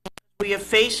important because we are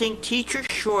facing teacher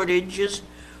shortages,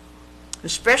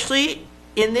 especially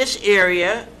in this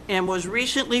area, and was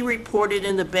recently reported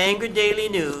in the Bangor Daily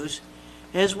News,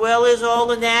 as well as all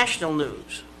the national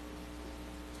news.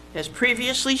 As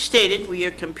previously stated, we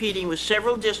are competing with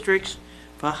several districts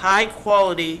for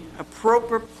high-quality,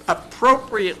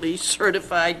 appropriately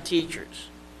certified teachers.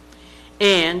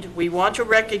 And we want to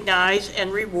recognize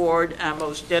and reward our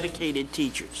most dedicated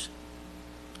teachers.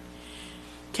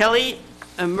 Kelly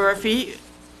Murphy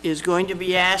is going to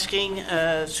be asking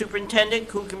Superintendent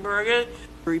Kuchenberger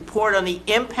to report on the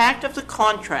impact of the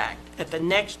contract at the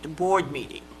next board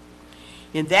meeting.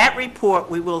 In that report,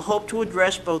 we will hope to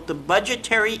address both the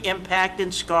budgetary impact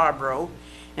in Scarborough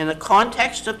and the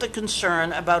context of the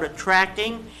concern about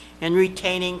attracting and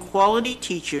retaining quality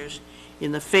teachers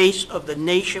in the face of the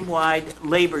nationwide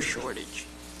labor shortage.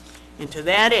 And to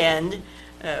that end,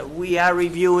 we are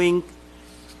reviewing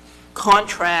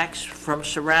contracts from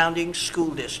surrounding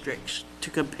school districts to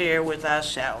compare with our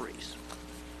salaries.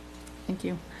 Thank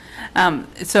you.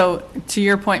 So to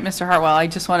your point, Mr. Hartwell, I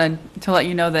just wanted to let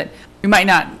you know that we might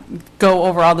not go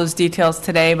over all those details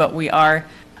today, but we are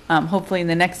hopefully in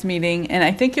the next meeting. And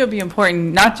I think it'll be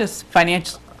important, not just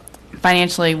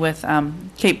financially with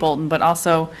Kate Bolton, but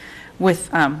also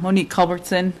with Monique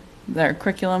Culbertson, their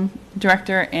curriculum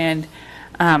director, and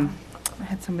I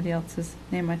had somebody else's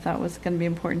name I thought was going to be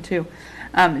important too.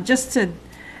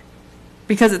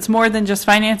 Because it's more than just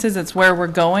finances, it's where we're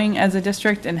going as a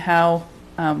district and how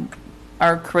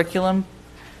our curriculum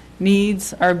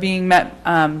needs are being met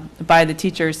by the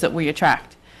teachers that we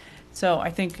attract. So I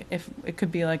think if it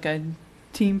could be like a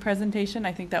team presentation,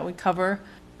 I think that would cover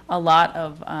a lot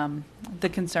of the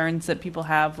concerns that people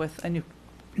have with a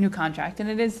new contract. And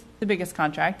it is the biggest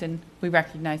contract, and we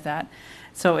recognize that.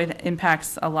 So it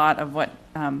impacts a lot of what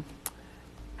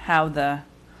how the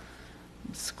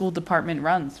school department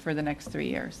runs for the next 3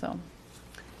 years. So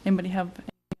anybody have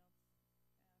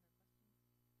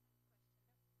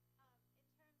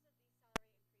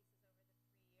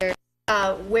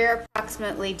where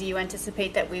approximately do you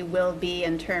anticipate that we will be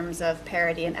in terms of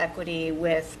parity and equity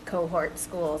with cohort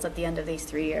schools at the end of these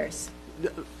 3 years?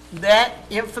 That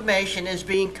information is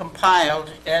being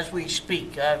compiled as we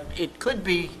speak. It could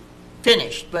be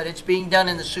finished, but it's being done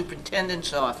in the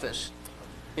superintendent's office.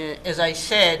 As I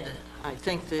said, I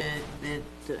think that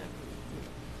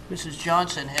Mrs.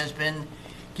 Johnson has been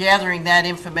gathering that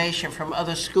information from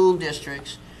other school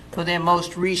districts for their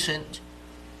most recent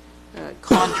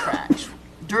contracts.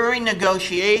 During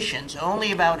negotiations,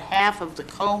 only about half of the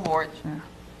cohorts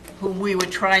whom we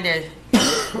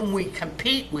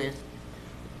compete with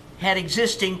had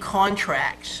existing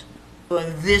contracts for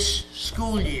this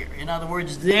school year. In other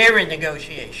words, they're in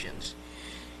negotiations.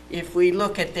 If we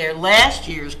look at their last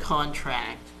year's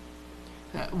contract,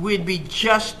 we'd be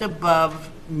just above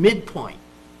midpoint,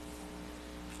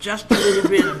 just a little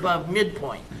bit above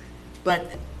midpoint.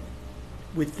 But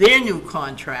with their new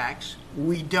contracts,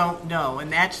 we don't know,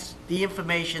 and that's the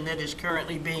information that is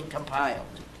currently being compiled.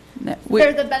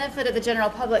 For the benefit of the general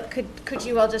public, could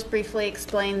you all just briefly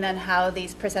explain then how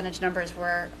these percentage numbers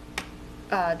were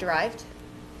derived?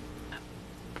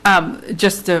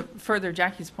 Just to further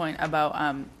Jackie's point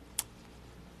about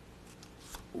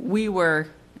we were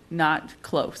not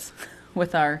close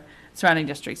with our surrounding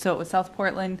districts. So it was South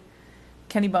Portland,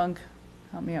 Kennebunk,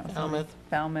 help me out. Falmouth,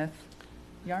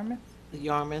 Yarmouth?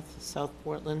 Yarmouth, South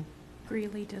Portland.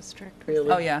 Greeley District.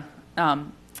 Oh, yeah.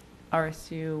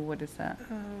 RSU, what is that?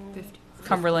 50.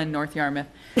 Cumberland, North Yarmouth.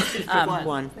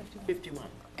 51.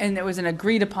 And it was an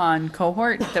agreed upon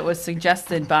cohort that was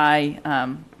suggested by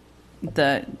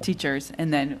the teachers,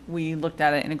 and then we looked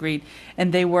at it and agreed.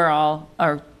 And they were all,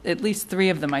 or at least 3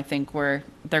 of them, I think, were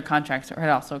their contracts had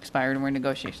also expired and were in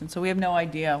negotiations. So we have no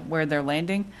idea where they're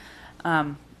landing.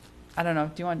 I don't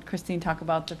know. Do you want Christine to talk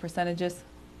about the percentages?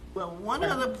 Well, one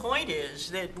other point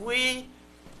is that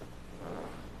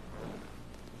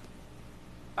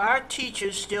our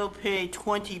teachers still pay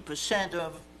 20%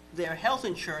 of their health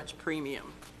insurance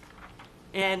premium.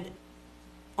 And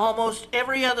almost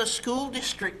every other school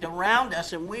district around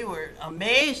us, and we were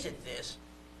amazed at this,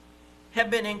 have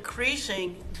been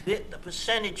increasing the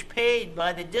percentage paid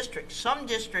by the district. Some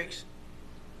districts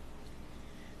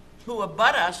who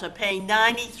abut us are paying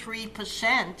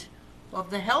 93% of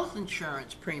the health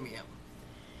insurance premium.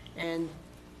 And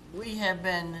we have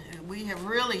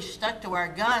really stuck to our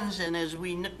guns, and as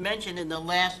we mentioned in the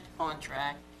last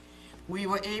contract, we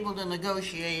were able to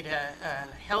negotiate a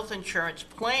health insurance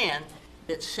plan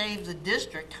that saved the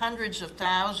district hundreds of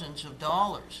thousands of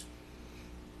dollars,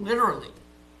 literally.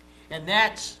 And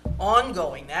that's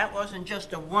ongoing. That wasn't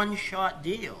just a one-shot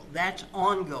deal. That's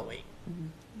ongoing. Mm-hmm.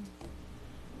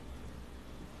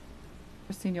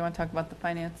 Christine, do you want to talk about the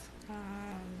finance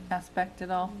aspect at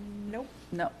all? Nope.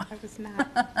 No.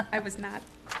 I was not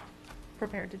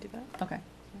prepared to do that. Okay.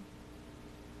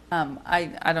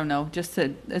 I don't know, just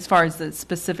as far as the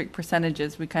specific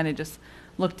percentages, we kind of just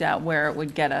looked at where it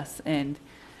would get us, and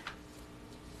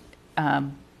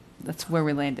that's where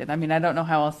we landed. I mean, I don't know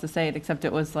how else to say it, except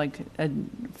it was like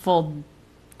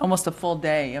almost a full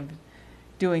day of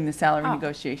doing the salary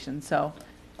negotiation, so.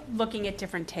 Looking at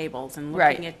different tables and Right.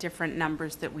 looking at different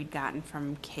numbers that we'd gotten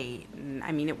from Kate. And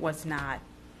I mean, it was not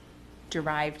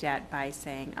derived at by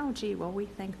saying, oh, gee, well, we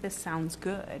think this sounds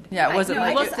good. Yeah, it wasn't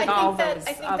like. I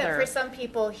think that for some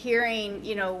people hearing,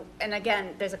 and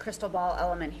again, there's a crystal ball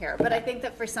element here, but I think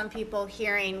that for some people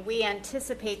hearing, we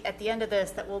anticipate at the end of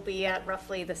this that we'll be at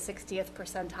roughly the 60th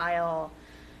percentile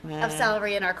of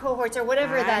salary in our cohorts, or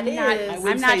whatever that is.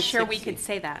 I'm not sure we could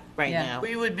say that right now.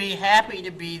 We would be happy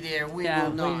to be there. We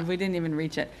will not. We didn't even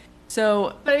reach it.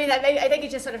 So, but I mean, I think it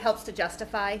just sort of helps to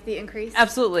justify the increase.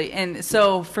 Absolutely. And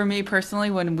so for me personally,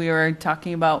 when we were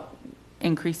talking about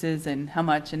increases and how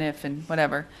much and if and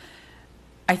whatever,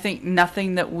 I think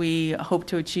nothing that we hope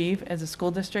to achieve as a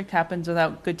school district happens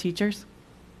without good teachers.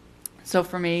 So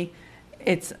for me,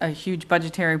 it's a huge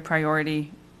budgetary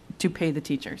priority to pay the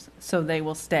teachers so they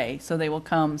will stay, so they will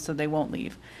come, so they won't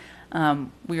leave.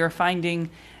 We are finding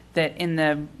that in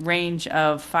the range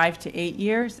of 5 to 8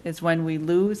 years is when we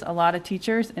lose a lot of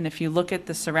teachers. And if you look at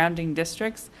the surrounding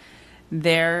districts,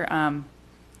 their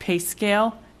pay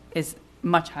scale is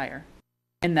much higher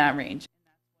in that range. It's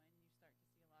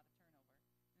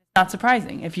not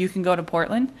surprising. If you can go to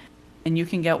Portland and you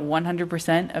can get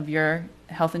 100% of your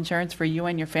health insurance for you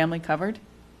and your family covered,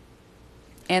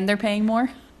 and they're paying more,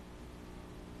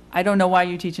 I don't know why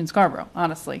you teach in Scarborough,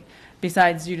 honestly,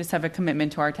 besides you just have a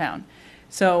commitment to our town.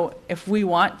 So if we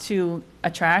want to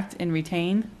attract and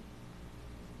retain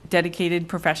dedicated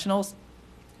professionals,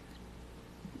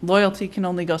 loyalty can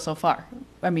only go so far.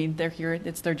 I mean, they're here,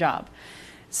 it's their job.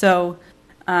 So,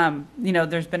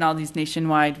 there's been all these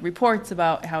nationwide reports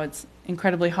about how it's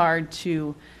incredibly hard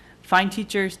to find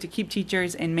teachers, to keep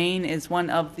teachers, and Maine is one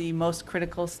of the most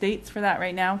critical states for that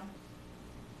right now.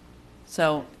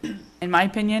 So, in my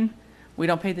opinion, we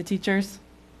don't pay the teachers.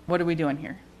 What are we doing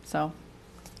here? So,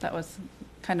 that was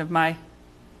kind of my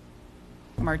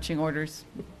marching orders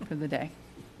for the day.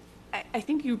 I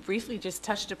think you briefly just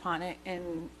touched upon it,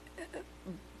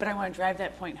 but I want to drive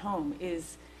that point home,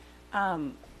 is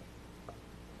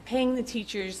paying the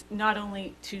teachers not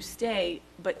only to stay,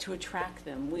 but to attract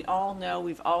them. We all know,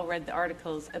 we've all read the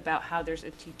articles about how there's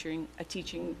a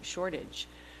teaching shortage.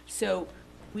 So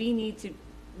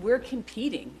we're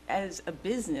competing as a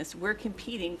business, we're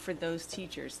competing for those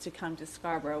teachers to come to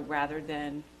Scarborough rather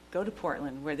than go to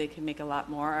Portland, where they can make a lot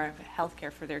more, or have health care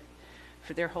for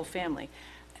their whole family.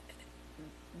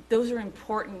 Those are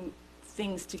important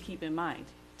things to keep in mind,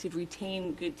 to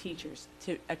retain good teachers,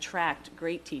 to attract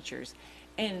great teachers.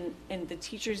 And the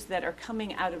teachers that are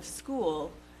coming out of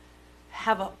school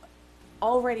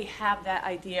already have that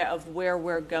idea of where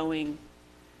we're going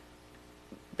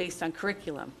based on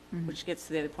curriculum, which gets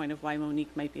to the other point of why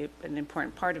Monique might be an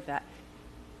important part of that.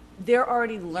 They're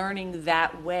already learning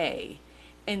that way.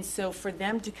 And so for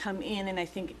them to come in, and I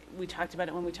think we talked about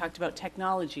it when we talked about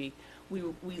technology,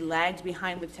 we lagged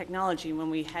behind with technology. When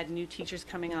we had new teachers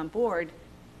coming on board,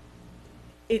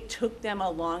 it took them a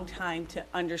long time to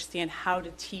understand how to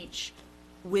teach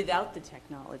without the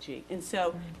technology. And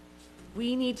so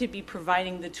we need to be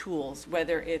providing the tools,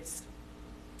 whether it's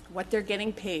what they're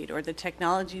getting paid or the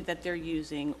technology that they're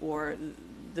using or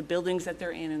the buildings that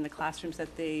they're in and the classrooms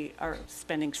that they are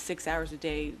spending 6 hours a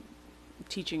day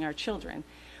teaching our children.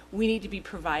 We need to be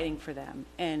providing for them.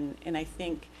 And I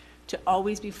think to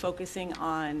always be focusing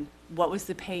on what was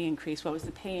the pay increase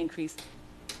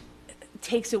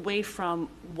takes away from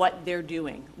what they're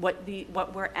doing,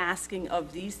 what we're asking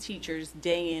of these teachers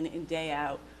day in and day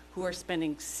out who are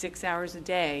spending 6 hours a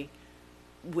day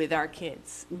with our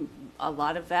kids. A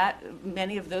lot of that,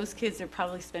 many of those kids are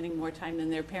probably spending more time than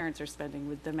their parents are spending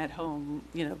with them at home,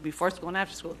 before school and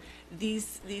after school.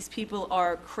 These people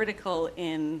are critical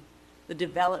in the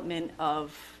development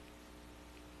of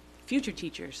future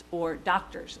teachers or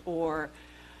doctors or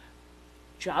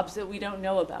jobs that we don't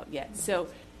know about yet. So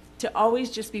to always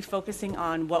just be focusing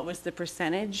on what was the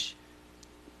percentage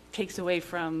takes away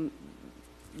from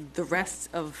the rest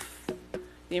of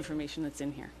the information that's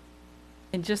in here.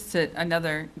 And just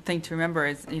another thing to remember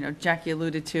is, Jackie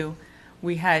alluded to,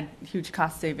 we had huge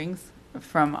cost savings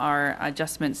from our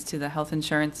adjustments to the health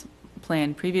insurance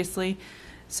plan previously.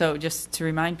 So just to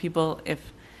remind people,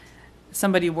 if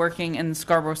somebody working in the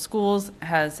Scarborough schools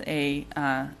has a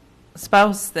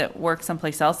spouse that works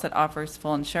someplace else that offers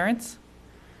full insurance,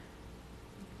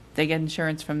 they get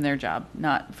insurance from their job,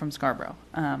 not from Scarborough.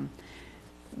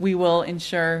 We will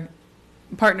insure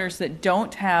partners that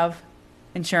don't have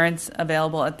insurance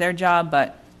available at their job,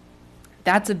 but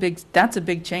that's a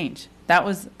big change. That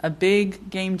was a big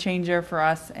game changer for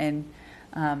us. And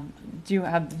do you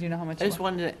know how much? I just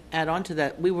wanted to add on to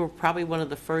that. We were probably one of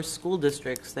the first school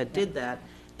districts that did that,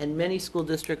 and many school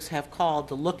districts have called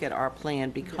to look at our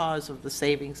plan because of the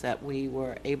savings that we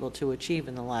were able to achieve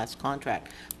in the last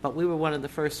contract. But we were one of the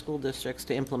first school districts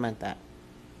to implement that.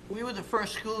 We were the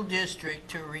first school district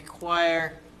to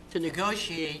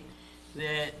negotiate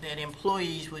that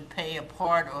employees would pay a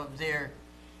part of their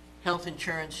health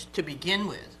insurance to begin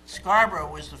with.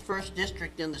 Scarborough was the first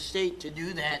district in the state to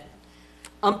do that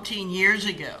umpteen years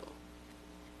ago.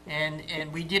 And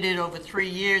we did it over 3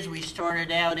 years. We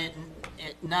started out at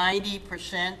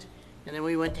 90%, and then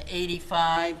we went to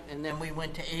 85, and then we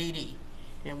went to 80.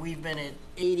 And we've been at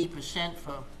 80%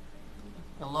 for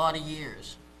a lot of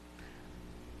years.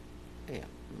 Yeah.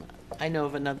 I know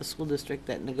of another school district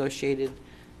that negotiated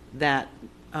that,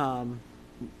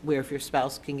 where if your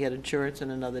spouse can get insurance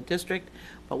in another district,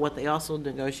 but what they also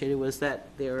negotiated was that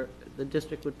the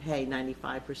district would pay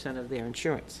 95% of their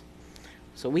insurance.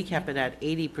 So we kept it at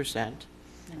 80%,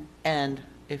 and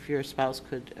if your spouse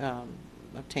could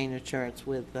obtain insurance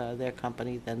with their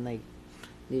company, then they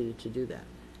needed to do that.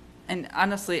 And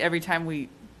honestly, every time we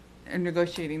are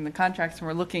negotiating the contracts and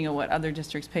we're looking at what other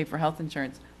districts pay for health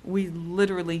insurance, we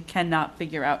literally cannot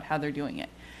figure out how they're doing it,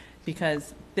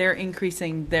 because they're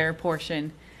increasing their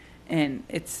portion, and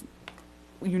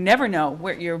you never know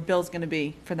where your bill's going to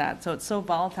be for that. So it's so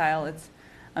volatile. It's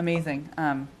amazing.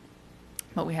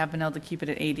 But we have been able to keep it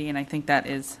at 80, and I think that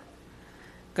is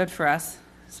good for us.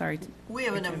 Sorry. We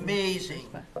have an amazing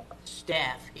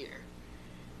staff here.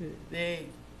 They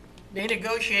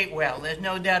negotiate well. There's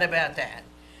no doubt about that.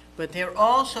 But they're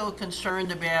also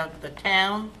concerned about the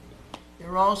town.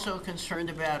 They're also concerned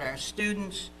about our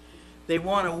students. They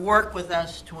want to work with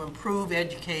us to improve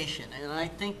education, and I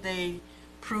think they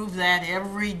prove that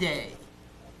every day.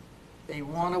 They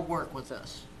want to work with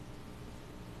us.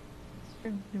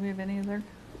 Do we have any other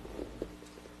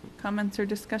comments or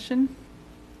discussion?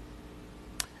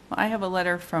 Well, I have a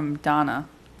letter from Donna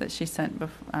that she sent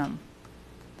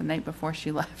the night before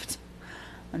she left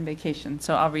on vacation,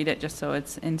 so I'll read it just so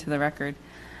it's into the record.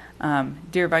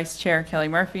 Dear Vice Chair Kelly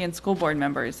Murphy and school board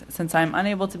members, since I'm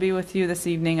unable to be with you this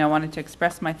evening, I wanted to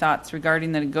express my thoughts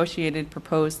regarding the negotiated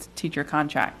proposed teacher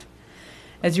contract.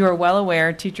 As you are well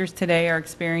aware, teachers today are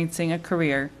experiencing a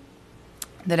career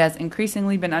that has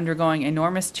increasingly been undergoing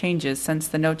enormous changes since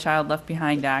the No Child Left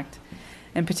Behind Act,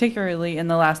 and particularly in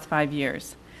the last 5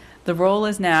 years. The role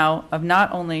is now of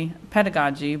not only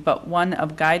pedagogy, but one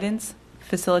of guidance,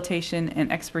 facilitation,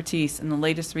 and expertise in the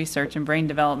latest research in brain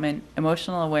development,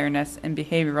 emotional awareness, and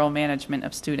behavioral management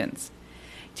of students.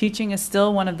 Teaching is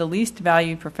still one of the least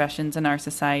valued professions in our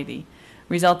society,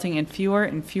 resulting in fewer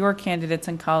and fewer candidates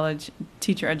in college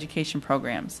teacher education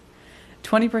programs.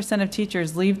 20% of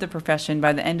teachers leave the profession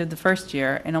by the end of the first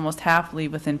year, and almost half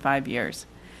leave within 5 years.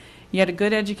 Yet a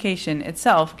good education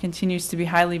itself continues to be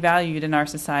highly valued in our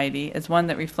society as one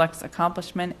that reflects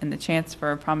accomplishment and the chance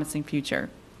for a promising future.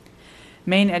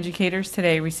 Maine educators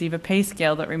today receive a pay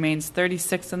scale that remains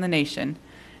 36th in the nation,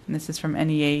 and this is from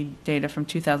NEA data from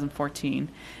 2014,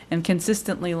 and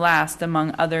consistently last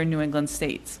among other New England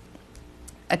states.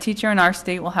 A teacher in our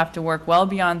state will have to work well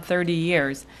beyond 30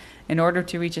 years in order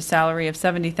to reach a salary of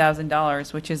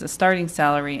 $70,000, which is a starting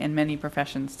salary in many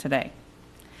professions today.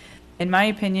 In my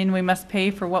opinion, we must pay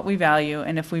for what we value,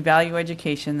 and if we value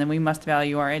education, then we must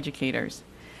value our educators.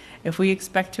 If we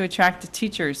expect to attract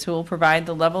teachers who will provide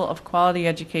the level of quality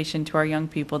education to our young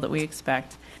people that we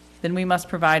expect, then we must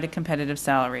provide a competitive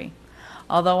salary.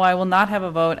 Although I will not have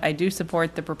a vote, I do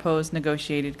support the proposed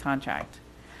negotiated contract.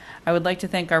 I would like to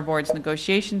thank our board's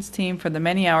negotiations team for the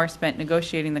many hours spent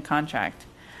negotiating the contract.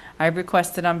 I have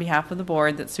requested on behalf of the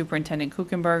board that Superintendent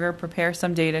Kuchenberger prepare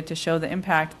some data to show the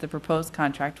impact the proposed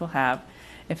contract will have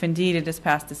if indeed it is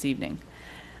passed this evening.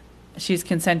 She's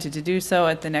consented to do so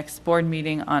at the next board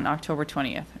meeting on October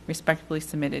 20th. Respectfully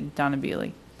submitted, Donna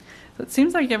Beely. So it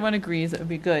seems like everyone agrees it would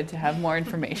be good to have more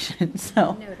information.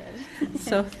 So, noted.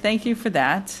 So thank you for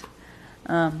that.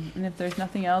 And if there's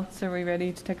nothing else, are we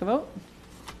ready to take a vote?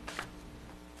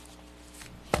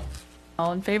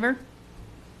 All in favor?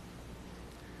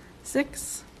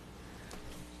 6.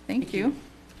 Thank you.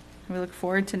 We look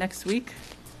forward to next week.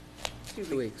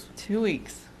 2 weeks. 2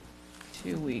 weeks.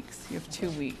 2 weeks. You have 2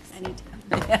 weeks.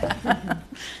 Anytime.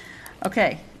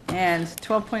 Okay, and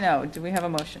 12.0, do we have a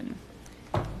motion?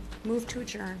 Move to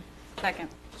adjourn. Second.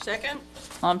 Second?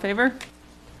 All in favor?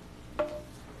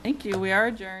 Thank you, we are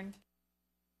adjourned.